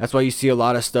 That's why you see a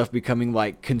lot of stuff becoming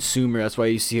like consumer. That's why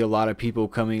you see a lot of people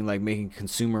coming like making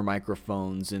consumer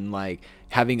microphones and like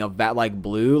having a vat like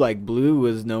Blue. Like Blue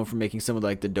was known for making some of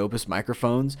like the dopest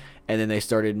microphones, and then they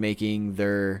started making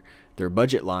their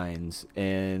budget lines,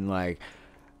 and like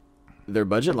their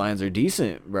budget lines are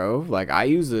decent, bro. Like I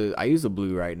use a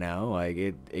Blue right now. Like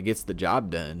it gets the job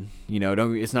done. You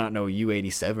know, it's not no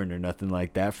U87 or nothing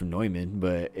like that from Neumann,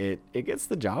 but it gets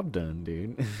the job done,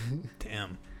 dude.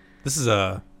 Damn. This is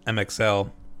a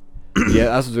MXL. Yeah,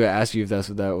 I was gonna ask you if that's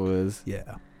what that was.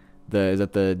 Yeah. Is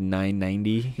that the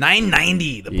 990?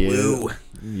 990, the Blue.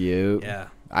 Yeah.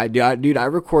 I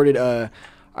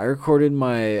recorded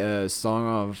my song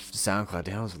off SoundCloud.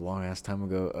 Damn, that was a long ass time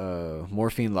ago.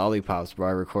 Morphine Lollipops, bro.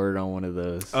 I recorded on one of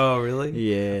those. Oh, really?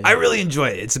 Yeah. I really enjoy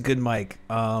it. It's a good mic.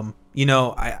 You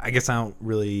know, I guess I'm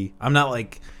not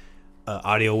like an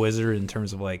audio wizard in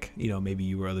terms of like, you know, maybe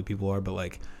you or other people are, but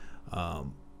like,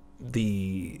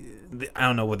 the I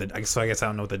don't know what I guess I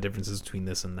don't know what the difference is between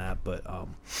this and that, but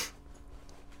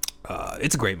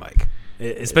it's a great mic,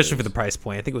 especially for the price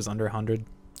point. I think it was under 100.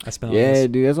 I spent on this.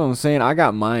 Dude, that's what I'm saying. I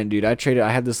got mine, dude. I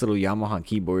had this little Yamaha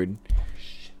keyboard.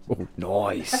 Oh,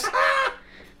 nice.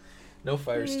 No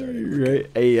fire starter. Right?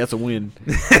 Hey, that's a win.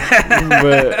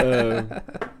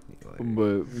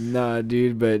 But nah,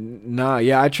 dude. But nah,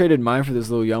 yeah, I traded mine for this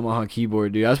little Yamaha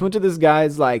keyboard, dude. I just went to this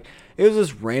guy's, like, it was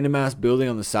this random ass building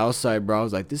on the south side, bro. I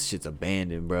was like, this shit's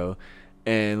abandoned, bro.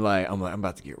 And like, I'm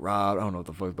about to get robbed. I don't know what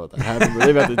the fuck's about to happen, but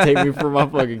they about to take me for my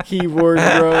fucking keyboard,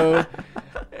 bro.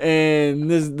 And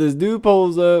this dude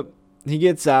pulls up. He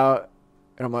gets out,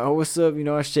 and I'm like, oh, what's up? You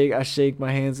know, I shake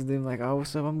my hands with him, like, oh,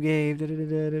 what's up? I'm Gabe. Da, da,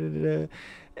 da, da, da, da.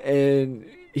 And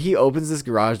he opens this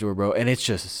garage door, bro, and it's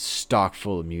just stock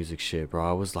full of music shit, bro.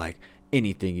 I was like,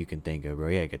 anything you can think of, bro.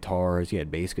 He had guitars, he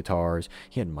had bass guitars,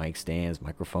 he had mic stands,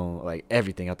 microphone, like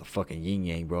everything out the fucking yin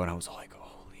yang, bro. And I was like,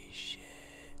 holy shit.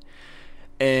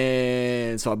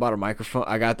 And so I bought a microphone.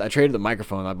 I traded the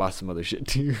microphone. I bought some other shit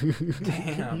too.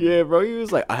 Damn. Yeah, bro. He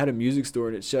was like, I had a music store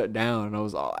and it shut down, and I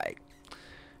was all like,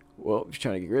 well, if you're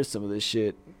trying to get rid of some of this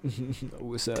shit,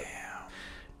 what's up? Damn.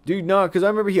 Dude, no, because I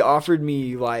remember he offered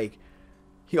me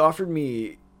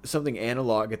something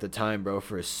analog at the time, bro,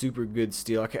 for a super good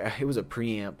steal. It was a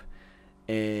preamp,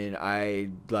 and I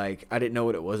didn't know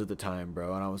what it was at the time,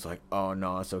 bro, and I was like, oh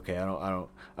no, it's okay. I don't want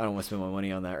to spend my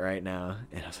money on that right now.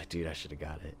 And I was like, dude, I should have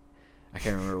got it. I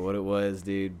can't remember what it was,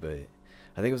 dude, but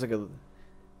I think it was like I don't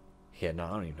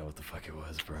even know what the fuck it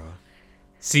was, bro.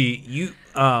 See, you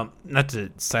not to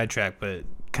sidetrack, but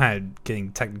kind of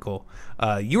getting technical.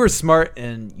 You were smart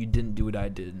and you didn't do what I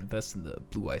did, invest in the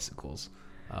Blue Icicles.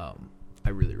 I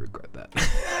really regret that.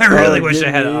 I really wish I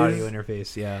had an audio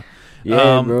interface. Yeah.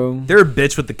 Yeah, bro. They're a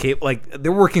bitch with the cable. Like,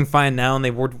 they're working fine now, and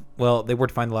they worked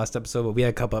fine the last episode, but we had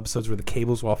a couple episodes where the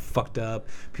cables were all fucked up.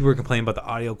 People were complaining about the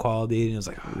audio quality, and it was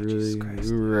like, oh, really? Jesus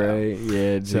Christ. Right.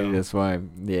 Yeah, dude. So, that's why.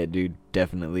 Yeah, dude.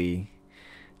 Definitely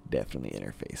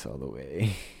interface all the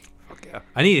way. Fuck yeah.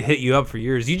 I need to hit you up for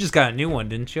yours. You just got a new one,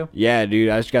 didn't you? Yeah, dude.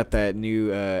 I just got that new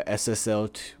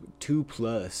SSL 2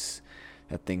 Plus.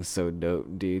 That thing's so dope,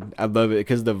 dude. I love it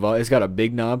because it's got a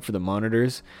big knob for the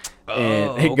monitors,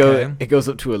 and it goes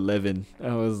up to 11.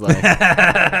 I was like,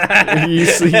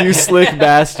 you slick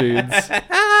bastards. Like,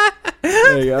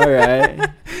 all right.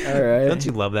 Don't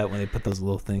you love that when they put those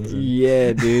little things in?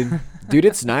 Yeah, dude. Dude,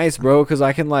 it's nice, bro, because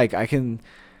I can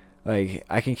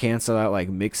cancel out like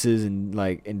mixes and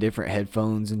like in different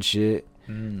headphones and shit.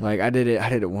 Like I did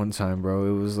it one time,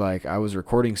 bro. It was like I was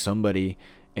recording somebody,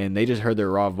 and they just heard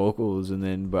their raw vocals,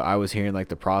 but I was hearing like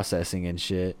the processing and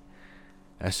shit.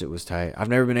 That shit was tight. I've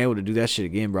never been able to do that shit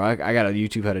again, bro. I gotta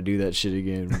YouTube how to do that shit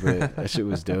again, but that shit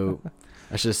was dope.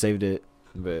 I should have saved it,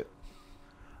 but.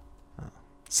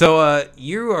 So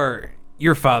your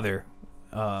father,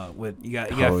 with you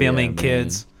got family and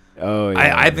kids. Oh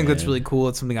yeah. I think that's really cool.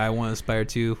 It's something I want to aspire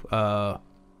to.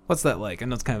 What's that like? I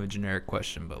know it's kind of a generic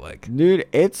question, but like, dude,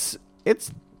 it's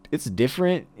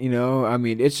different, you know. I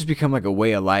mean, it's just become like a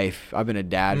way of life. I've been a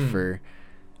dad for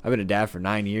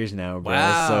 9 years now, bro.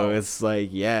 Wow. So it's like,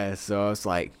 yeah. So it's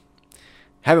like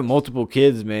having multiple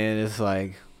kids, man. It's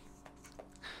like,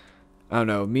 I don't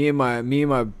know. Me and my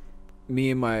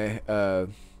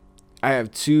I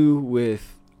have two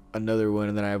with another one,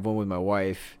 and then I have one with my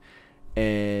wife,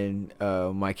 and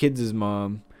my kids'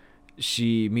 mom.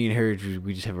 Me and her,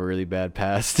 we just have a really bad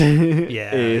past.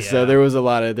 Yeah. So there was a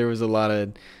lot of,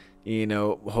 you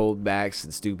know, holdbacks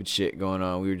and stupid shit going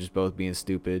on. We were just both being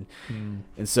stupid,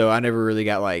 and so I never really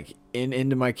got like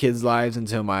into my kids' lives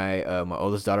until my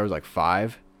oldest daughter was like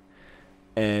 5,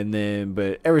 and then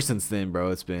but ever since then,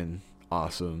 bro, it's been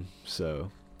awesome.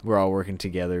 So we're all working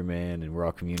together, man, and we're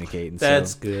all communicating.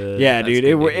 That's so, good. Yeah, That's dude,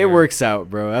 good it works out,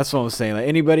 bro. That's what I'm saying. Like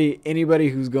anybody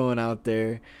who's going out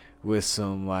there with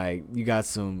some like you got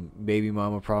some baby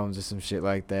mama problems or some shit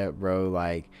like that, bro.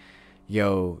 Like,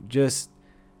 yo, just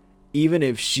even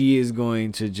if she is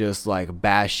going to just like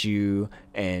bash you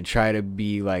and try to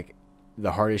be like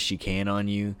the hardest she can on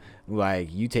you,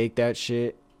 like you take that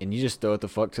shit and you just throw it the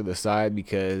fuck to the side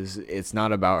because it's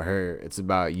not about her. It's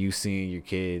about you seeing your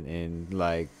kid and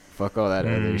like fuck all that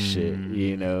other shit,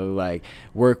 you know, like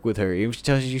work with her. Even if she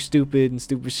tells you stupid and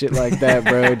stupid shit like that,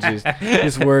 bro, just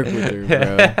work with her,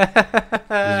 bro.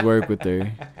 Just work with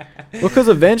her. Because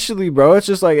eventually, bro, it's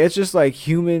just like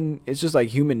human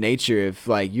nature. If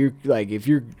like if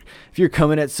you're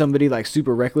coming at somebody like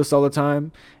super reckless all the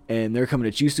time and they're coming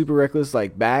at you super reckless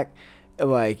like back,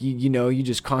 like you know, you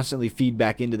just constantly feed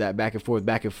back into that back and forth.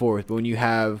 But when you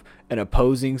have one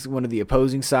of the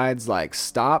opposing sides like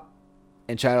stop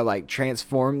and try to like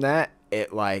transform that,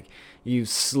 it like you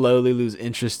slowly lose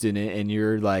interest in it and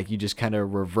you're like you just kind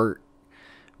of revert.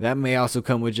 That may also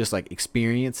come with just like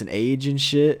experience and age and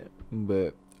shit,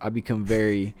 but I become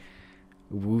very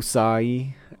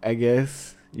woosai, I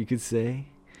guess you could say.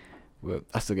 But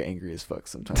I still get angry as fuck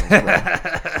sometimes,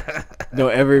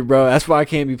 bro. Bro, that's why I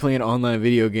can't be playing online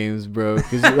video games, bro.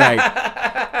 Because like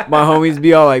my homies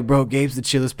be all like, bro, Gabe's the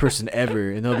chillest person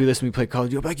ever, and they'll be listening to me play Call of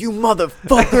Duty. I'm like, you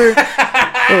motherfucker.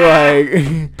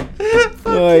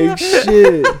 like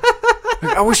shit.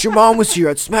 Like, I wish your mom was here.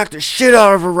 I'd smack the shit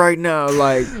out of her right now.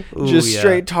 Like, just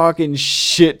straight talking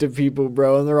shit to people,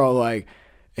 bro. And they're all like,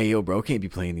 hey, yo, bro, can't be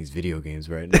playing these video games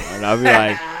right now. And I'll be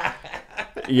like,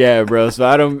 yeah, bro. So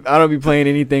I don't be playing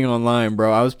anything online,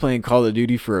 bro. I was playing Call of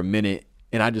Duty for a minute,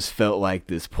 and I just felt like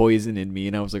this poison in me.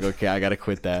 And I was like, okay, I got to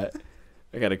quit that.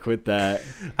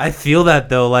 I feel that,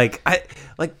 though.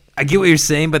 I get what you're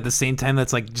saying, but at the same time,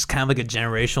 that's like just kind of like a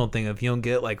generational thing. If you don't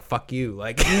get it, like, fuck you.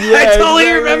 Like, yeah, I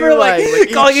totally remember like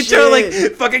calling each other like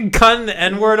fucking cunt and the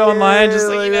N-word online, just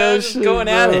like, you know, just going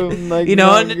at it. Like, you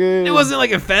know, and it wasn't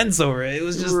like offense over it. It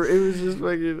was just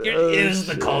fucking. It was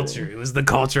the culture. It was the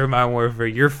culture of Modern Warfare.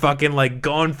 You're fucking like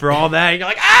going for all that. And you're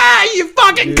like, you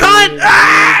fucking cunt.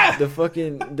 The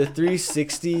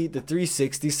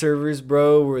 360 servers,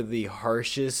 bro, were the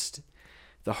harshest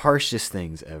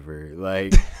things ever.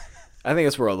 Like, I think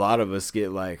that's where a lot of us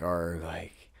get like our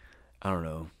like, I don't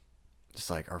know,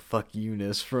 just like our fuck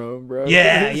you-ness from, bro.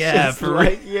 Yeah, for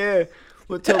like, yeah.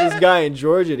 We'll tell this guy in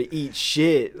Georgia to eat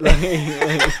shit.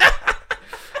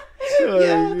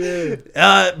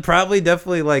 Probably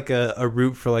definitely like a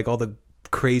root for like all the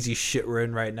crazy shit we're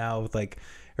in right now with like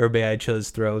everybody at each other's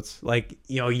throats, like,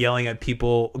 you know, yelling at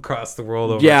people across the world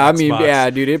over I Xbox. mean, yeah,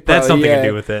 dude, it that's something to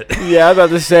do with it. Yeah, I was about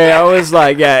to say, I was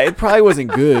like, yeah, it probably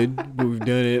wasn't good, but we've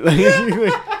done it. Like,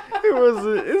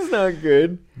 it's not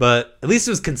good. But at least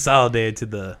it was consolidated to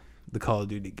the Call of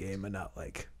Duty game and not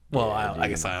like, well, I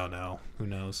guess I don't know. Who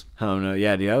knows? I don't know.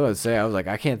 Yeah, dude, I was about to say, I was like,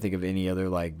 I can't think of any other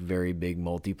like very big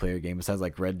multiplayer game besides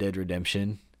like Red Dead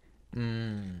Redemption.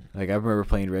 Like, I remember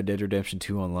playing Red Dead Redemption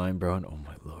 2 online, bro, and oh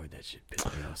my lord, that shit pissed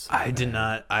me off so I bad. did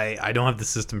not. I don't have the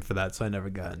system for that, so I never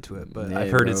got into it. But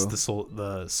I've heard it's the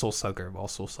soul sucker of all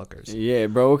soul suckers. Yeah,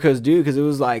 bro, because it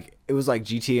was like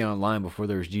GTA Online before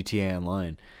there was GTA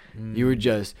Online. You're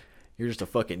just a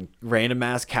fucking random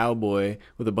ass cowboy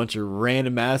with a bunch of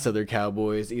random ass other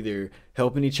cowboys either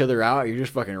helping each other out or you're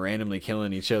just fucking randomly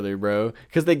killing each other, bro.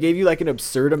 Because they gave you like an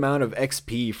absurd amount of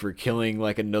XP for killing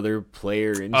like another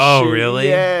player and Oh, shit. really?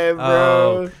 Yeah, bro.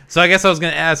 Oh. So I guess I was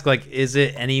going to ask, like, is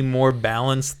it any more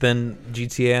balanced than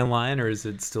GTA Online, or is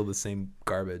it still the same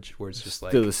garbage where it's just like...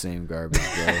 Still the same garbage,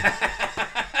 bro.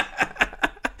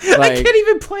 I can't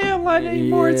even play online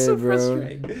anymore. It's so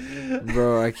frustrating.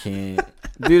 Bro, I can't.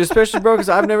 Dude, especially, bro, because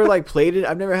I've never, like, played it.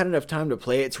 I've never had enough time to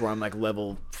play it to where I'm, like,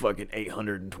 level fucking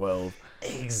 812.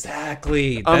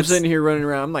 Exactly. I'm sitting here running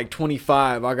around. I'm, like,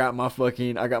 25. I got my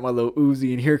little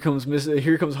Uzi, and here comes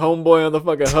homeboy on the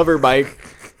fucking hover bike.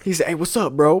 He said, hey, what's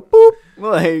up, bro? Boop.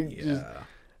 Like, and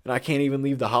I can't even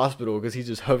leave the hospital because he's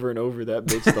just hovering over that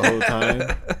bitch the whole time.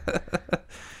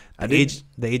 The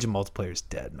age of multiplayer is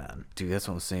dead, man. Dude, that's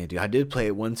what I'm saying, dude. I did play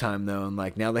it one time, though, and,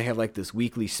 like, now they have, like, this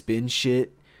weekly spin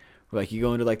shit. Where, like, you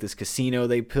go into, like, this casino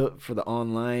they put for the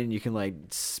online. You can, like,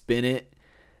 spin it,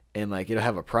 and, like, it'll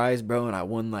have a prize, bro. And I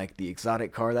won, like, the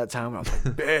exotic car that time. And I was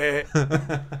like, bet.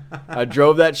 I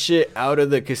drove that shit out of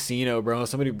the casino, bro.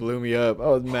 Somebody blew me up. I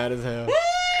was mad as hell.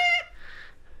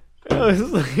 I was,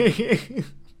 like,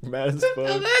 mad as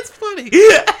fuck. That's funny.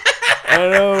 I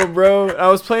know, bro. I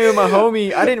was playing with my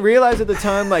homie. I didn't realize at the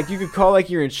time, like, you could call, like,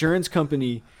 your insurance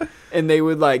company, and they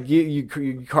would, like, your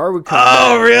car would come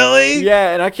Oh, back. really?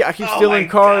 Yeah, and I keep Oh stealing my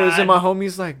cars, God. and my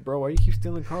homie's like, bro, why you keep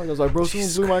stealing cars? I was like, bro, someone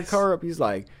Jesus blew my Christ. car up. He's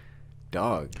like,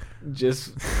 dog,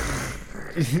 just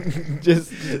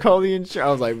call the insurance. I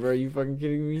was like, bro, you fucking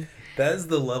kidding me? That is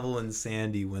the level in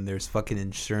Sandy when there's fucking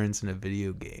insurance in a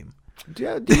video game.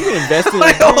 Dude, you invest in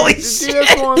Like, holy dude, shit.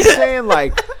 that's what I'm saying.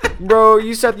 Like, bro,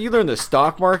 you learn the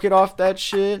stock market off that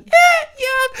shit.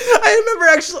 Yeah, I remember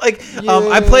actually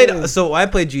I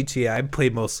played GTA. I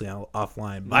played mostly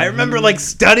offline. But I remember like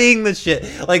studying the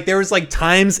shit. Like there was like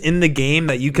times in the game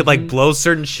that you could like blow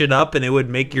certain shit up and it would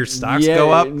make your stocks go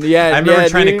up. Yeah, I remember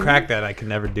trying to dude. crack that. I could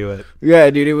never do it. Yeah,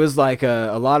 dude, it was like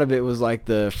a lot of it was like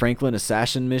the Franklin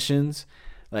assassin missions.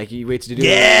 Like you wait to do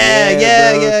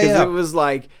Yeah. It was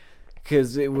like,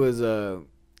 because it was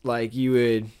like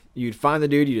you'd find the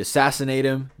dude, you'd assassinate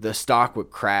him, the stock would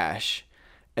crash,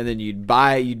 and then you'd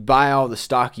buy all the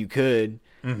stock you could,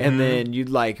 and then you'd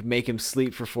like make him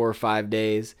sleep for 4 or 5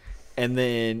 days, and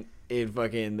then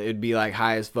it'd be like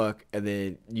high as fuck, and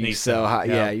then you sell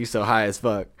high, you sell high as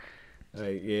fuck,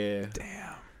 like Damn.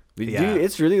 But Yeah. dude,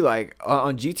 it's really like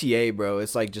on GTA, bro.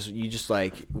 It's like you just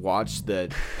like watch the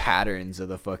patterns of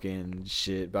the fucking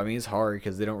shit. But I mean, it's hard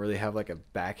because they don't really have like a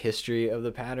back history of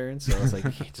the patterns. So it's like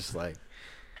you can't just like.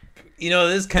 You know,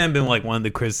 this kind of been like one of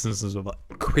the criticisms of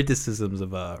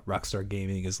Rockstar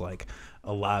Gaming is like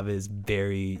a lot of it is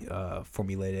very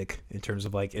formulaic in terms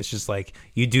of like it's just like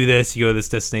you do this, you go to this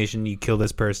destination, you kill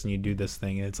this person, you do this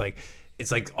thing, and it's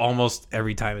like almost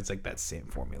every time it's like that same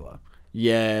formula.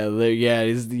 Every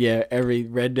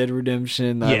Red Dead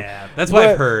Redemption. That's what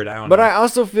I've heard. I don't know. I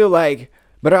also feel like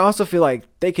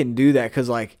they can do that because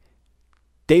like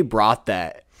they brought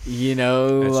that. You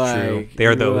know, That's like true. They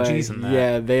are the OGs in that.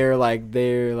 Yeah, they're like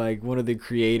one of the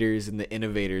creators and the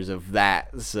innovators of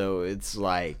that. So it's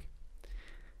like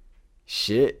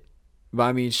shit. But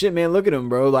I mean, shit, man. Look at them,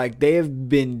 bro. Like they have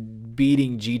been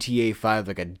beating GTA 5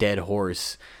 like a dead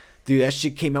horse. Dude, that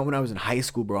shit came out when I was in high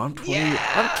school, bro. I'm 20.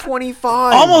 Yeah. I'm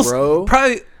 25, Almost, bro.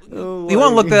 probably. Oh, You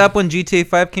want to like- look that up when GTA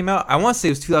 5 came out? I want to say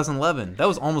it was 2011. That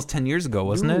was almost 10 years ago,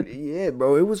 wasn't Dude, it? Yeah,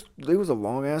 bro. It was a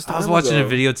long ass time. I was watching ago. a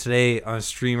video today on a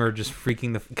streamer just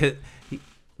freaking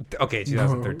okay,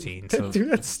 2013. So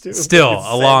Dude, that's still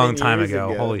fucking a long 7 time years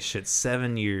ago. Holy shit,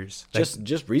 7 years.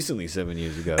 Just recently, 7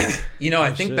 years ago. You know,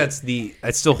 I think shit.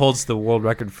 it still holds the world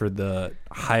record for the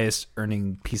highest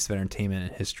earning piece of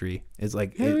entertainment in history. It's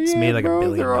like it's made like bro, $1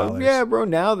 billion. Yeah, bro.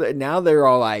 Now they're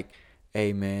all like,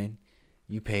 "Hey, man,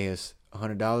 you pay us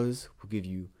 $100, we'll give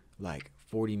you like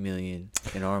 40 million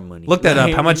in our money." Look that up.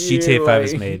 How much Yeah, GTA 5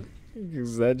 is like- made?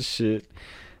 That shit,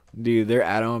 dude. They're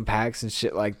add-on packs and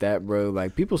shit like that, bro.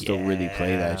 Like people still really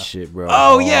play Yeah. that shit, bro.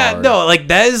 Oh yeah, Hard. no, like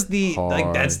that is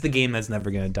that's the game that's never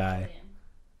gonna die.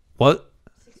 What?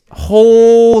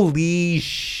 Holy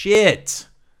shit!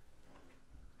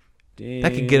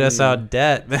 That could get us out of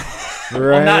debt.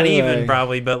 Well, not even like-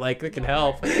 probably, but like it could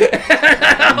help.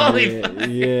 Holy fuck.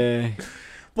 Yeah.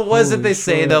 But what is it Holy they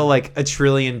say fuck. though? Like $1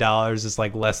 trillion is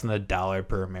like less than $1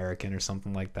 per American or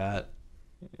something like that.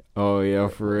 Oh yeah,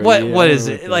 for real. What Yeah, what I is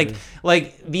know it what like? that is.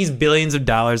 Like these billions of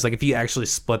dollars. Like if you actually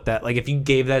split that, like if you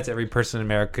gave that to every person in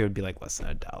America, it would be like less than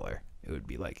 $1. It would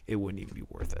be like it wouldn't even be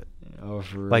worth it. Oh,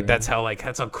 for Like real. that's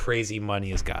how crazy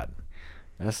money has gotten.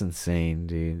 That's insane,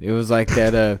 dude. It was like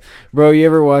that. Bro, you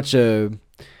ever watch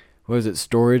what is it,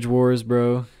 Storage Wars,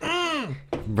 bro?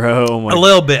 Bro, oh my A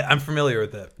little bit. I'm familiar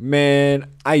with it. man,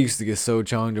 I used to get so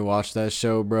chonged to watch that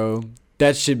show, bro.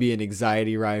 That should be an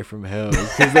anxiety ride from hell.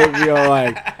 Because they'd be all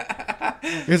like,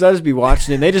 because I just be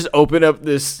watching it, and they just open up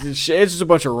this shit. It's just a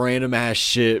bunch of random ass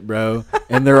shit, bro.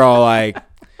 And they're all like,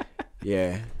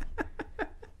 yeah,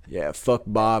 fuck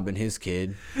Bob and his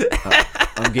kid.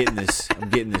 I'm getting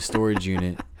this storage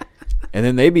unit. And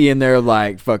then they be in there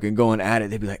like fucking going at it.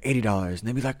 They'd be like $80, and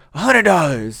they'd be like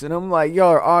 $100, and I'm like,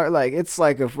 y'all are like, it's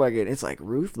like it's like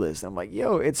ruthless. I'm like,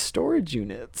 yo, it's storage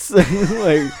units,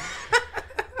 like,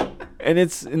 and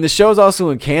the show's also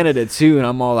in Canada too. And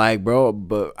I'm all like, bro,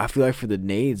 but I feel like for the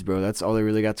nades, bro, that's all they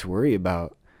really got to worry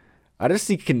about. I just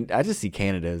see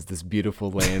Canada as this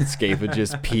beautiful landscape of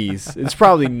just peace. It's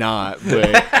probably not,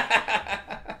 but.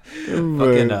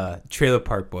 Fucking Trailer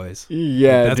Park Boys.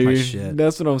 Yeah, That's dude. my shit.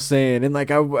 That's what I'm saying. And like,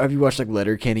 have you watched like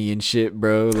Letterkenny and shit,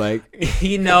 bro? Like,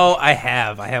 You know, I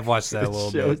have watched that a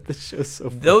little bit. The show's so.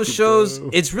 Those fucking shows, dope.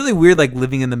 it's really weird, like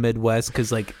living in the Midwest,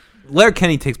 because like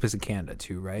Letterkenny takes place in Canada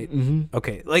too, right? Mhm.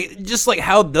 Okay, like just like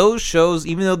how those shows,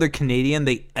 even though they're Canadian,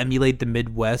 they emulate the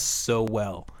Midwest so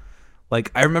well. Like,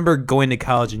 I remember going to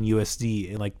college in USD,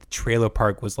 and like the trailer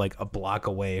park was like a block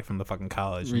away from the fucking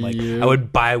college. And like, I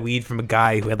would buy weed from a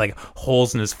guy who had like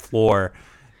holes in his floor.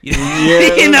 You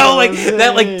know, like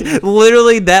that, like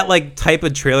literally that like type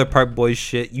of trailer park boy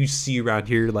shit you see around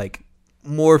here like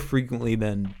more frequently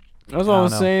than. That's what I'm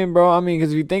saying, bro. I mean,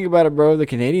 because if you think about it, bro, the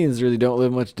Canadians really don't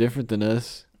live much different than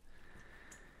us.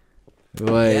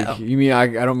 Like, you mean I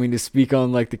don't mean to speak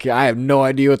on like I have no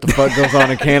idea what the fuck goes on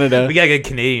in Canada. We gotta get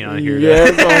Canadian on here.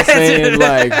 Yeah, that's what I'm saying.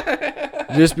 Like,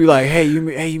 just be like, hey, you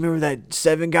remember that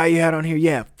 7 guy you had on here?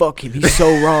 Yeah, fuck him. He's so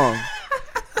wrong.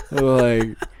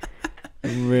 Like,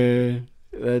 man,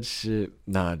 that shit.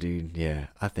 Nah, dude. Yeah,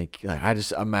 I think like I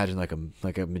just imagine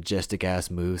like a majestic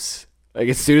ass moose. Like,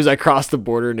 as soon as I cross the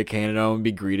border into Canada, I'm gonna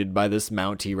be greeted by this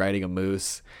Mountie riding a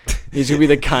moose. He's gonna be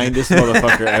the kindest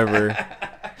motherfucker ever.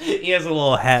 He has a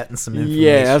little hat and some information.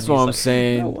 Yeah, that's what I'm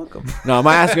saying. Oh, welcome. No,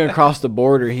 my ass gonna cross the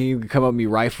border. He would come up to me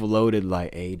rifle loaded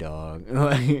like, hey, dog.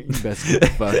 You best get the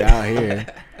fuck out here.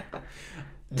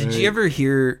 Did you ever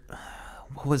hear,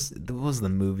 what was the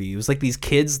movie? It was like these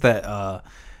kids that,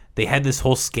 they had this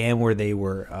whole scam where they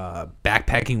were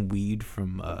backpacking weed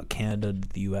from Canada to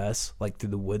the U.S., like through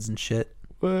the woods and shit.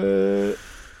 What?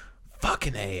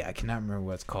 Fucking A. I cannot remember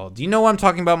what it's called. Do you know what I'm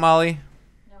talking about, Molly?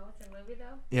 No, it's a movie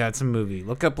though. Yeah, it's a movie.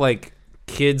 Look up like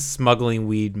kids smuggling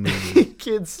weed movie.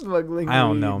 Kids smuggling weed. I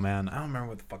don't know, man. I don't remember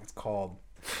what the fuck it's called.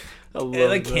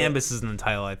 Like Cannabis is in the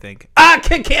title, I think.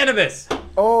 Kid Cannabis.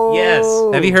 Oh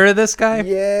yes. Have you heard of this guy?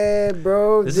 Yeah,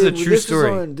 bro. This is a true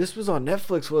story. This was on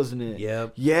Netflix, wasn't it?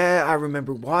 Yep. Yeah, I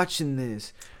remember watching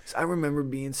this. I remember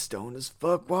being stoned as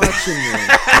fuck watching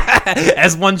this.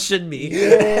 As one should be.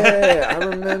 Yeah, I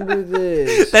remember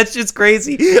this. That's just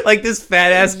crazy. Like this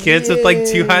fat ass kid with like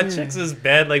 2 hot chicks in his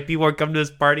bed. Like people are coming to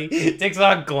this party. Takes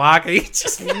out a Glock and he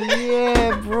just.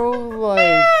 Yeah, bro.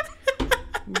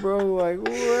 Like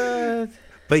what?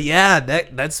 But yeah,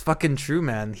 that's fucking true,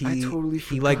 man. He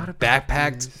like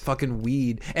backpacked fucking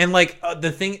weed, and like the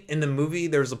thing in the movie,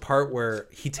 there's a part where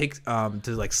he takes to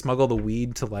like smuggle the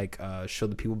weed to like show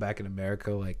the people back in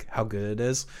America like how good it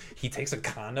is. He takes a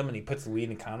condom and he puts the weed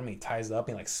in a condom and he ties it up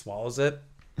and he like swallows it.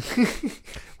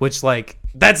 Which like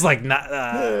that's like not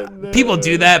no. People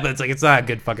do that, but it's like it's not a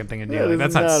good fucking thing to do. Like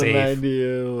that's not safe. An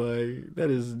idea. Like that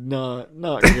is not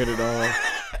good at all.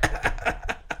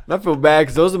 I feel bad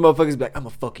because those are motherfuckers be like, I'm a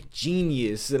fucking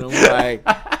genius. And I'm like,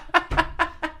 all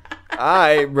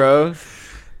right, bro.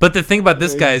 But the thing about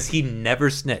this guy is he never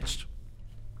snitched.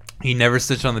 He never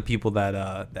snitched on the people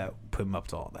that put him up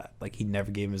to all that. Like, he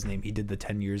never gave him his name. He did the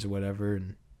 10 years or whatever.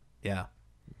 And yeah.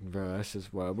 Bro, that's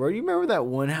just wild. Bro, you remember that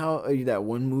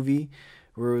one movie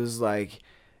where it was like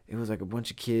a bunch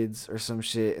of kids or some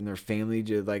shit and their family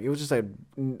just like, it was just like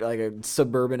a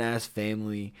suburban ass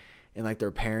family. And, like,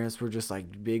 their parents were just,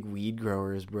 like, big weed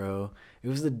growers, bro. It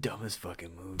was the dumbest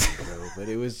fucking movie, bro. But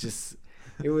it was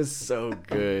so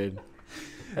good.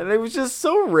 And it was just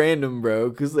so random, bro.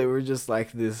 Because they were just,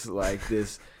 like this.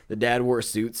 The dad wore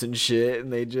suits and shit.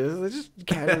 And they just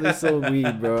casually sold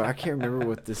weed, bro. I can't remember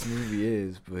what this movie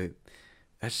is. But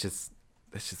that's just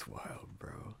wild,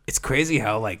 bro. It's crazy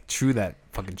how, like, true that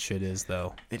fucking shit is,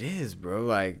 though. It is, bro.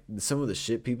 Like, some of the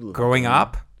shit people have growing done.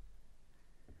 up?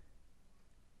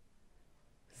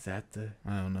 Is that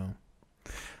I don't know.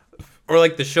 Or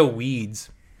like the show Weeds.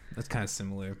 That's kind of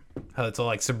similar. How it's all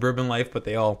like suburban life, but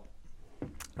they all.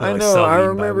 I know. I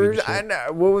remember. I know.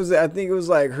 What was it? I think it was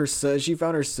like her son. She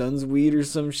found her son's weed or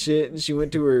some shit, and she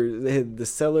went to the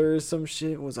seller or some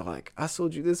shit, and was like, "I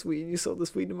sold you this weed. You sold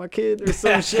this weed to my kid or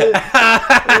some shit." I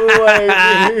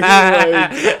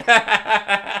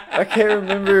can't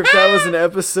remember if that was an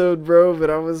episode, bro, but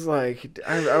I was like,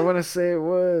 I want to say it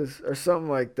was or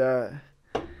something like that.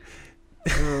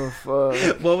 Oh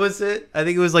fuck! What was it? I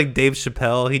think it was like Dave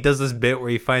Chappelle. He does this bit where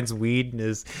he finds weed in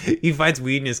his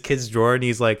kid's drawer, and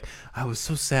he's like, "I was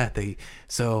so sad.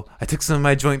 So I took some of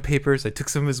my joint papers. I took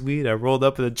some of his weed. I rolled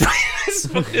up in the joint and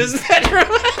smoked in his bedroom." Like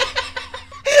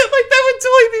that would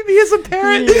totally be me as a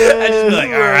parent. Yeah, I'd just be like,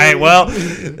 "All right, well,"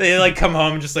 they like come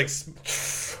home and just like,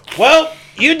 "Well,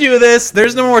 you do this.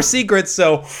 There's no more secrets.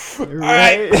 So, all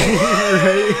right."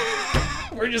 Right.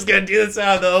 We're just gonna do this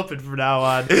out in the open from now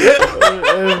on.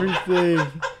 Everything.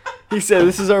 He said,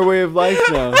 "This is our way of life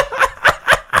now.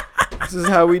 This is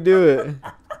how we do it."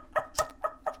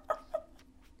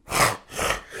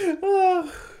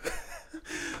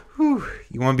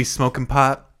 You want to be smoking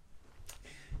pot?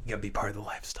 You gotta be part of the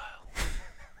lifestyle.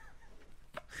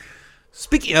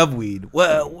 Speaking of weed,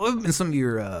 what have been some of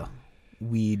your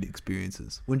weed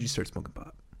experiences? When did you start smoking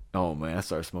pot? Oh man, I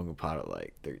started smoking pot at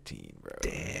like 13, bro.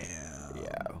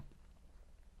 Damn.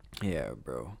 Yeah,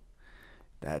 bro.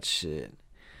 That shit.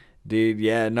 Dude,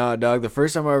 yeah, no, dog. The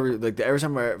first time I ever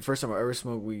first time I ever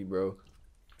smoked weed, bro.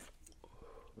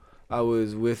 I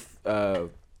was with my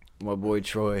boy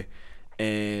Troy,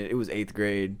 and it was 8th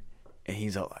grade, and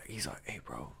he's like, hey,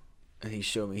 bro, and he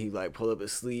showed me, he like pulled up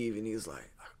his sleeve, and he was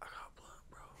like, I got blunt,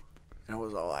 bro, and I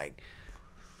was like,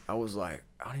 I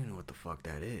don't even know what the fuck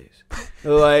that is,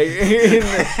 like,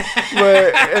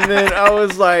 and then I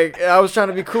was like, I was trying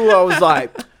to be cool. I was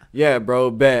like, yeah,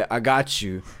 bro, bet, I got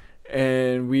you.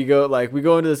 And we go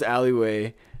into this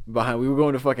alleyway behind. We were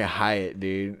going to fucking Hyatt,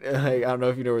 dude. Like, I don't know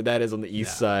if you know where that is on the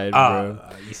east side, bro.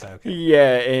 East side. Okay.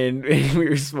 Yeah, and we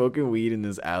were smoking weed in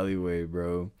this alleyway,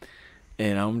 bro.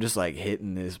 And I'm just like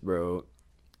hitting this, bro.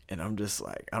 And I'm just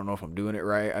like, I don't know if I'm doing it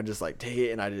right. I just like take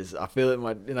it, and I feel it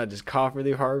and I just cough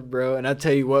really hard, bro. And I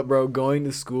tell you what, bro, going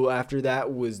to school after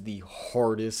that was the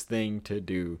hardest thing to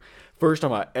do. First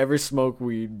time I ever smoked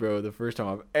weed, bro. The first time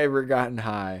I've ever gotten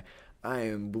high. I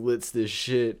am blitzed this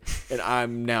shit, and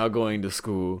I'm now going to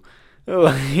school.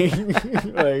 like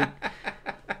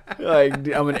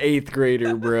I'm an 8th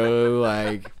grader, bro.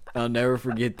 Like, I'll never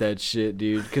forget that shit,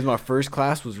 dude. Because my first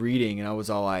class was reading, and I was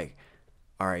all like,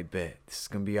 all right, bet. This is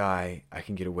going to be all right. I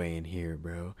can get away in here,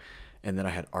 bro. And then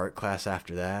I had art class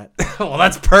after that. Well,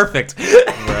 that's perfect. Bro.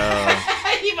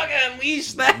 You fucking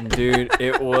unleashed that. Dude,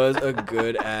 it was a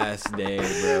good-ass day,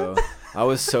 bro. I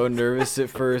was so nervous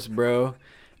at first, bro.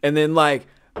 And then, like,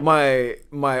 my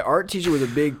art teacher was a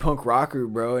big punk rocker,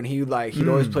 bro, and he'd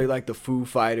always play like the Foo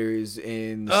Fighters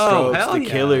and the Strokes, the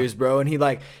Killers, bro, and he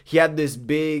had this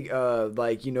big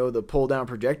the pull down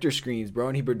projector screens, bro,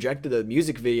 and he projected the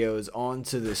music videos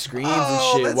onto the screens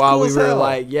and shit while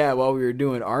we were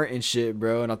doing art and shit,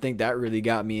 bro. And I think that really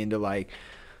got me into like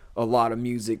a lot of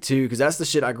music too, because that's the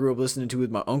shit I grew up listening to with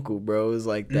my uncle, bro. It was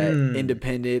like that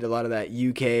independent, a lot of that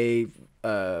UK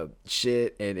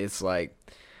shit, and it's like,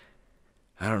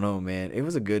 I don't know, man. It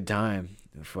was a good time.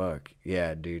 Fuck.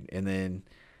 Yeah, dude. And then,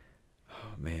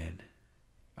 oh, man.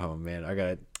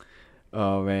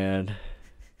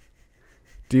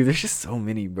 Dude, there's just so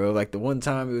many, bro. Like, the one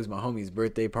time it was my homie's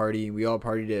birthday party, and we all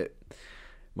partied at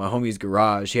my homie's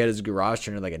garage. He had his garage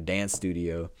turned into, like, a dance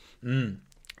studio. And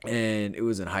it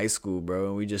was in high school,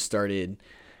 bro. And he just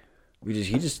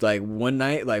like, one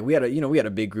night, like, we had a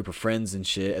big group of friends and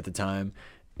shit at the time.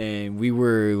 And we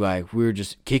were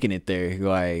just kicking it there.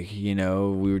 Like, you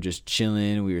know, we were just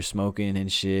chilling. We were smoking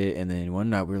and shit. And then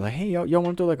one night we were like, hey, y'all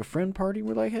want to throw like a friend party?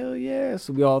 We're like, hell yeah.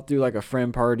 So we all threw like a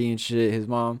friend party and shit. His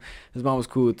mom was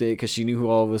cool with it because she knew who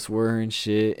all of us were and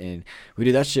shit. And we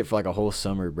did that shit for like a whole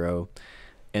summer, bro.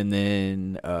 And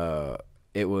then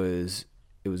it was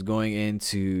going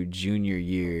into junior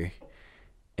year.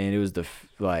 And it was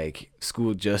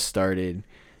school just started.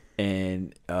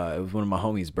 And it was one of my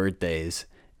homie's birthdays.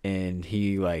 And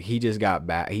he just got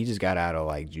back. He just got out of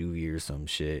like juvie or some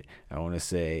shit, I want to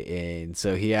say. And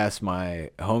so he asked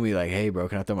my homie like, "Hey, bro,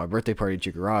 can I throw my birthday party at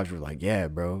your garage?" We're like, "Yeah,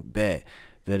 bro, bet."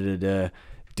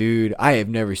 Dude, I have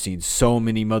never seen so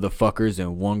many motherfuckers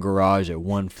in one garage at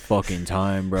one fucking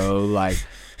time, bro. Like,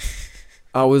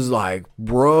 I was like,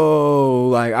 bro,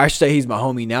 like, I say he's my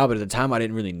homie now, but at the time I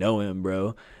didn't really know him,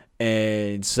 bro.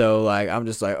 And so like, I'm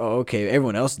just like, oh, okay.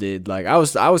 Everyone else did. Like, I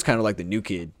was kind of like the new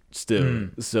kid still.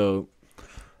 So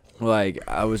like,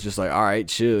 I was just like, all right,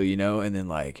 chill, you know. And then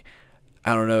like,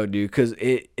 I don't know, dude, because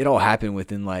it all happened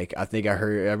within like, I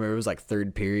remember it was like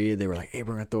 3rd period. They were like, hey,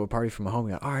 we're gonna throw a party for my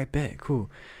homie. Like, all right, bet,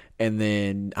 cool. And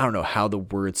then I don't know how the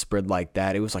word spread like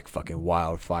that. It was like fucking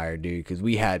wildfire, dude, because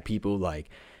we had people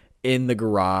like in the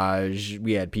garage.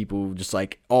 We had people just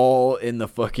like all in the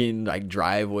fucking like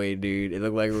driveway, dude. It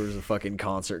looked like there was a fucking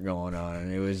concert going on,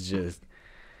 and it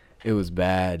was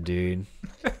bad, dude.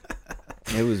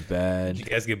 It was bad. Did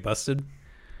you guys get busted?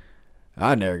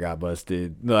 I never got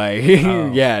busted. Like,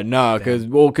 yeah, no, cause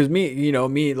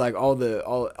me, like all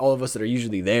of us that are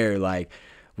usually there, like,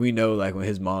 we know, like, when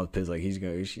his mom's pissed, like, she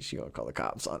gonna call the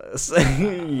cops on us.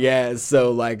 Yeah,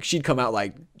 so like, she'd come out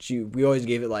like I always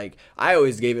gave it like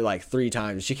 3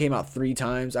 times. She came out 3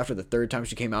 times. After the 3rd time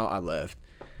she ccame out, I left,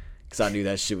 cause I knew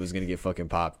that shit was gonna get fucking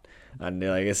popped. I knew,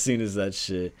 like, as soon as that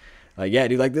shit, like, yeah,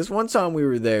 dude, like, this one time we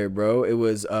were there, bro. It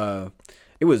was I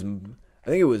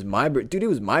think it was it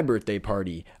was my birthday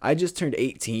party. I just turned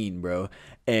 18, bro.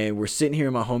 And we're sitting here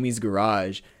in my homie's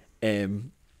garage.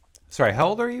 And sorry, how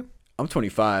old are you? I'm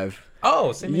 25.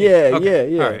 Oh, same age. Yeah,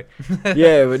 okay. yeah. All right.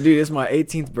 Yeah, but dude, it's my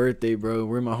 18th birthday, bro.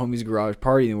 We're in my homie's garage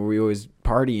partying where we always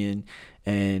partying.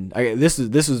 And this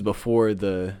was before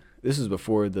the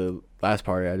last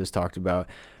party I just talked about.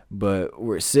 But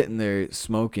we're sitting there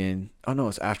smoking. Oh, no,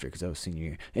 it's after because that was senior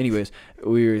year. Anyways,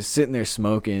 we were sitting there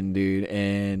smoking, dude.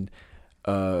 And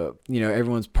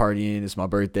everyone's partying. It's my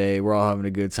birthday. We're all having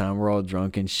a good time. We're all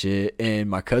drunk and shit. And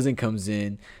my cousin comes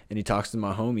in and he talks to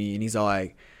my homie and he's all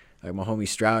like my homie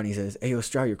Stroud, and he says, "Hey, yo,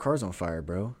 Stroud, your car's on fire,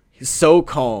 bro." He's so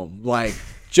calm, like,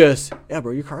 just, "Yeah,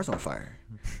 bro, your car's on fire."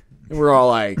 And we're all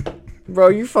like, "Bro,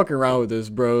 you fucking around with us,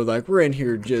 bro. Like, we're in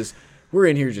here just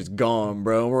gone,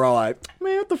 bro." And we're all like,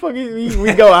 "Man, what the fuck?"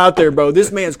 We go out there, bro.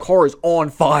 This man's car is on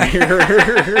fire.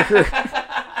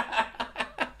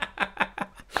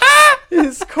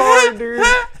 His car, dude,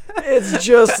 it's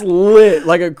just lit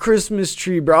like a Christmas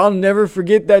tree, bro. I'll never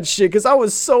forget that shit because I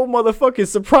was so motherfucking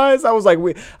surprised. I was like,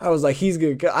 he's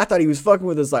good. I thought he was fucking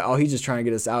with us, like, oh, he's just trying to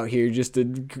get us out here just to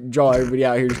draw everybody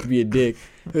out here just to be a dick.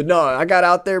 But no, I got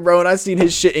out there, bro, and I seen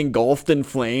his shit engulfed in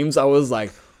flames. I was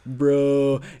like,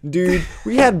 bro, dude,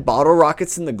 we had bottle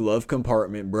rockets in the glove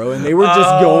compartment, bro, and they were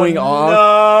just going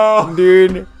off,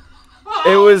 dude.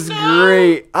 It was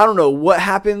great. I don't know what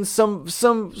happened. Some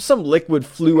liquid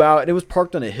flew out, and it was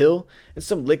parked on a hill, and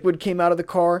some liquid came out of the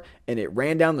car, and it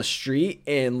ran down the street,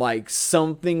 and like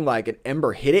something like an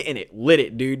ember hit it, and it lit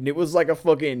it, dude. And it was like a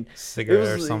fucking cigarette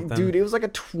or something, dude. It was like a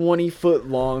 20-foot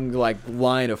long like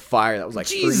line of fire that was like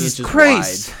Jesus 3 inches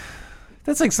Christ. wide.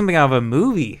 That's like something out of a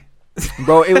movie,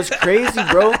 bro. It was crazy,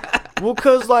 bro. Well,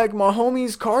 cause like my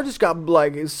homie's car just got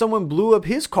like someone blew up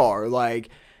his car, like.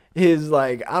 His,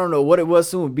 like, I don't know what it was,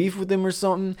 someone beefed with him or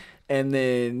something, and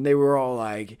then they were all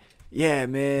like, "Yeah,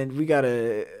 man, we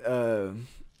gotta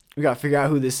figure out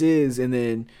who this is." And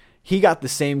then he got the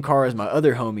same car as my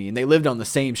other homie, and they lived on the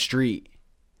same street.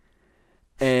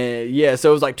 And yeah, so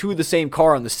it was like 2 of the same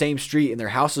car on the same street, and their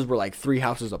houses were like 3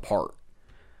 houses apart.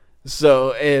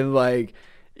 So, and like,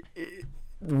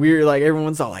 we're like,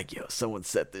 everyone's all like, "Yo, someone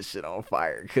set this shit on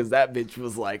fire," because that bitch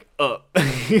was like up.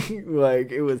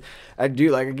 Like, it was, I do,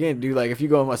 like, again, dude, like, if you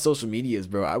go on my social medias,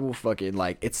 bro, I will fucking,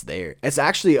 like, it's there. It's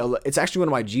actually one of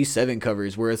my G7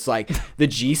 covers where it's like the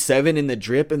G7 in the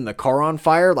drip and the car on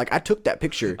fire. Like, I took that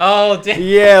picture. Oh, damn.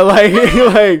 Yeah,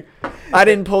 like I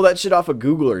didn't pull that shit off of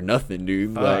Google or nothing,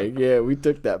 dude. Like, yeah, we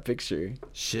took that picture.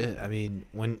 Shit, I mean,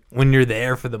 when you're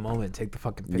there for the moment, take the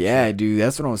fucking picture. Yeah, dude,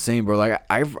 that's what I'm saying, bro. Like,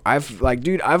 I've like,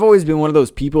 dude, I've always been one of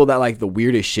those people that like the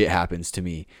weirdest shit happens to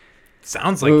me.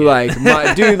 Sounds like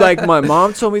like my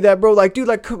mom told me that, bro. Like, dude,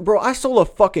 like, bro, I stole a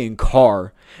fucking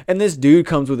car, and this dude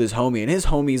comes with his homie, and his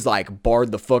homie's like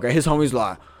barred the fuck out. His homie's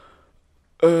like,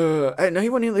 no, he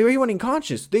wasn't even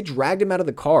conscious. They dragged him out of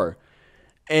the car.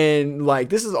 And like,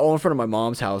 this is all in front of my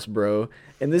mom's house, bro.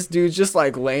 And this dude's just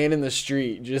like laying in the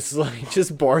street, just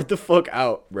barred the fuck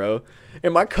out, bro.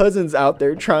 And my cousin's out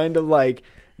there trying to like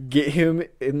get him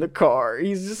in the car.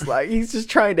 He's just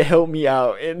trying to help me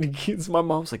out. And my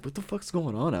mom's like, "What the fuck's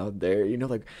going on out there?" You know,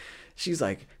 like, she's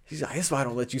like, "That's why I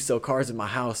don't let you sell cars in my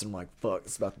house." And I'm like, "Fuck,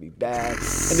 it's about to be bad."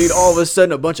 And dude, all of a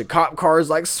sudden, a bunch of cop cars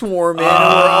like swarm in. And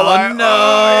we're all like, no.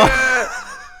 "Oh, yeah."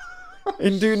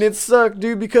 And dude, it sucked,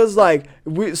 dude, because like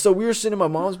we were sitting in my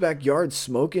mom's backyard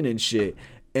smoking and shit,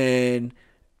 and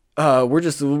we're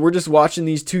just watching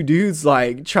these 2 dudes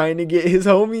like trying to get his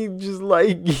homie, just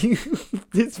like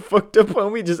his fucked up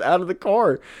homie, just out of the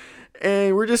car,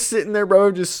 and we're just sitting there,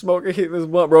 bro, just smoking, hitting this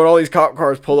blunt, bro, and all these cop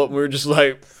cars pull up, and we were just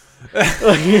like,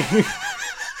 like,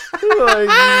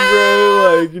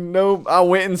 bro, like, nope. I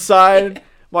went inside.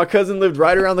 My cousin lived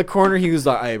right around the corner. He was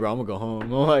like, "Hey, bro, I'm gonna go home."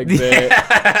 I'm like, "Man,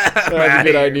 that's a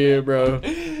good idea, bro."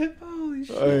 Holy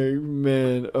shit, like,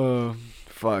 man.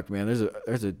 Fuck, man.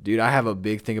 There's a dude. I have a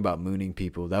big thing about mooning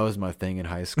people. That was my thing in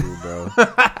high school, bro.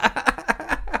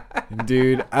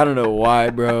 Dude, I don't know why,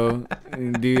 bro.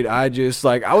 Dude, I was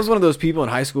one of those people in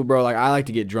high school, bro. Like, I like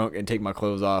to get drunk and take my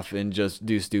clothes off and just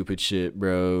do stupid shit,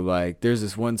 bro. Like, there's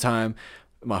this one time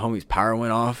my homie's power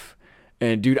went off.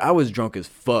 And dude, I was drunk as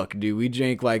fuck, dude. We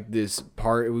drank this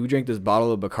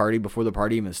bottle of Bacardi before the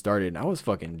party even started, and I was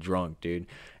fucking drunk, dude.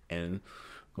 And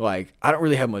like, I don't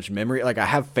really have much memory. Like, I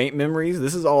have faint memories.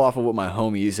 This is all off of what my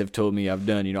homies have told me I've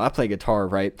done. You know, I play guitar,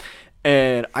 right?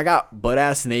 And I got butt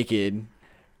ass naked,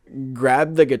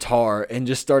 grabbed the guitar, and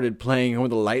just started playing. And when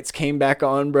the lights came back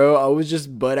on, bro, I was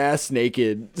just butt ass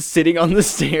naked, sitting on the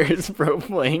stairs, bro,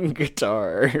 playing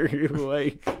guitar.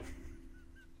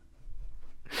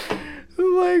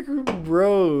 Like,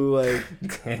 bro, like,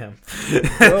 damn.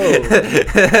 Bro,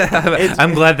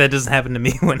 I'm glad that doesn't happen to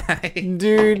me when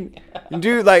dude,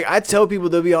 like, I tell people,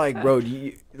 they'll be like, "Bro,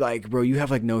 bro, you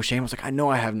have like no shame." I was like, "I know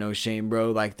I have no shame,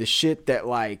 bro. Like, the shit that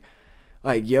like,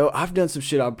 yo, I've done some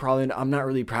shit I'm not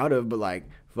really proud of, but like,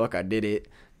 fuck, I did it."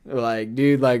 Like,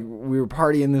 dude, like, we were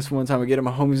partying this one time again at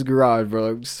my homie's garage,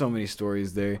 bro. Like, so many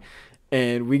stories there.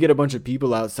 And we get a bunch of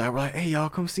people outside. We're like, hey, y'all,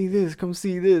 come see this. Come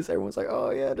see this. Everyone's like, oh,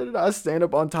 yeah. I stand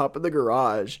up on top of the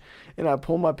garage. And I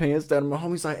pull my pants down. And my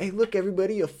homie's like, hey, look,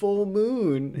 everybody, a full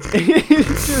moon.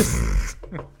 It's just...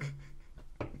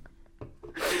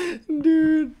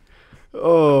 Dude.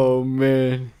 Oh,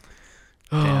 man.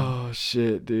 Damn. Oh,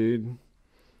 shit, dude.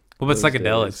 What about Those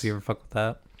psychedelics? days. You ever fuck with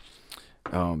that?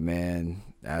 Oh, man.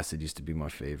 Acid used to be my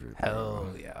favorite. Bro.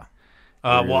 Hell yeah.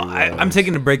 It Well, really I'm was.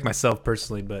 taking a break myself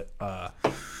personally, but I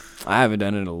haven't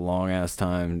done it in a long ass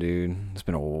time, dude. It's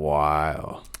been a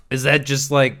while. is that just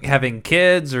like having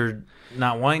kids or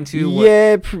not wanting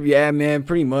to? Yeah, man,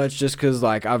 pretty much. Just because,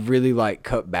 like, I've really, like,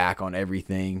 cut back on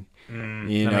everything.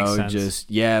 You that makes know, sense.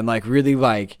 just, yeah, and, like, really,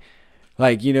 like,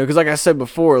 you know, because, like I said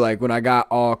before, like, when I got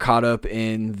all caught up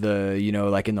in the, you know,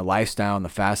 like, in the lifestyle and the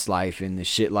fast life and the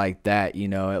shit like that, you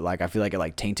know, it, like, I feel like it,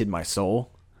 like, tainted my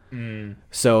soul.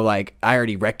 So, like, I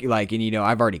already and, you know,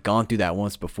 I've already gone through that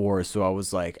once before, so I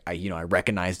was like, I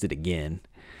recognized it again.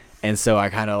 And so I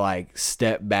kind of, like,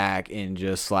 stepped back and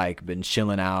just, like, been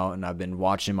chilling out, and I've been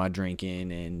watching my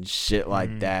drinking and shit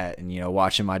like that, and, you know,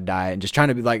 watching my diet and just trying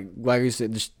to be, like you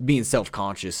said, just being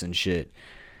self-conscious and shit.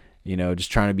 You know,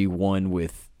 just trying to be one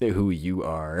with who you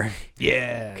are.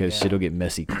 Yeah. Because shit'll get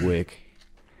messy quick.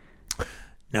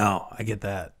 No, I get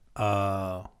that.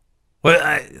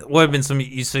 What have been some?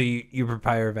 You were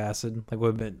prior of acid? Like what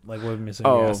have been some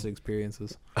of your acid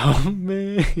experiences? Oh,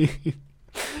 man.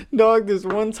 Dog, this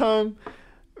one time,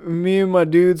 me and my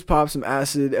dudes popped some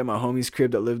acid at my homie's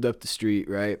crib that lived up the street,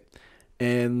 right?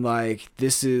 And, like,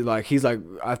 this is, like, he's, like,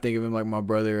 I think of him like my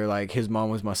brother. Like, his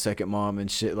mom was my second mom and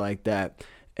shit like that.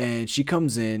 And she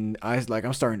comes in,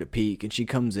 I'm starting to peek, and she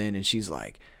comes in, and she's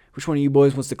like, which one of you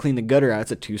boys wants to clean the gutter out?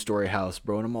 It's a 2-story house,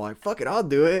 bro. And I'm all like, fuck it, I'll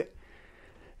do it.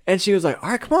 And she was like,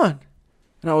 all right, come on.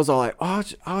 And I was all like, oh,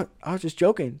 I was just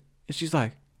joking. And she's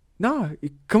like, no,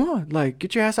 come on, like,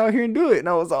 get your ass out here and do it. And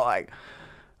I was all like,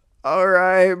 all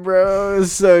right, bro.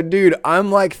 So, dude,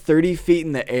 I'm like 30 feet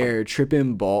in the air,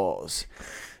 tripping balls,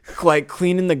 like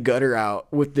cleaning the gutter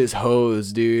out with this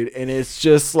hose, dude. And it's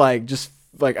just like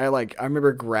I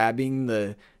remember grabbing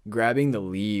the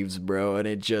leaves, bro. And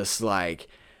it just like,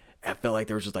 I felt like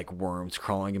there was just like worms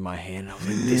crawling in my hand. And I was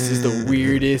like, this is the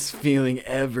weirdest feeling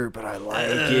ever, but I like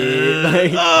it.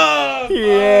 Like,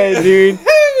 yeah, dude.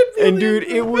 And dude,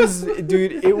 it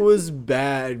was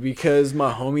bad because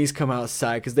my homies come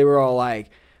outside because they were all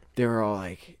like,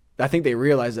 I think they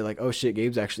realized that, like, oh shit,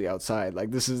 Gabe's actually outside.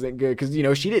 Like, this isn't good because, you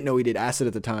know, she didn't know he did acid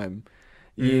at the time.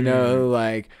 You know,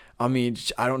 like, I mean,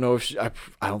 I don't know if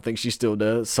I don't think she still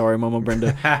does. Sorry, Mama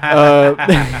Brenda.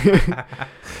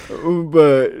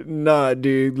 But nah,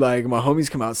 dude, like, my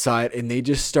homies come outside and they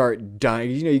just start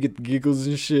dying. You know, you get the giggles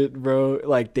and shit, bro.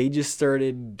 Like, they just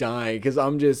started dying because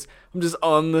I'm just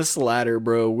on this ladder,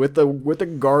 bro, with a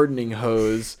gardening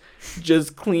hose,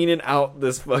 just cleaning out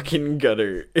this fucking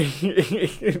gutter.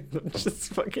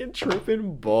 Just fucking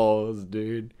tripping balls,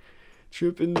 dude.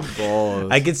 Tripping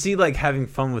balls. I could see like having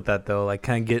fun with that though, like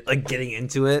kind of getting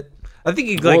into it. I think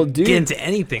you could get into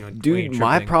anything. When Dude,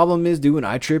 my problem is, dude, when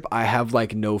I trip, I have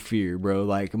like no fear, bro.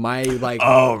 Like my like,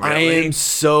 oh really?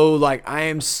 I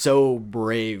am so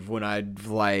brave when I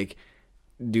like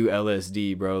do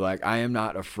LSD, bro. Like I am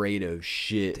not afraid of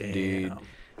shit, dude.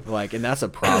 Like, and that's a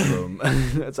problem.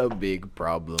 That's a big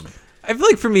problem. I feel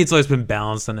like for me, it's always been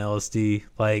balanced on LSD.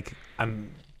 Like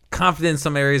I'm confident in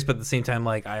some areas, but at the same time,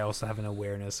 like I also have an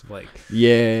awareness of like,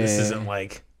 this isn't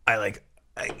like I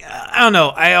don't know.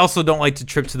 I also don't like to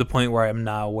trip to the point where I'm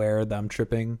not aware that I'm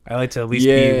tripping. I like to at least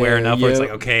be aware enough where it's like,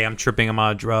 okay, I'm tripping, I'm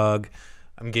on a drug,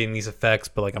 I'm getting these effects,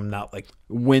 but like I'm not like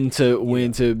when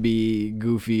to be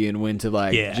goofy and when to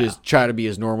like just try to be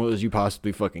as normal as you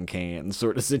possibly fucking can,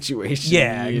 sort of situation.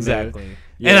 Yeah, exactly.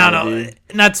 And I don't know,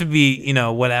 not to be, you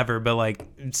know, whatever, but like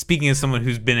speaking as someone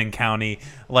who's been in county,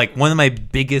 like one of my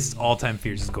biggest all-time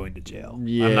fears is going to jail.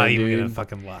 Yeah, I'm not even gonna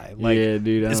fucking lie. Like, yeah,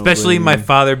 dude. Especially my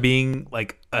father being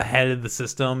like ahead of the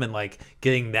system and like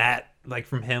getting that like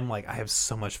from him, like I have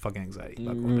so much fucking anxiety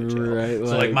about going to jail. Right,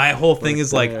 so like my whole thing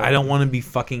is like I don't want to be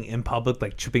fucking in public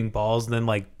like tripping balls and then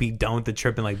like be done with the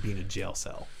trip and like be in a jail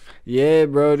cell. Yeah,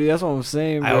 bro, dude, that's what I'm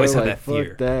saying, bro. I always have like, that fear.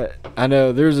 Fuck that. I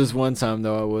know. There was this one time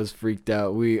though I was freaked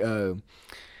out.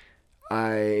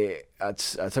 I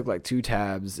took like 2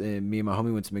 tabs and me and my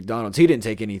homie went to McDonald's. He didn't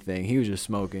take anything. He was just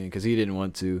smoking because he didn't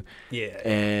want to. Yeah.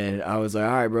 And I was like,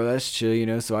 all right, bro, that's chill, you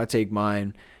know. So I take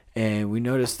mine, and we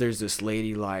noticed there's this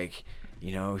lady, like,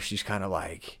 you know, she's kind of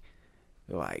like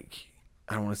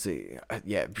I don't want to say,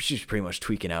 yeah, she's pretty much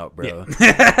tweaking out, bro.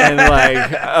 Yeah. And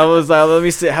like, I was like, let me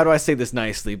say, how do I say this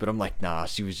nicely? But I'm like, nah,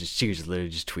 she was just literally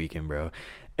just tweaking, bro.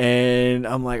 And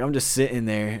I'm just sitting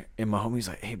there, and my homie's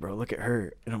like, hey, bro, look at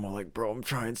her. And I'm all like, bro, I'm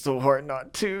trying so hard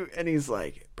not to. And he's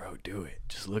like, bro, do it.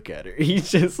 Just look at her.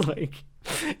 He's just like,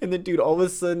 and then, dude, all of a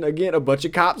sudden, again, a bunch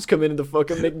of cops come into the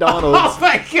fucking McDonald's. Oh,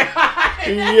 my God.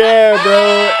 Yeah,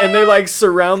 bro. And they, like,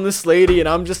 surround this lady, and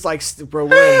I'm just like, bro,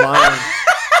 where am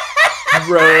I?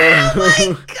 Bro.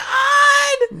 Oh, my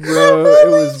God. Bro, it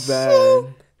was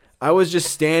bad. I was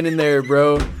just standing there,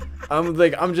 bro. I'm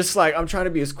trying to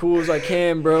be as cool as I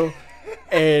can, bro.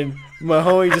 And my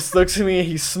homie just looks at me and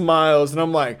he smiles, and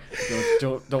I'm like,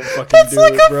 don't fucking That's do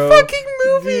like it, bro. a fucking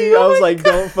movie. Dude, I Oh was my like,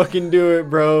 don't fucking do it,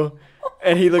 bro.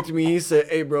 And he looked at me, he said,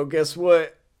 hey, bro, guess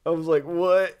what? I was like,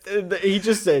 what? And he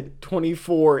just said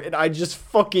 24, and I just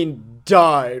fucking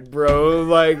died, bro.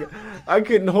 Like, I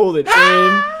couldn't hold it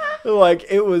in. Like,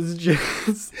 it was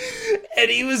just... And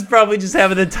he was probably just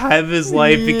having the time of his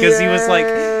life because he was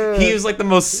like the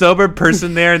most sober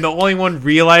person there and the only one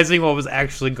realizing what was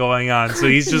actually going on. So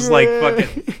he's just like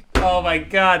fucking, oh my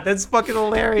God, that's fucking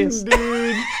hilarious.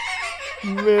 Dude.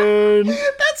 Man.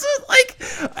 That's what, like,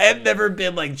 I have never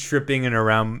been like tripping and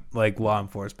around like law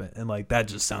enforcement, and like that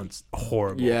just sounds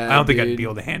horrible. Yeah, I don't think dude. I'd be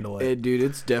able to handle it. Dude,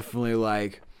 it's definitely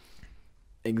like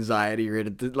anxiety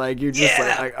ridden. Like, you're just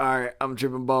like, all right, I'm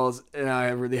tripping balls and I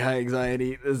have really high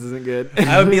anxiety. This isn't good.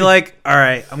 I would be like, all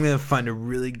right, I'm gonna find a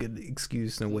really good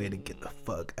excuse and a way to get the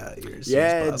fuck out of here as soon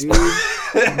as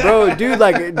possible. Bro, dude,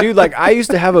 like I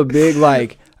used to have a big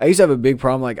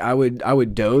problem. Like, I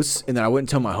would dose and then I wouldn't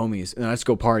tell my homies, and then I'd just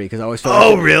go party because I always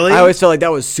felt really? I always felt like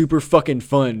that was super fucking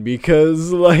fun because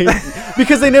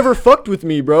they never fucked with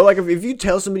me, bro. Like, if you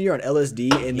tell somebody you're on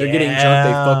LSD and they're getting drunk,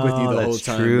 they fuck with you the whole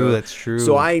time. Bro. That's true.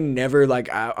 So I never, like,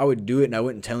 I would do it and I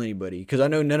wouldn't tell anybody because I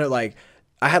know none of, like,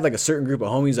 I had like a certain group of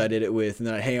homies I did it with, and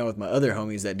then I'd hang out with my other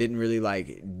homies that didn't really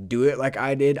like do it like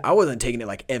I did. I wasn't taking it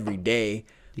like every day.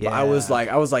 Yeah. But I was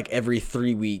like every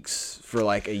 3 weeks for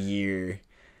like a year.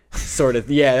 Sort of.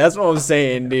 Yeah, that's what I'm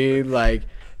saying, dude. Like,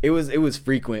 it was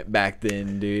frequent back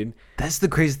then, dude. That's the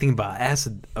crazy thing about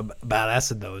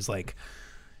acid though, is like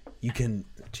you can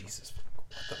Jesus.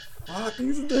 What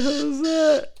the hell is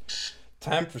that?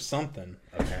 Time for something,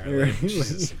 apparently.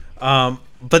 Jesus.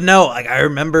 But no, like I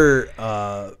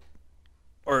remember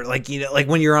or like, you know, like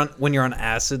when you're on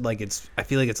acid, like I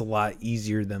feel like it's a lot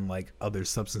easier than like other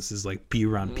substances, like be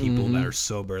around people that are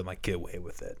sober and like get away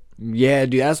with it. Yeah,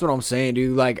 dude, that's what I'm saying,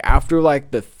 dude. Like, after like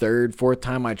the third, fourth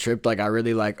time I tripped, like I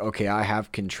really like, okay, I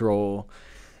have control.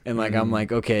 And like I'm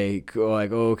like, okay, cool,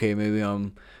 like, oh, okay, maybe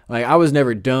I'm like, I was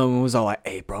never dumb. It was all like,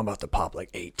 hey, bro, I'm about to pop like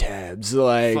 8 tabs.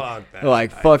 Like,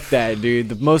 fuck that, dude.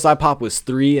 The most I popped was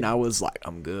 3, and I was like,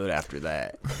 I'm good after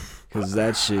that. Cause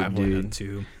that shit, dude.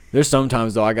 Too. There's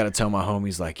sometimes though I gotta tell my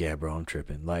homies like, yeah, bro, I'm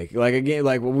tripping. Like again,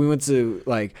 like when we went to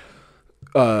like,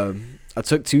 I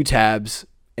took 2 tabs.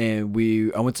 And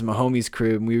I went to my homie's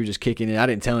crib and we were just kicking it. I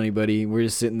didn't tell anybody. We're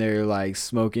just sitting there like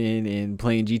smoking and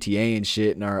playing GTA and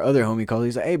shit. And our other homie called.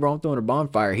 He's like, hey, bro, I'm throwing a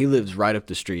bonfire. He lives right up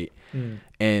the street.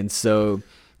 And so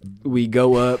we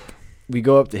go up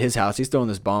to his house. He's throwing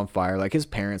this bonfire. Like, his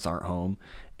parents aren't home.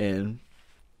 And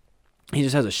he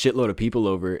just has a shitload of people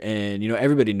over. And, you know,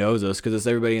 everybody knows us because it's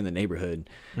everybody in the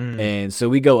neighborhood. And so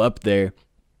we go up there.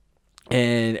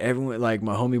 And everyone, like,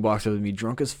 my homie walks up with me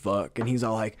drunk as fuck. And he's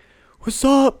all like, what's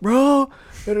up, bro?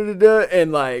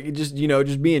 And like, just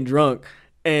being drunk.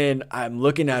 And I'm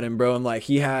looking at him, bro, and like,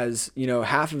 he has, you know,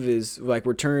 half of his, like,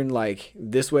 we're turned like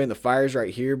this way and the fire's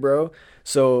right here, bro.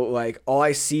 So like, all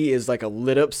I see is like a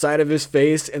lit up side of his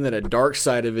face and then a dark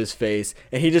side of his face.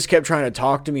 And he just kept trying to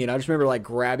talk to me. And I just remember like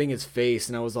grabbing his face,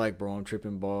 and I was like, bro, I'm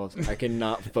tripping balls. I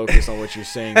cannot focus on what you're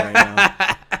saying right now.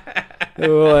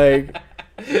 Like,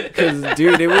 cause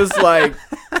dude, it was like,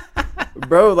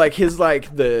 bro, like his,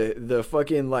 like the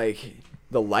fucking, like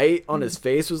the light on his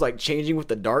face was like changing with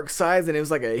the dark sides, and it was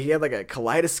like he had like a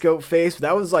kaleidoscope face.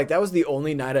 That was the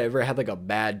only night I ever had like a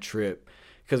bad trip,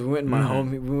 because we went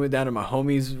down to my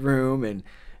homie's room, and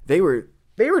they were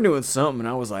doing something, and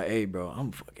I was like, hey,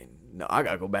 bro, I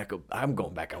gotta go back up. I'm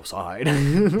going back outside.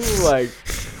 Like,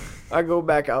 I go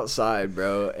back outside,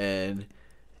 bro, and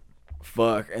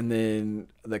fuck, and then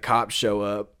the cops show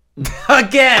up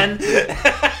again.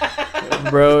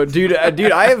 Bro, dude,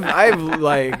 I've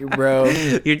like, bro,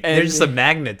 they're just a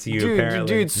magnet to you, apparently.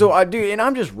 Dude, so and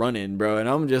I'm just running, bro, and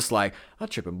I'm just like, I'm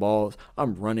tripping balls.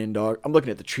 I'm running, dog. I'm looking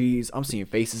at the trees. I'm seeing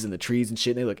faces in the trees and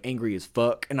shit, and they look angry as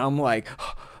fuck. And I'm like,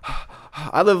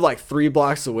 I live like 3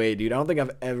 blocks away, dude. I don't think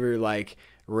I've ever like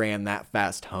ran that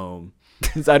fast home.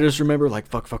 I just remember like,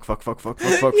 fuck.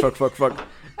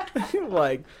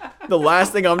 Like, the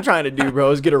last thing I'm trying to do, bro,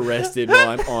 is get arrested while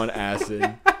I'm on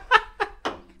acid.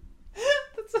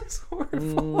 That's horrible.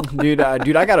 Dude,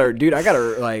 I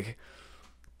gotta like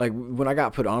when I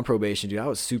got put on probation, dude, I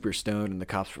was super stoned, and the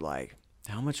cops were like,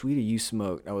 "How much weed do you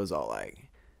smoke?" I was all like,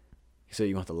 "So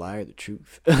you want the lie or the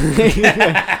truth?"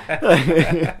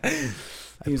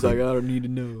 He's like, "I don't need to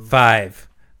know."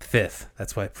 5/5.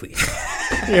 That's why I plead.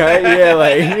 Yeah,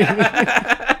 like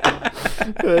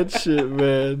that shit,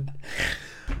 man.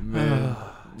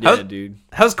 Yeah, dude.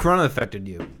 How's Corona affected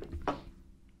you?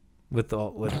 With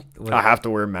I have to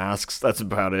wear masks. That's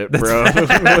about it, bro.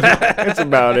 That's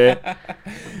about it.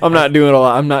 I'm not doing a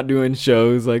lot. I'm not doing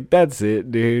shows. Like, that's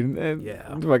it, dude. And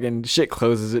Yeah. fucking shit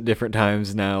closes at different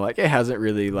times now. Like, it hasn't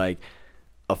really like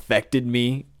affected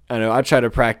me. I know I try to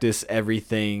practice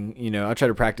everything. You know, I try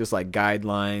to practice like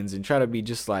guidelines and try to be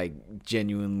just like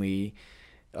genuinely,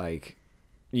 like,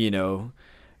 you know,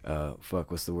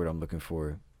 what's the word I'm looking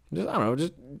for? Just, I don't know,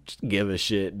 just give a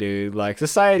shit, dude. Like,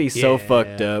 society's so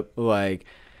fucked up. Like,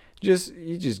 you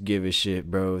just give a shit,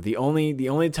 bro. The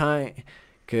only time,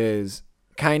 because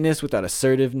kindness without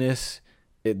assertiveness,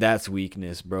 that's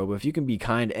weakness, bro. But if you can be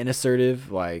kind and assertive,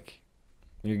 like,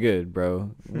 you're good,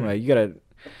 bro. Like, you gotta.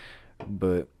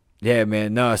 But yeah,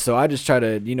 man, no. So I just try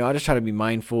to be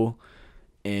mindful.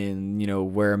 And, you know,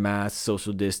 wear a mask,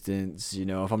 social distance, you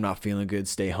know, if I'm not feeling good,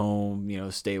 stay home, you know,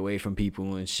 stay away from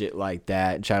people and shit like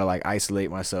that. And try to, like,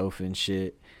 isolate myself and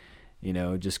shit, you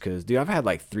know, just because, dude, I've had,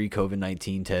 like, 3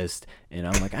 COVID-19 tests, and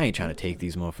I'm like, I ain't trying to take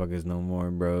these motherfuckers no more,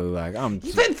 bro. Like,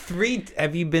 You've had 3.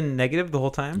 Have you been negative the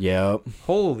whole time? Yep.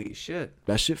 Holy shit.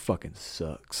 That shit fucking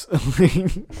sucks.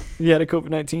 You had a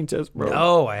COVID-19 test, bro?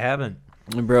 No, I haven't.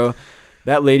 Bro.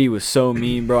 That lady was so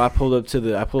mean, bro. I pulled up to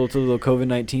the little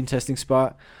COVID-19 testing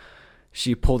spot.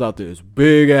 She pulled out this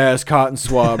big ass cotton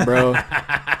swab, bro.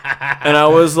 And I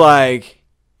was like,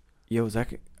 yo, is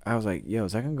that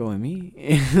gonna go in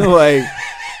me? like,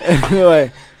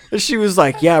 and she was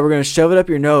like, yeah, we're gonna shove it up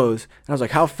your nose. And I was like,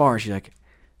 how far? And she's like,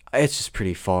 it's just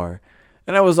pretty far.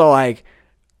 And I was all like,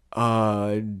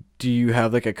 do you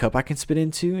have like a cup I can spit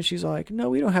into? And she's like, no,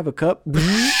 we don't have a cup.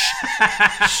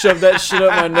 Shove that shit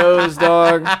up my nose,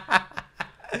 dog.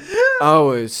 I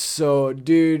was so,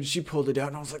 dude, she pulled it out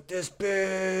and I was like, this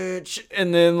bitch.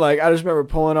 And then, like, I just remember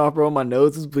pulling off, bro. My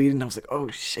nose was bleeding. I was like, oh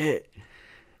shit.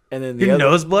 And then your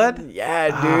nose bled?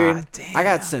 Yeah, dude. Damn. I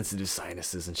got sensitive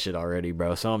sinuses and shit already,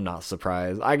 bro. So I'm not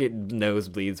surprised. I get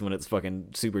nosebleeds when it's fucking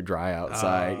super dry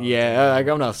outside. Yeah, like,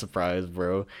 I'm not surprised,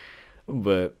 bro.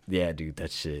 But yeah, dude,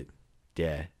 that shit.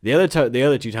 Yeah, the other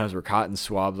 2 times were cotton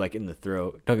swabs, like in the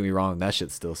throat. Don't get me wrong, that shit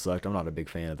still sucked. I'm not a big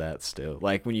fan of that still.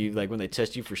 Like when they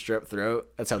test you for strep throat,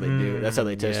 that's how they do it. That's how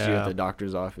they test you at the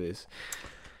doctor's office.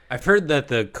 I've heard that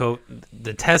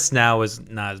the test now is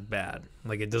not as bad.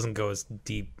 Like, it doesn't go as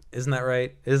deep. Isn't that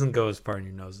right? It doesn't go as far in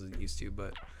your nose as it used to,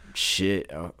 but shit,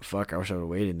 oh, fuck, I wish I would have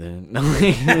waited then.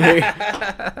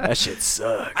 That shit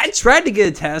sucks. I tried to get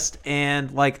a test,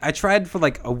 and like I tried for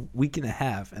like a week and a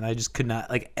half, and I just could not.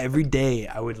 Like, every day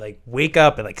I would like wake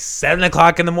up at like 7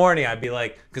 o'clock in the morning. I'd be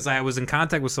like, because I was in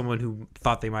contact with someone who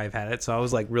thought they might have had it, so I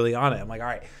was like really on it. I'm like, all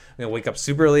right, I'm gonna wake up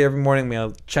super early every morning. I'm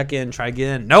gonna check in, try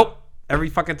again. Nope, every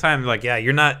fucking time. Like, yeah,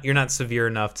 you're not severe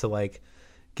enough to like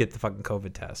get the fucking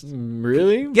COVID test.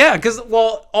 Really? Yeah, because,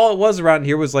 well, all it was around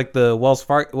here was like the Wells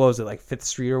Fargo, what was it, like 5th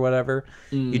Street or whatever.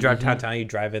 You drive downtown, you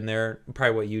drive in there.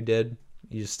 Probably what you did.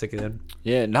 You just stick it in.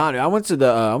 Yeah, I went to the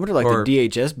the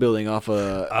DHS building off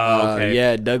of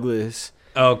Douglas.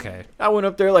 Okay. I went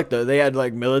up there, like they had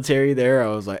like military there. I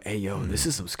was like, hey, yo, this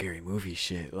is some scary movie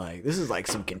shit. Like, this is like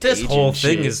some Contagion. This whole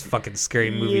shit. thing is fucking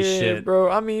scary movie shit,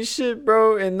 bro. I mean, shit,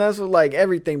 bro. And that's what, like,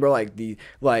 everything, bro.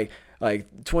 Like like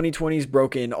 2020's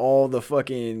broken all the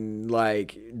fucking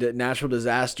like the natural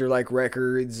disaster like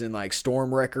records and like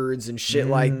storm records and shit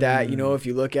like that, you know, if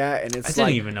you look at, and it's I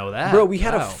didn't even know that, bro. We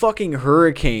had a fucking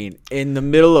hurricane in the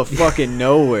middle of fucking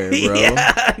nowhere, bro. Yeah,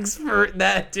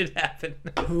 that did happen.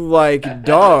 Like,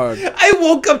 dog, I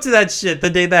woke up to that shit the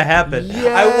day that happened.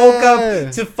 Yeah. I woke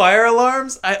up to fire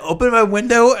alarms. I opened my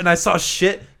window and I saw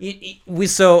shit.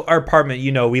 So our apartment,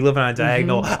 you know, we live on a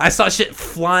diagonal. I saw shit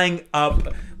flying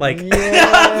up like the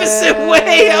opposite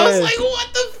way. I was like,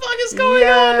 what the fuck is going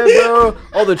on? Bro.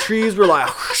 All the trees were like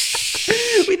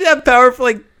we didn't have power for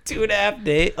like 2.5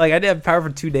 days. Like, I didn't have power for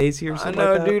 2 days here or something. I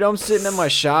know, like that. dude. I'm sitting in my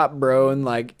shop, bro, and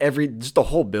like just the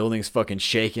whole building's fucking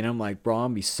shaking. I'm like, bro, I'm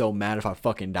gonna be so mad if I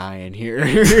fucking die in here.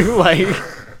 Like,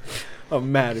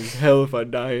 I'm mad as hell if I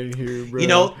die in here, bro. You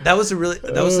know, that was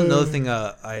another thing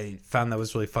I found that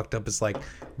was really fucked up. Is like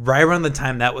right around the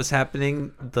time that was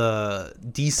happening, the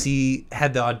DC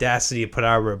had the audacity to put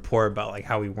out a report about like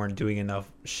how we weren't doing enough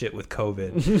shit with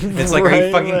COVID. It's like, are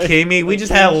you fucking kidding me? We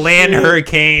just had a land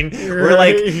hurricane.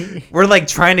 We're like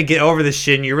trying to get over this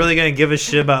shit, and you're really gonna give a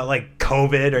shit about like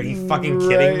COVID? Are you fucking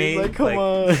kidding me? Like, come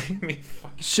on.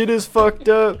 Shit is fucked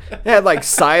up. They had like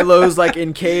silos like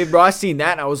in cave, bro. I seen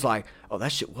that and I was like, oh,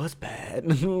 that shit was bad.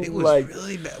 It was like,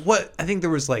 really bad. What? I think there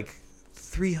was like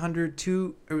 200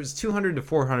 to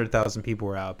 400,000 people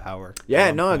were out of power. Yeah,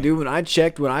 no, dude. When I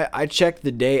checked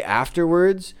the day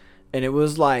afterwards, and it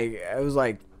was like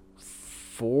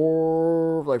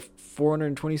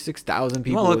 426,000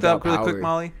 people. You want to look that without up really power. quick,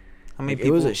 Molly? How many Like,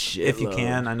 people? it was a shit. If you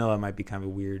can, I know that might be kind of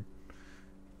a weird,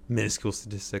 minuscule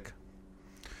statistic.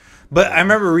 But I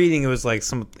remember reading it was like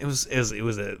it was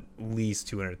at least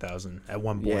 200,000 at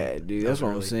one point. Yeah, dude, that's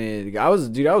what I'm saying. I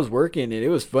was working, and it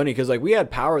was funny because like we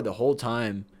had power the whole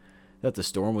time that the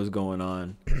storm was going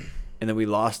on, and then we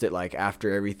lost it like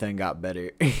after everything got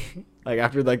better, like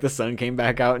after like the sun came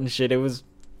back out and shit. And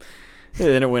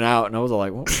then it went out, and I was all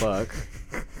like, "What the fuck?"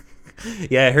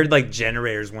 Yeah, I heard like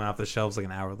generators went off the shelves like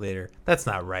an hour later. That's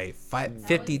not right.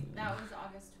 50. That was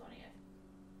August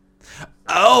 20th.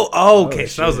 Oh, okay. Oh,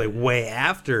 So that was shit. like way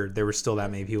after there were still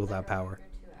that many people without power.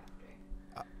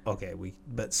 Okay,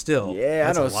 but still. Yeah,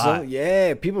 that's I know. a lot. So,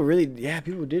 yeah, people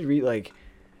did read like. It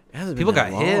hasn't been People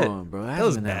that got hit. long, bro. It That hasn't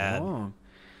was been bad. that long.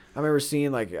 I remember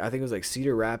seeing like I think it was like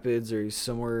Cedar Rapids or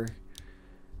somewhere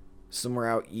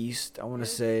out east. I want to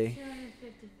say.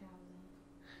 250,000.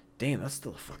 Damn, that's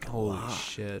still a fucking Holy lot.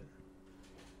 shit.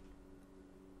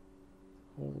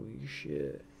 Holy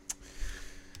shit.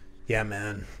 Yeah,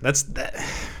 man. That's that.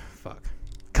 Fuck.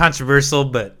 Controversial,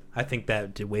 but I think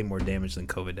that did way more damage than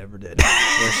COVID ever did.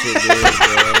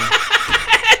 That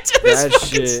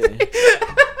shit did, bro.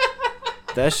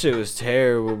 That shit was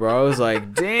terrible, bro. I was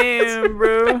like, damn,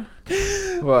 bro.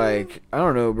 Like, I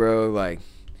don't know, bro. Like,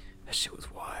 that shit was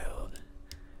wild.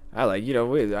 I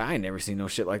ain't never seen no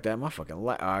shit like that in my fucking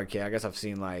life. Okay, I guess I've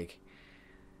seen like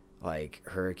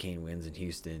hurricane winds in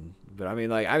Houston, but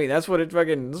that's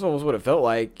almost what it felt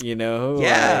like, you know?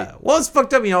 Yeah. Like, Well, it's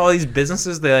fucked up. You know, all these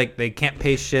businesses, they can't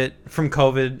pay shit from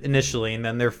COVID initially, and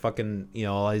then they're fucking,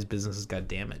 all these businesses got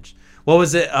damaged. What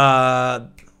was it?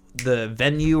 The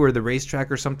venue or the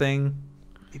racetrack or something?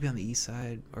 Maybe on the east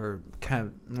side or kind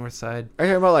of north side. are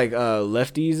you talking about like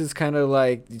lefties? It's kind of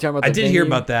like you talking about. I the did hear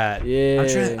venue? about that. Yeah. I'm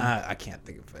trying, I can't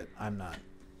think of it. I'm not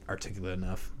articulate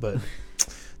enough, but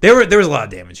there was a lot of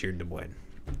damage here in Des Moines.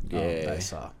 Yeah. That I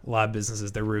saw a lot of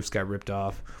businesses, their roofs got ripped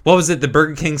off. What was it? The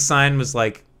Burger King sign was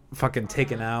like fucking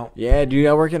taken out. Yeah, dude,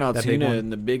 I work in That big Altoona, one?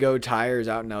 and the Big O tires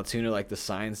out in Altoona, like the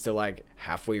sign's still like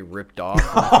halfway ripped off.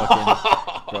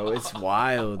 Fucking, bro, it's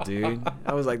wild, dude.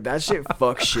 I was like, that shit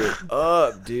fucks shit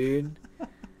up, dude.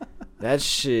 That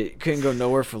shit couldn't go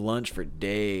nowhere for lunch for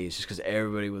days just because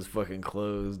everybody was fucking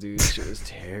closed, dude. Shit was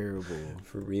terrible.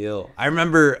 For real. I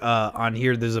remember on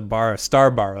here there's a bar, a Star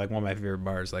Bar, like one of my favorite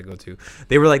bars I go to.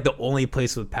 They were like the only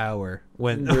place with power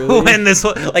when Really? when this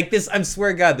like this. I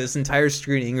swear to God, this entire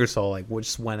street in Ingersoll like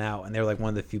just went out, and they were like one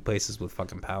of the few places with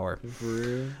fucking power. For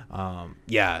real?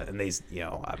 Yeah, and they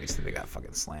obviously they got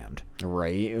fucking slammed.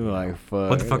 Right? Like, fuck.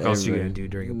 What the fuck else you everybody- gonna do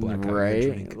during a blackout? Right?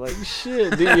 Drink? Like,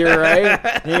 shit, dude, you're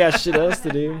right. You got shit else to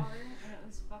do. And it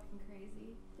was fucking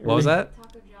crazy. What was that?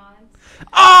 Taco John's.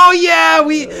 Oh yeah,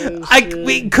 we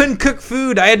shit. couldn't cook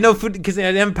food. I had no food because I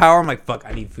didn't have power. I'm like, fuck,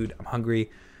 I need food. I'm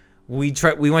hungry. We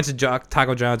went to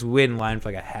Taco John's. We waited in line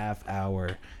for like a half hour.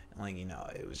 And like,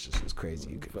 it was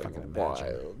crazy. You could fucking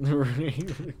imagine.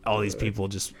 Wild. All these people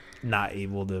just not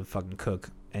able to fucking cook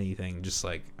anything. Just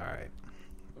like, all right.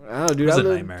 I don't know, dude. It was a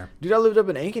lived, nightmare. Dude, I lived up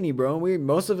in Ankeny, bro. And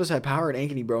most of us had power in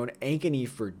Ankeny, bro. And Ankeny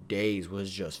for days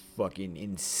was just fucking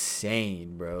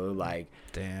insane, bro. Like,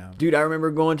 Damn. dude, I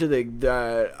remember going to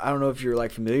the I don't know if you're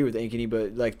like familiar with Ankeny,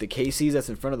 but like the Casey's that's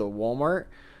in front of the Walmart.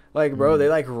 Like, bro, they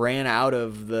like ran out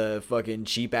of the fucking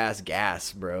cheap ass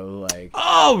gas, bro. Like,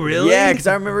 Oh really? yeah, because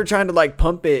I remember trying to like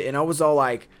pump it, and I was all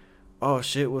like, "Oh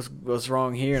shit, what's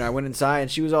wrong here?" And I went inside, and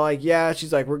she was all like, "Yeah,"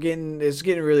 she's like, "It's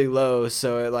getting really low,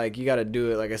 so like you got to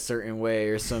do it like a certain way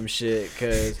or some shit."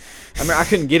 Because I mean, I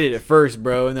couldn't get it at first,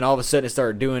 bro, and then all of a sudden it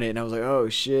started doing it, and I was like, "Oh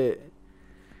shit!"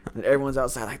 And everyone's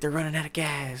outside like they're running out of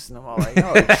gas, and I'm all like,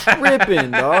 "Oh,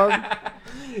 tripping, dog."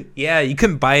 Yeah, you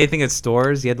couldn't buy anything at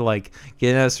stores. You had to like get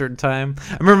in at a certain time.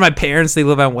 I remember my parents, they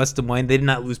live out in West Des Moines. They did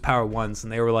not lose power once,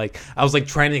 and they were like, I was like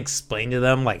trying to explain to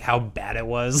them like how bad it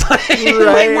was. Like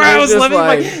where I was living,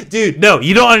 like, dude, no,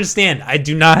 you don't understand. I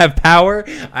do not have power.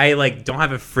 I like don't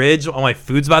have a fridge. All my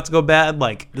food's about to go bad.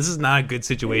 Like this is not a good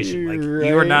situation. Like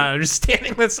you are not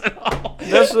understanding this at all.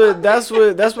 That's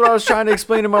what I was trying to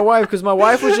explain to my wife, because my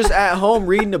wife was just at home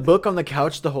reading a book on the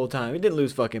couch the whole time. It didn't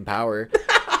lose fucking power.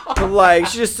 But like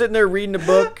she's just sitting there reading a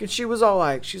book, and she's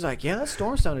like, yeah, that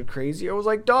storm sounded crazy. I was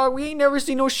like, dog, we ain't never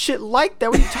seen no shit like that.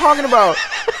 What are you talking about?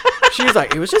 She's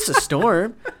like, it was just a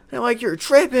storm. And I'm like, you're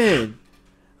tripping.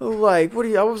 Like, what do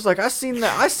you? I was like, I seen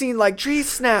like trees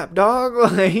snap, dog.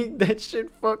 Like that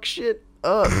shit fuck shit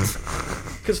up.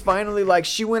 Cause finally, like,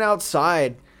 she went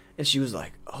outside and she was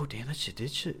like, oh damn, that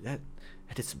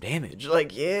did some damage.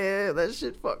 Like, yeah, that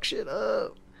shit fuck shit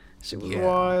up. Shit was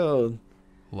wild.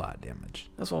 A lot of damage.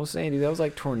 That's what I was saying, dude. That was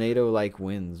like tornado-like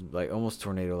winds, like almost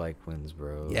tornado-like winds,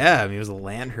 bro. Yeah, I mean it was a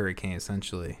land hurricane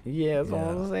essentially. Yeah, that's what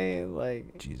I'm saying.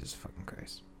 Like, Jesus fucking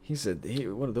Christ. He said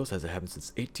one of those hasn't happened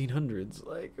since 1800s.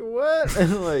 Like, what?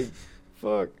 Like,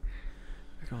 fuck.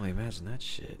 I can only imagine that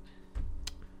shit.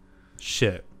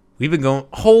 Shit. We've been going.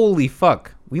 Holy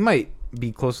fuck. We might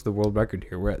be close to the world record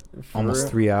here. We're at almost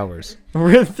 3 hours.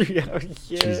 We're at 3 hours.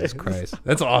 Yeah. Jesus Christ.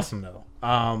 That's awesome though.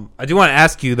 I do want to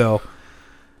ask you though.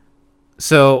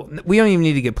 So we don't even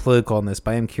need to get political on this,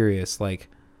 but I am curious. Like,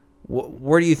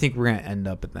 where do you think we're gonna end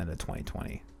up at the end of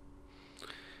 2020?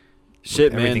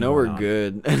 Shit, man. No, we're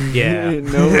good. Yeah.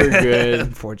 No, we're good.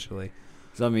 Unfortunately.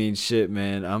 So, I mean, shit,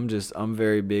 man. I'm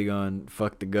very big on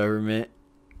fuck the government.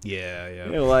 Yeah, yeah.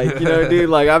 You know, like, you know, dude,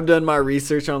 like, I've done my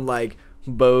research on, like,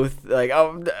 both, like,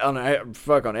 on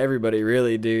everybody,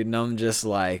 really, dude. And I'm just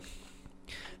like,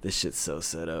 this shit's so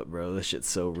set up, bro. This shit's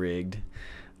so rigged.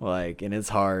 Like, and it's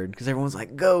hard because everyone's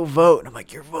like, go vote. And I'm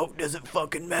like, your vote doesn't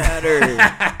fucking matter.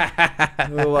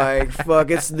 Like,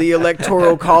 fuck, it's the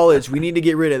electoral college. We need to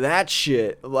get rid of that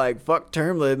shit. Like, fuck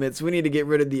term limits. We need to get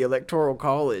rid of the electoral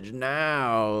college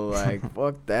now. Like,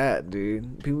 fuck that,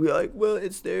 dude. People be like, well,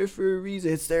 it's there for a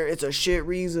reason. It's a shit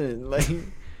reason. Like,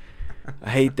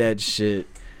 I hate that shit.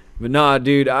 But nah,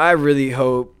 dude, I really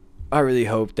hope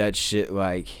that shit,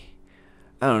 like,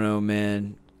 I don't know,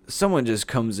 man. Someone just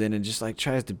comes in and just like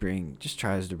tries to bring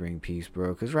peace,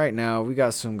 bro. Because right now we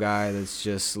got some guy that's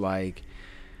just like,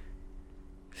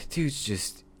 dude's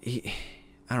just, I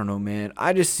don't know, man.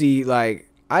 I just see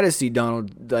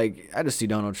Donald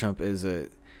Trump as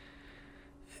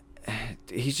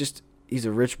he's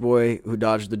a rich boy who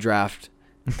dodged the draft.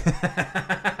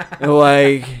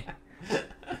 like,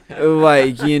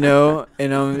 you know,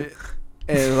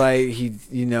 and like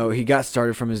he got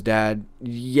started from his dad.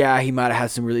 Yeah, he might have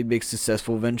had some really big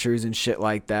successful ventures and shit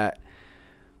like that.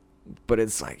 But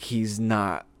it's like he's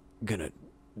not gonna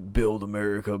build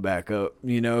America back up,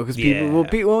 you know, because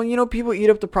people eat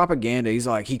up the propaganda. He's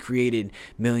like, he created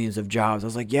millions of jobs. I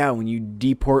was like, yeah, when you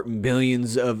deport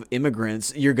millions of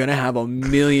immigrants, you're gonna have a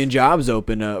million jobs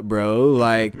open up, bro.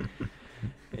 Like.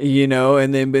 You know,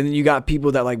 and then you got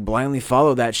people that like blindly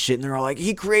follow that shit, and they're all like,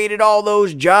 he created all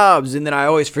those jobs. And then I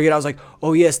always forget, I was like,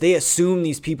 oh yes, they assume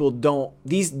these people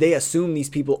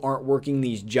aren't working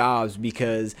these jobs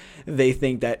because they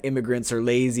think that immigrants are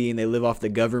lazy and they live off the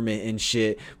government and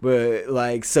shit. But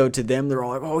like, so to them, they're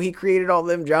all like, oh, he created all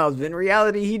them jobs. But in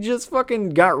reality, he just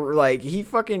fucking he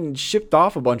fucking shipped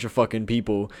off a bunch of fucking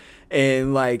people.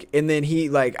 And like, and then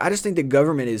I just think the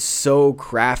government is so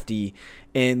crafty.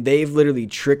 And they've literally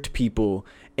tricked people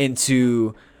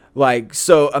into, like,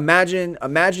 so imagine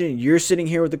you're sitting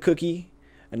here with a cookie,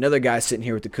 another guy's sitting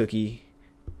here with a cookie,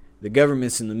 the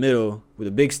government's in the middle with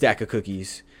a big stack of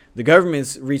cookies. The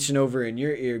government's reaching over in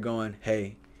your ear going,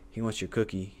 hey, he wants your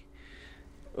cookie.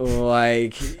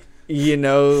 Like, you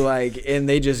know, like, and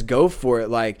they just go for it.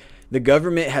 Like, the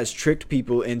government has tricked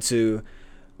people into,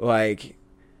 like,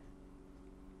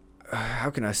 how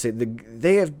can I say,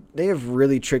 they have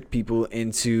really tricked people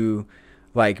into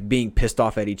like being pissed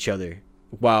off at each other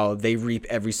while they reap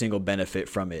every single benefit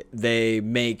from it. They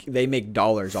make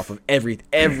dollars off of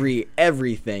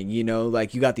everything, you know,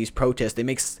 like you got these protests, they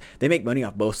make money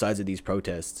off both sides of these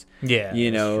protests. Yeah. You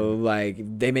know, like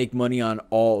they make money on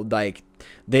all, like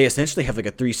they essentially have like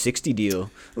a 360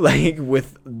 deal like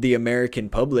with the American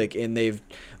public, and they've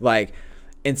like,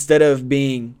 instead of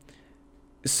being,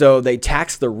 so they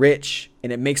tax the rich,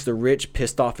 and it makes the rich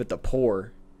pissed off at the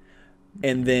poor. So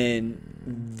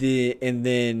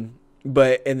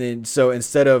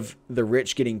instead of the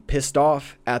rich getting pissed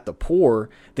off at the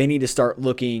poor, they need to start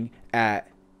looking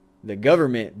at the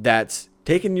government that's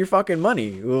taking your fucking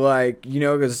money, like, you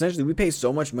know, because essentially we pay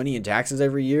so much money in taxes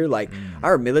every year. Like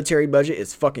our military budget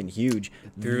is fucking huge,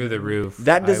 through the roof.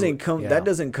 that doesn't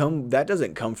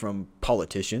come from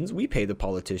politicians. We pay the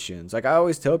politicians. Like I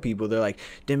always tell people, they're like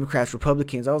Democrats,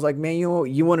 Republicans. I was like, man,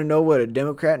 you want to know what a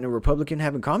Democrat and a Republican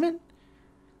have in common?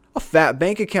 A fat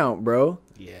bank account, bro.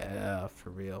 Yeah, for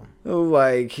real.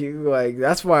 Like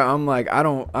that's why I'm like, I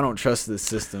don't trust this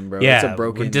system, bro. Yeah, it's a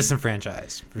broken, we're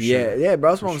disenfranchised. For sure. yeah,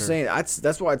 bro. That's what I'm saying.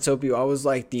 That's why I tell people, I was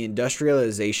like, the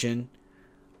industrialization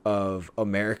of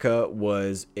America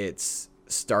was its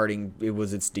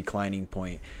declining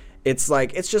point. It's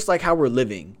like, it's just like how we're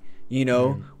living, you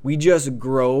know. We just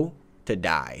grow to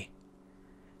die,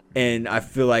 and I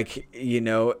feel like, you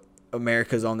know,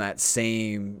 America's on that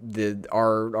same,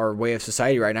 our way of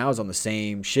society right now is on the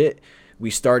same shit. We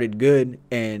started good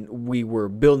and we were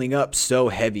building up so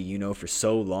heavy, you know, for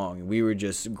so long. We were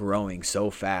just growing so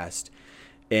fast.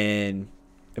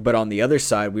 But on the other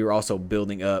side, we were also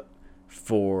building up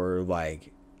for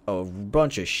like a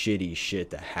bunch of shitty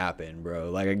shit that happened,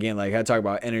 bro. Like, again, like I talk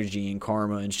about energy and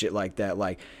karma and shit like that.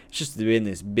 Like, it's just been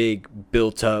this big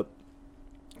built up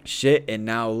shit. And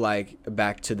now, like,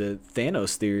 back to the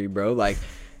Thanos theory, bro. Like,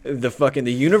 the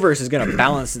universe is gonna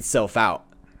balance itself out.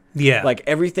 Yeah. Like,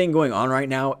 everything going on right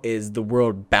now is the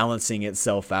world balancing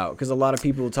itself out. Because a lot of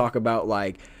people talk about,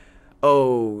 like,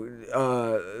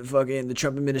 fucking the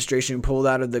Trump administration pulled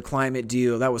out of the climate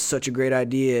deal. That was such a great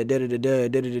idea.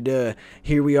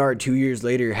 Here we are 2 years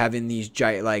later having these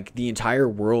giant, like, the entire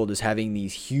world is having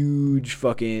these huge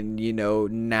fucking, you know,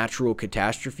 natural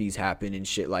catastrophes happen and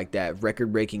shit like that.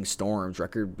 Record-breaking storms,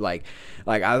 what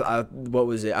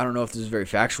was it? I don't know if this is very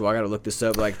factual. I got to look this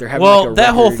up. Like, they're having, well,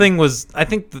 that whole thing was, I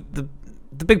think the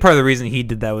big part of the reason he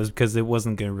did that was because it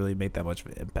wasn't going to really make that much of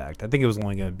an impact. I think it was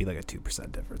only going to be like a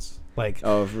 2% difference. Like,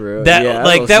 oh, for real? That, yeah,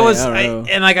 like, that was,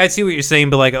 and like, I see what you're saying,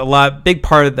 but like big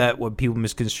part of that, what people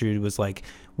misconstrued was like,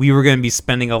 we were going to be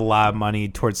spending a lot of money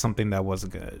towards something that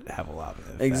wasn't going to have a lot of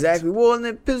effect. Exactly. Well, and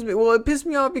it pissed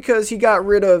me off because he got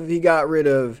rid of the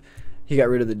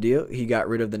deal. He got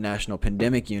rid of the National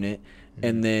Pandemic Unit.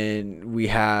 And then we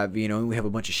have a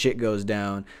bunch of shit goes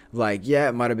down. Like, yeah,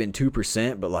 it might have been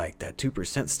 2%, but like that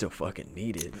 2% still fucking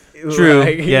needed. True.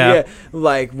 Like, yeah.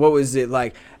 Like, what was it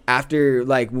like after,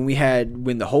 like,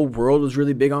 when the whole world was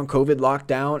really big on COVID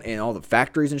lockdown and all the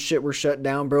factories and shit were shut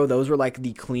down, bro? Those were like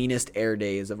the cleanest air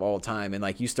days of all time. And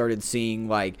like, you started seeing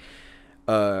like,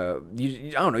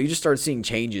 you just started seeing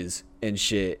changes and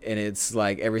shit, and it's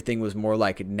like everything was more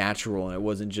like natural and it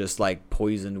wasn't just like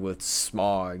poisoned with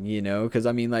smog, you know? Because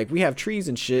I mean, like, we have trees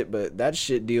and shit, but that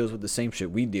shit deals with the same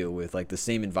shit we deal with, like the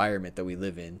same environment that we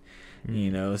live in,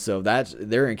 you know? So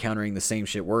they're encountering the same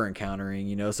shit we're encountering,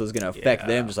 you know? So it's gonna affect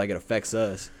them just like it affects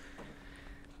us.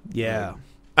 Yeah.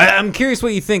 I'm curious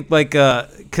what you think, like,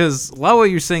 because a lot of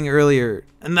what you're saying earlier,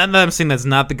 and not that I'm saying that's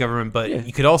not the government, but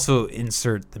you could also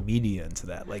insert the media into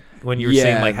that, like when you were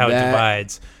saying like how it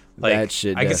divides. Like, that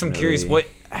shit, I guess I'm curious,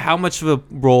 how much of a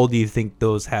role do you think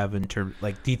those have in terms,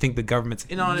 like, do you think the government's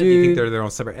in on it? Do you think they're their own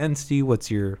separate entity?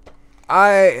 What's your?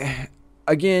 I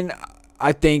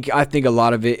think a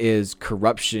lot of it is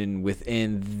corruption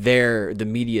within the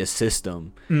media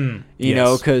system. You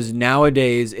know, because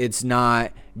nowadays it's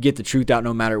not get the truth out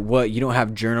no matter what. You don't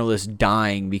have journalists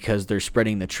dying because they're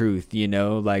spreading the truth, you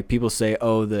know? Like, people say,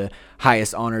 oh, the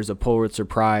highest honor is a Pulitzer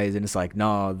Prize, and it's like,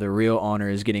 no, the real honor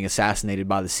is getting assassinated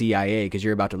by the CIA because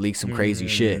you're about to leak some crazy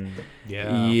shit.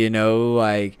 Yeah. You know,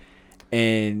 like,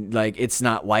 and like, it's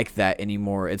not like that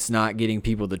anymore. It's not getting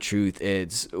people the truth.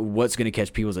 It's what's going to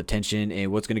catch people's attention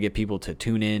and what's going to get people to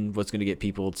tune in, what's going to get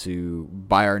people to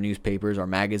buy our newspapers, our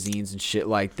magazines and shit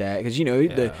like that. Because, you know,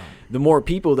 the more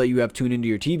people that you have tuned into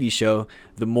your TV show,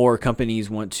 the more companies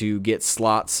want to get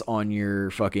slots on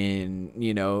your fucking,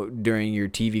 you know, during your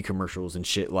TV commercials and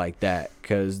shit like that,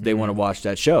 because they want to watch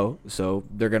that show. So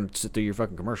they're going to sit through your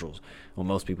fucking commercials. Well,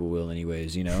 most people will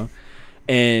anyways, you know.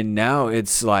 And now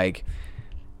it's like,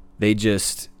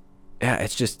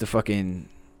 it's just the fucking,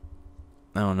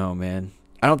 I don't know, man.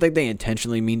 I don't think they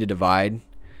intentionally mean to divide,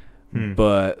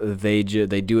 but they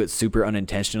do it super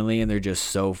unintentionally, and they're just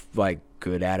so like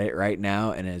good at it right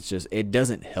now, and it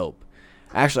doesn't help.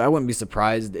 Actually, I wouldn't be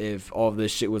surprised if all of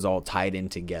this shit was all tied in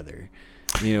together.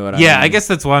 You know what I mean? I guess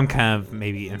that's why I'm kind of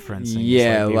maybe inferencing.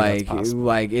 Yeah,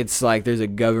 like it's like there's a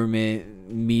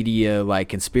government media like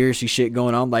conspiracy shit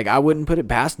going on. Like, I wouldn't put it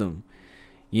past them.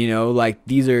 You know, like,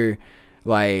 these are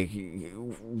like,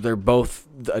 they're both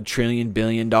 $1 trillion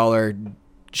billion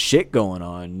shit going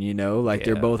on, you know, like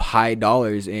they're both high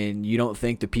dollars, and you don't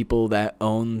think the people that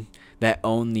own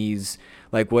these,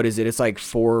 like, what is it? It's like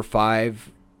 4 or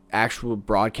 5 actual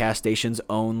broadcast stations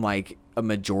own like a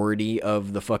majority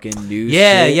of the fucking news.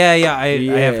 Yeah, shit. yeah. I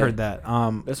have heard that.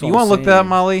 That's you what want I'm to look that up, saying.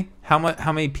 Molly?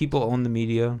 How many people own the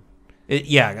media?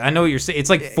 I know what you're saying. It's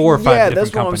like 4 or 5 different that's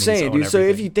what I'm companies saying, own dude. So if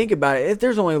everything. you think about it, if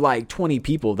there's only like 20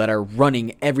 people that are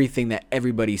running everything that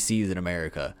everybody sees in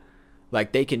America,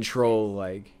 like they control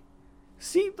like,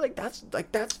 see, like that's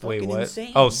fucking Wait, what?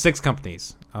 insane. Oh, 6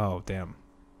 companies. Oh, damn.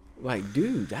 Like,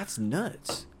 dude, that's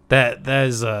nuts.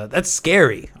 That's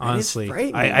scary, honestly.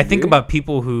 frightening, I think dude. about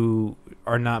people who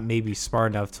are not maybe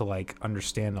smart enough to like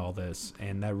understand all this,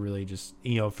 and that really just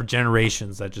for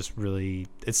generations that just really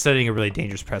it's setting a really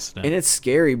dangerous precedent. And it's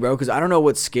scary, bro, because I don't know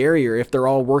what's scarier, if they're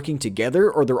all working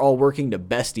together or they're all working to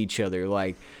best each other.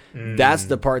 Like, that's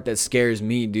the part that scares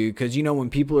me, dude. Because, when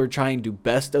people are trying to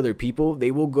best other people, they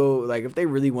will go, like, if they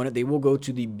really want it, they will go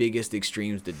to the biggest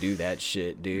extremes to do that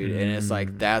shit, dude. And it's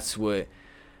like, that's what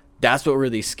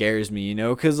really scares me,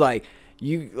 Because, like,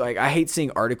 I hate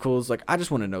seeing articles. Like, I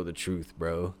just want to know the truth,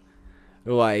 bro.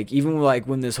 Like, even like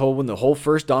when the whole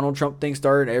first Donald Trump thing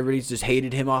started, everybody's just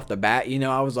hated him off the bat.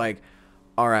 I was like,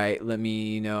 all right, let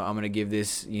me, I'm gonna give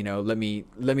this, let me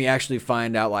actually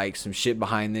find out like some shit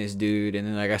behind this dude. And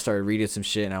then like I started reading some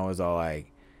shit, and I was all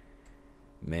like,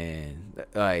 man,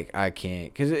 like I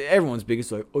can't, because everyone's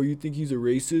biggest like, oh, you think he's a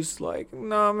racist? Like,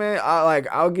 no, man.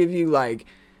 I'll give you like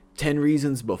 10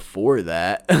 reasons before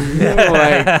that.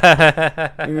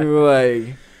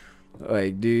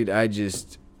 like, dude,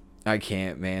 I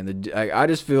can't, man. I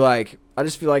just feel like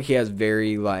he has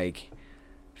very like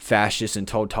fascist and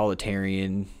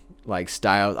totalitarian like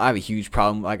style. I have a huge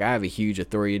problem. Like, I have a huge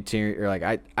authoritarian, or like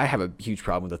I have a huge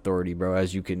problem with authority, bro,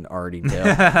 as you can already tell.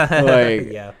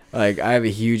 Like, Yeah. like I have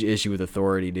a huge issue with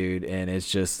authority, dude, and it's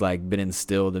just like been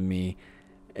instilled in me.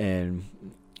 And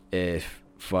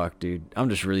fuck, dude, I'm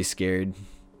just really scared.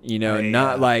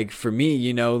 Not like for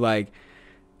me, like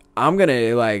I'm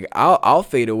gonna like I'll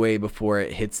fade away before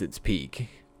it hits its peak.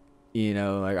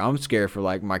 Like I'm scared for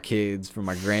like my kids, for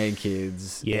my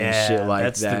grandkids, and shit like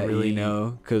that's the that. really-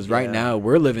 Because right now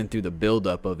we're living through the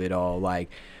buildup of it all. Like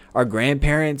our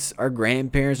grandparents, and our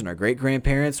great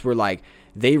grandparents were like,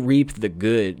 they reaped the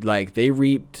good, like they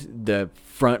reaped the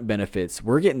front benefits.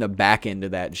 We're getting the back end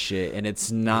of that shit, and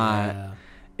it's not. Yeah.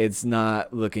 It's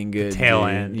not looking good. tail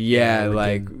dude. end. Yeah, Yeah,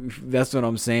 like that's what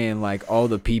I'm saying. Like all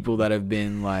the people that have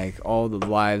been like, all the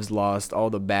lives lost, all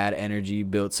the bad energy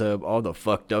built up, all the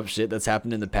fucked up shit that's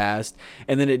happened in the past.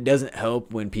 And then it doesn't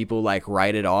help when people like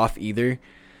write it off either.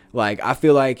 Like I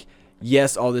feel like,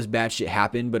 yes, all this bad shit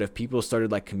happened, but if people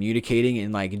started like communicating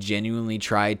and like genuinely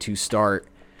tried to start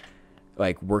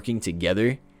like working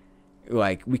together,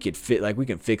 like we can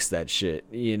fix that shit,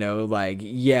 like,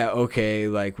 yeah, okay,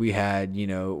 like we had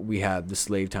the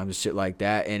slave times and shit like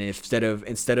that, and instead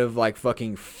of like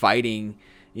fucking fighting,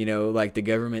 like the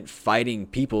government fighting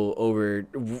people over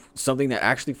something that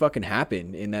actually fucking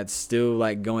happened and that's still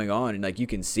like going on, and like you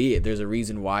can see it, there's a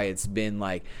reason why it's been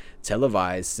like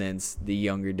televised since the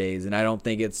younger days. And I don't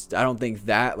think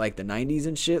that like the 90s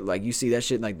and shit, like you see that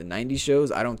shit in like the 90s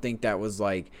shows, I don't think that was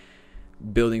like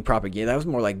building propaganda. That was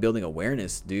more like building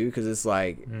awareness, dude, because it's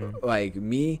like like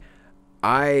me,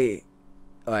 I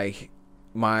like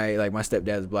my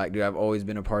stepdad's black, dude. I've always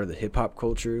been a part of the hip-hop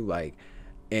culture, like,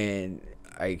 and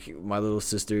like my little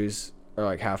sisters are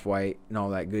like half white and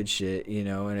all that good shit,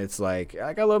 and it's like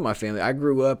I love my family. I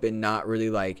grew up and not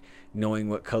really like knowing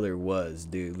what color was,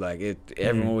 dude. Like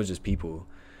everyone was just people.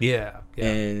 Yeah.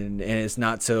 And it's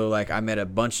not till like I met a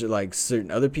bunch of like certain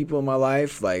other people in my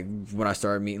life, like when I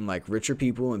started meeting like richer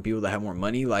people and people that have more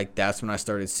money, like that's when I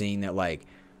started seeing that like,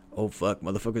 oh fuck,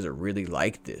 motherfuckers are really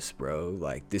like this, bro.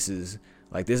 Like this is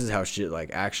how shit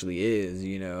like actually is,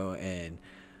 and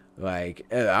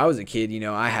like I was a kid,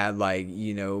 I had like,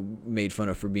 made fun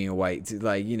of for being white,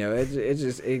 like, it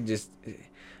just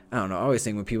I don't know. I always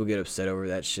think when people get upset over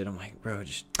that shit, I'm like, bro,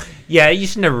 just Yeah, you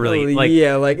should never really like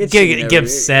get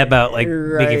upset about like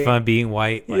making fun of being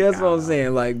white. Like, that's what I'm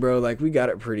saying. Like, bro, like we got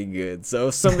it pretty good. So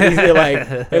if somebody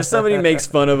makes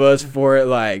fun of us for it,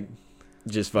 like,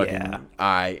 just fucking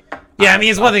Yeah, I mean,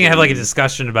 it's one thing to have like a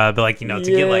discussion about it, but like, to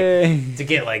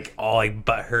get like all like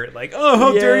butthurt, like, oh,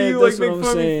 how dare you like make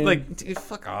fun of me? Like, dude,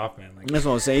 fuck off, man. Like, that's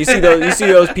what I'm saying. You see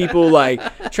those people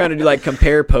like trying to do like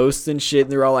compare posts and shit,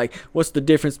 and they're all like, what's the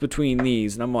difference between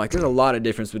these? And I'm like, there's a lot of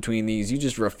difference between these. You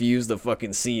just refuse to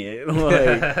fucking see it.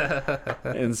 Like,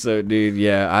 and so, dude,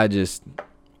 yeah,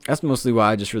 that's mostly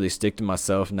why I just really stick to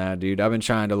myself now, dude. I've been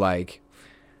trying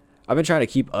to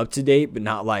keep up to date, but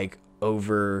not like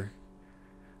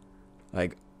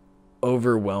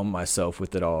overwhelm myself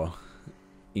with it all.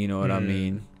 You know what I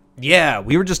mean? Yeah,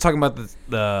 we were just talking about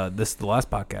the last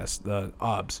podcast, the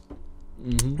OBS.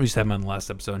 We just had him on the last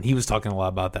episode, and he was talking a lot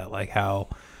about that, like how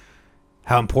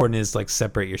important it is to like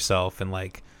separate yourself and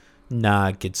like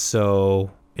not get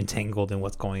so entangled in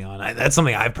what's going on. That's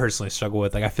something I personally struggle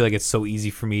with. Like I feel like it's so easy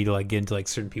for me to like get into like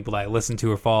certain people that I listen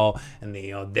to or follow, and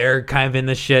they, they're kind of in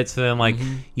the shit. So then like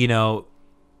in a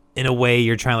way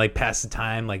you're trying to like pass the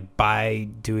time like by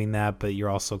doing that, but you're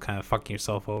also kind of fucking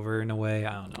yourself over in a way.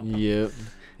 I don't know. Yep.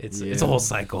 It's a whole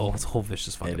cycle. It's a whole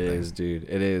vicious fucking thing. It is, dude.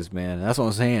 It is, man. That's what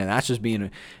I'm saying. That's just being,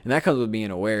 and that comes with being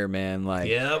aware, man. Like,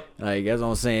 yep. Like that's what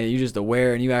I'm saying. You're just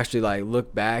aware, and you actually like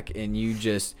look back, and you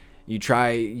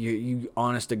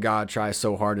honest to God try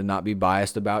so hard to not be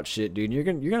biased about shit, dude. You're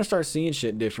gonna start seeing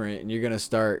shit different, and you're gonna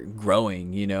start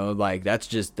growing. Like that's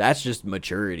just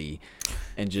maturity,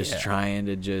 and just trying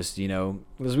to just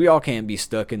because we all can't be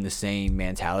stuck in the same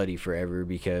mentality forever,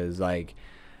 because like.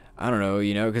 I don't know,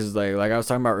 because like I was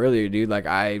talking about earlier, dude. Like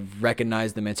I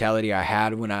recognized the mentality I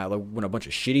had when a bunch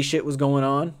of shitty shit was going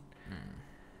on,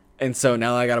 and so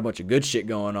now I got a bunch of good shit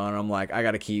going on. I'm like, I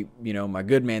got to keep my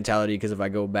good mentality, because if I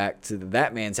go back to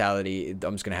that mentality,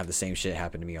 I'm just gonna have the same shit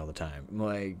happen to me all the time.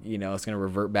 Like it's gonna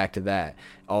revert back to that,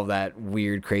 all that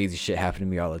weird, crazy shit happen to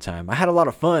me all the time. I had a lot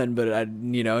of fun, but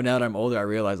now that I'm older, I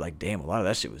realize like, damn, a lot of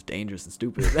that shit was dangerous and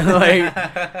stupid.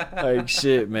 like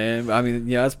shit, man. I mean,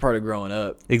 that's part of growing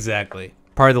up. Exactly,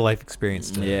 part of the life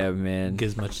experience. Yeah, man. Get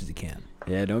as much as you can.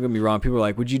 Yeah, don't get me wrong. People are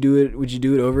like, would you do it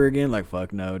over again? Like,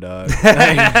 fuck no, dog.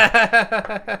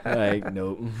 like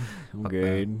nope. I'm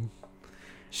good.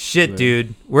 Shit,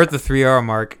 dude. We're at the 3-hour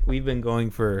mark. We've been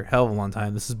going for a hell of a long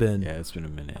time. This has been... Yeah, it's been a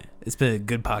minute. It's been a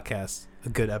good podcast. A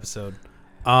good episode.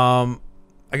 I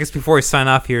guess before we sign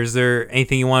off here, is there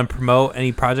anything you want to promote?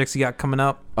 Any projects you got coming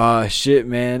up? Shit,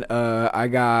 man.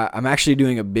 I'm actually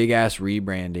doing a big ass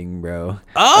rebranding, bro.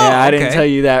 Oh, yeah, I didn't tell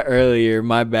you that earlier.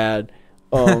 My bad.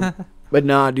 But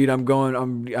nah, dude, I'm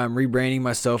rebranding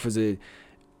myself as a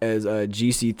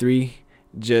GC3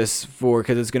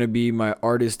 because it's gonna be my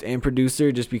artist and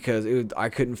producer, just because I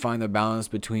couldn't find the balance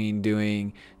between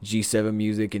doing G7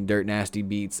 music and Dirt Nasty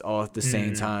beats all at the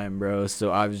same time, bro.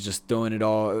 So I was just throwing it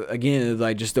all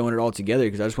together,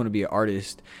 because I just want to be an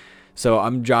artist. So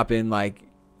I'm dropping you're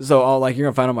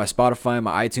gonna find on my Spotify and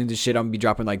my iTunes and shit. I'm gonna be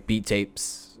dropping like beat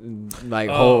tapes. And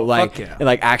like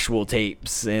actual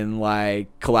tapes and like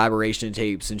collaboration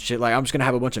tapes and shit. Like I'm just gonna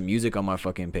have a bunch of music on my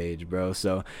fucking page, bro.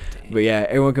 So But yeah,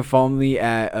 everyone can follow me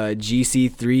at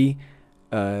GC3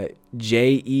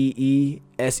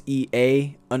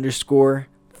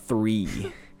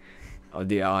 JEESEA_3. I'll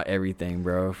do everything,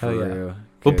 bro, for real.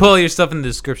 We'll put all your stuff in the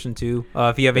description too.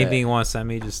 If you have anything you want to send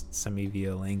me, just send me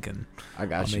via link, and I'll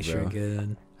make sure I get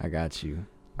in. I got you.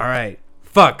 All right.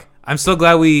 Fuck. I'm so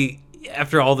glad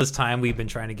after all this time we've been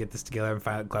trying to get this together,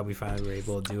 I'm glad we finally were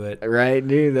able to do it. Right,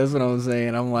 dude. That's what I'm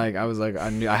saying. I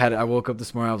woke up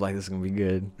this morning. I was like, this is gonna be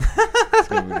good. It's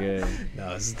gonna be good.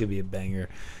 No, this is gonna be a banger.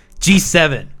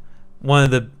 G7, one of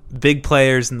the big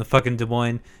players in the fucking Des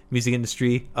Moines music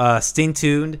industry. Stay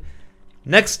tuned.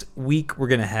 Next week we're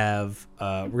gonna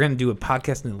do a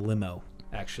podcast in a limo.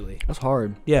 Actually, that's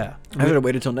hard. Yeah, I should have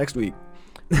waited till next week.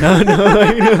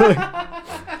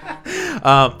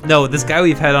 No, this guy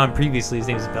we've had on previously, his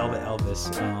name is Velvet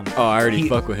Elvis. I already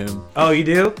fuck with him. Oh, you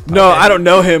do? No, okay. I don't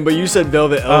know him, but you said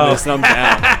Velvet Elvis, and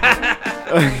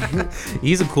I'm down.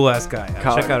 He's a cool ass guy.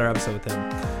 Check out our episode with him.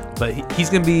 But he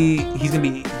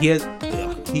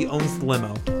owns the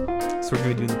limo, so we're gonna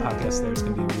be doing the podcast there. It's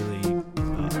gonna be a really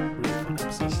fun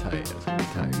episode. It's tight. It's gonna be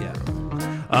tight.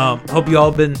 Yeah. Hope you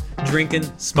all been drinking,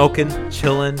 smoking,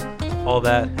 chilling, all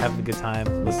that, having a good time,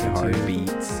 listening to hard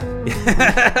beats.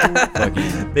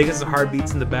 Making some hard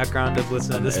beats in the background of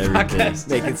listening to this podcast.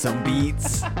 Making some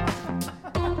beats.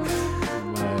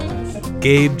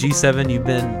 Gabe, G7, you've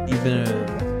been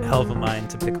a hell of a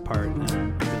mind to pick apart.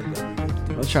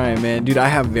 I'm trying, man. Dude, I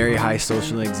have very high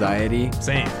social anxiety.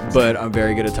 Same. But I'm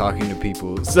very good at talking to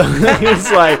people. So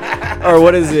it's like, or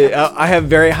what is it? I have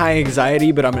very high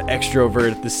anxiety, but I'm an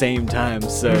extrovert at the same time.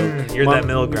 So you're that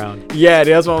middle ground. Yeah,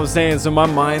 dude, that's what I'm saying. So my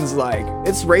mind's like,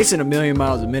 it's racing a million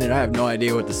miles a minute. I have no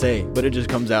idea what to say, but it just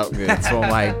comes out good. So I'm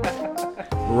like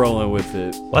rolling with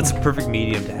it. Well, that's a perfect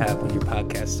medium to have with your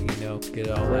podcasting, get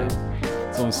it all right.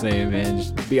 That's what I'm saying, man.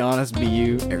 Just be honest, be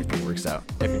you. Everything works out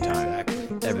every time.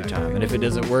 Every time. And if it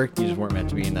doesn't work, you just weren't meant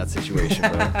to be in that situation,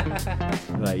 bro.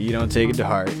 Like, you don't take it to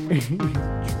heart. True.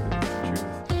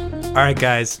 All right,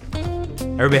 guys.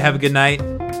 Everybody have a good night.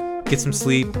 Get some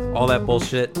sleep. All that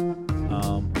bullshit.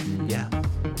 Yeah.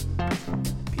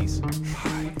 Peace.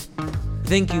 Bye.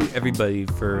 Thank you, everybody,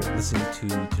 for listening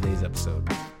to today's episode.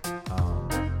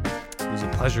 It was a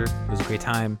pleasure. It was a great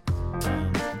time.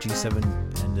 G7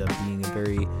 ended up being a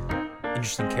very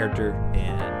interesting character,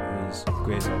 and it always,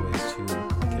 great as always to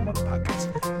get him on the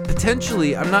podcast.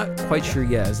 Potentially, I'm not quite sure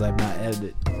yet as I've not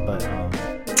edited, but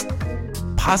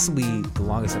possibly the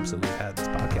longest episode we've had this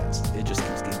podcast. It just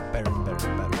keeps getting better and better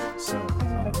and better. So,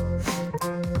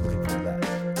 looking forward to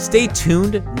that. Stay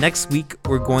tuned. Next week,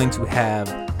 we're going to have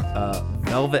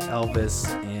Velvet Elvis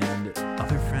and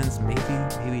other friends,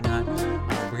 maybe not.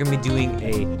 We're going to be doing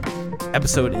a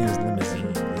episode in his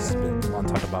limousine. This has been long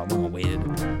talked about, long awaited.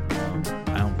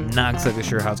 I'm not exactly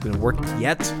sure how it's going to work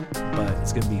yet, but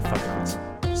it's going to be fucking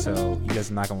awesome. So you guys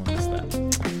are not going to want to miss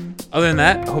that. Other than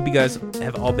that, I hope you guys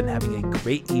have all been having a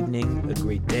great evening, a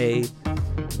great day,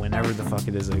 whenever the fuck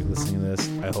it is that you're listening to this.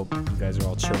 I hope you guys are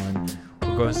all chilling.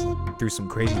 We're going through some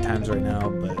crazy times right now,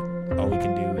 but all we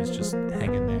can do is just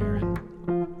hang in there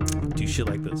and do shit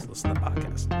like this. Listen to the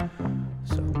podcast.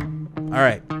 So, all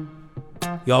right.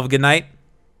 Y'all have a good night.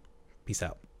 Peace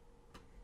out.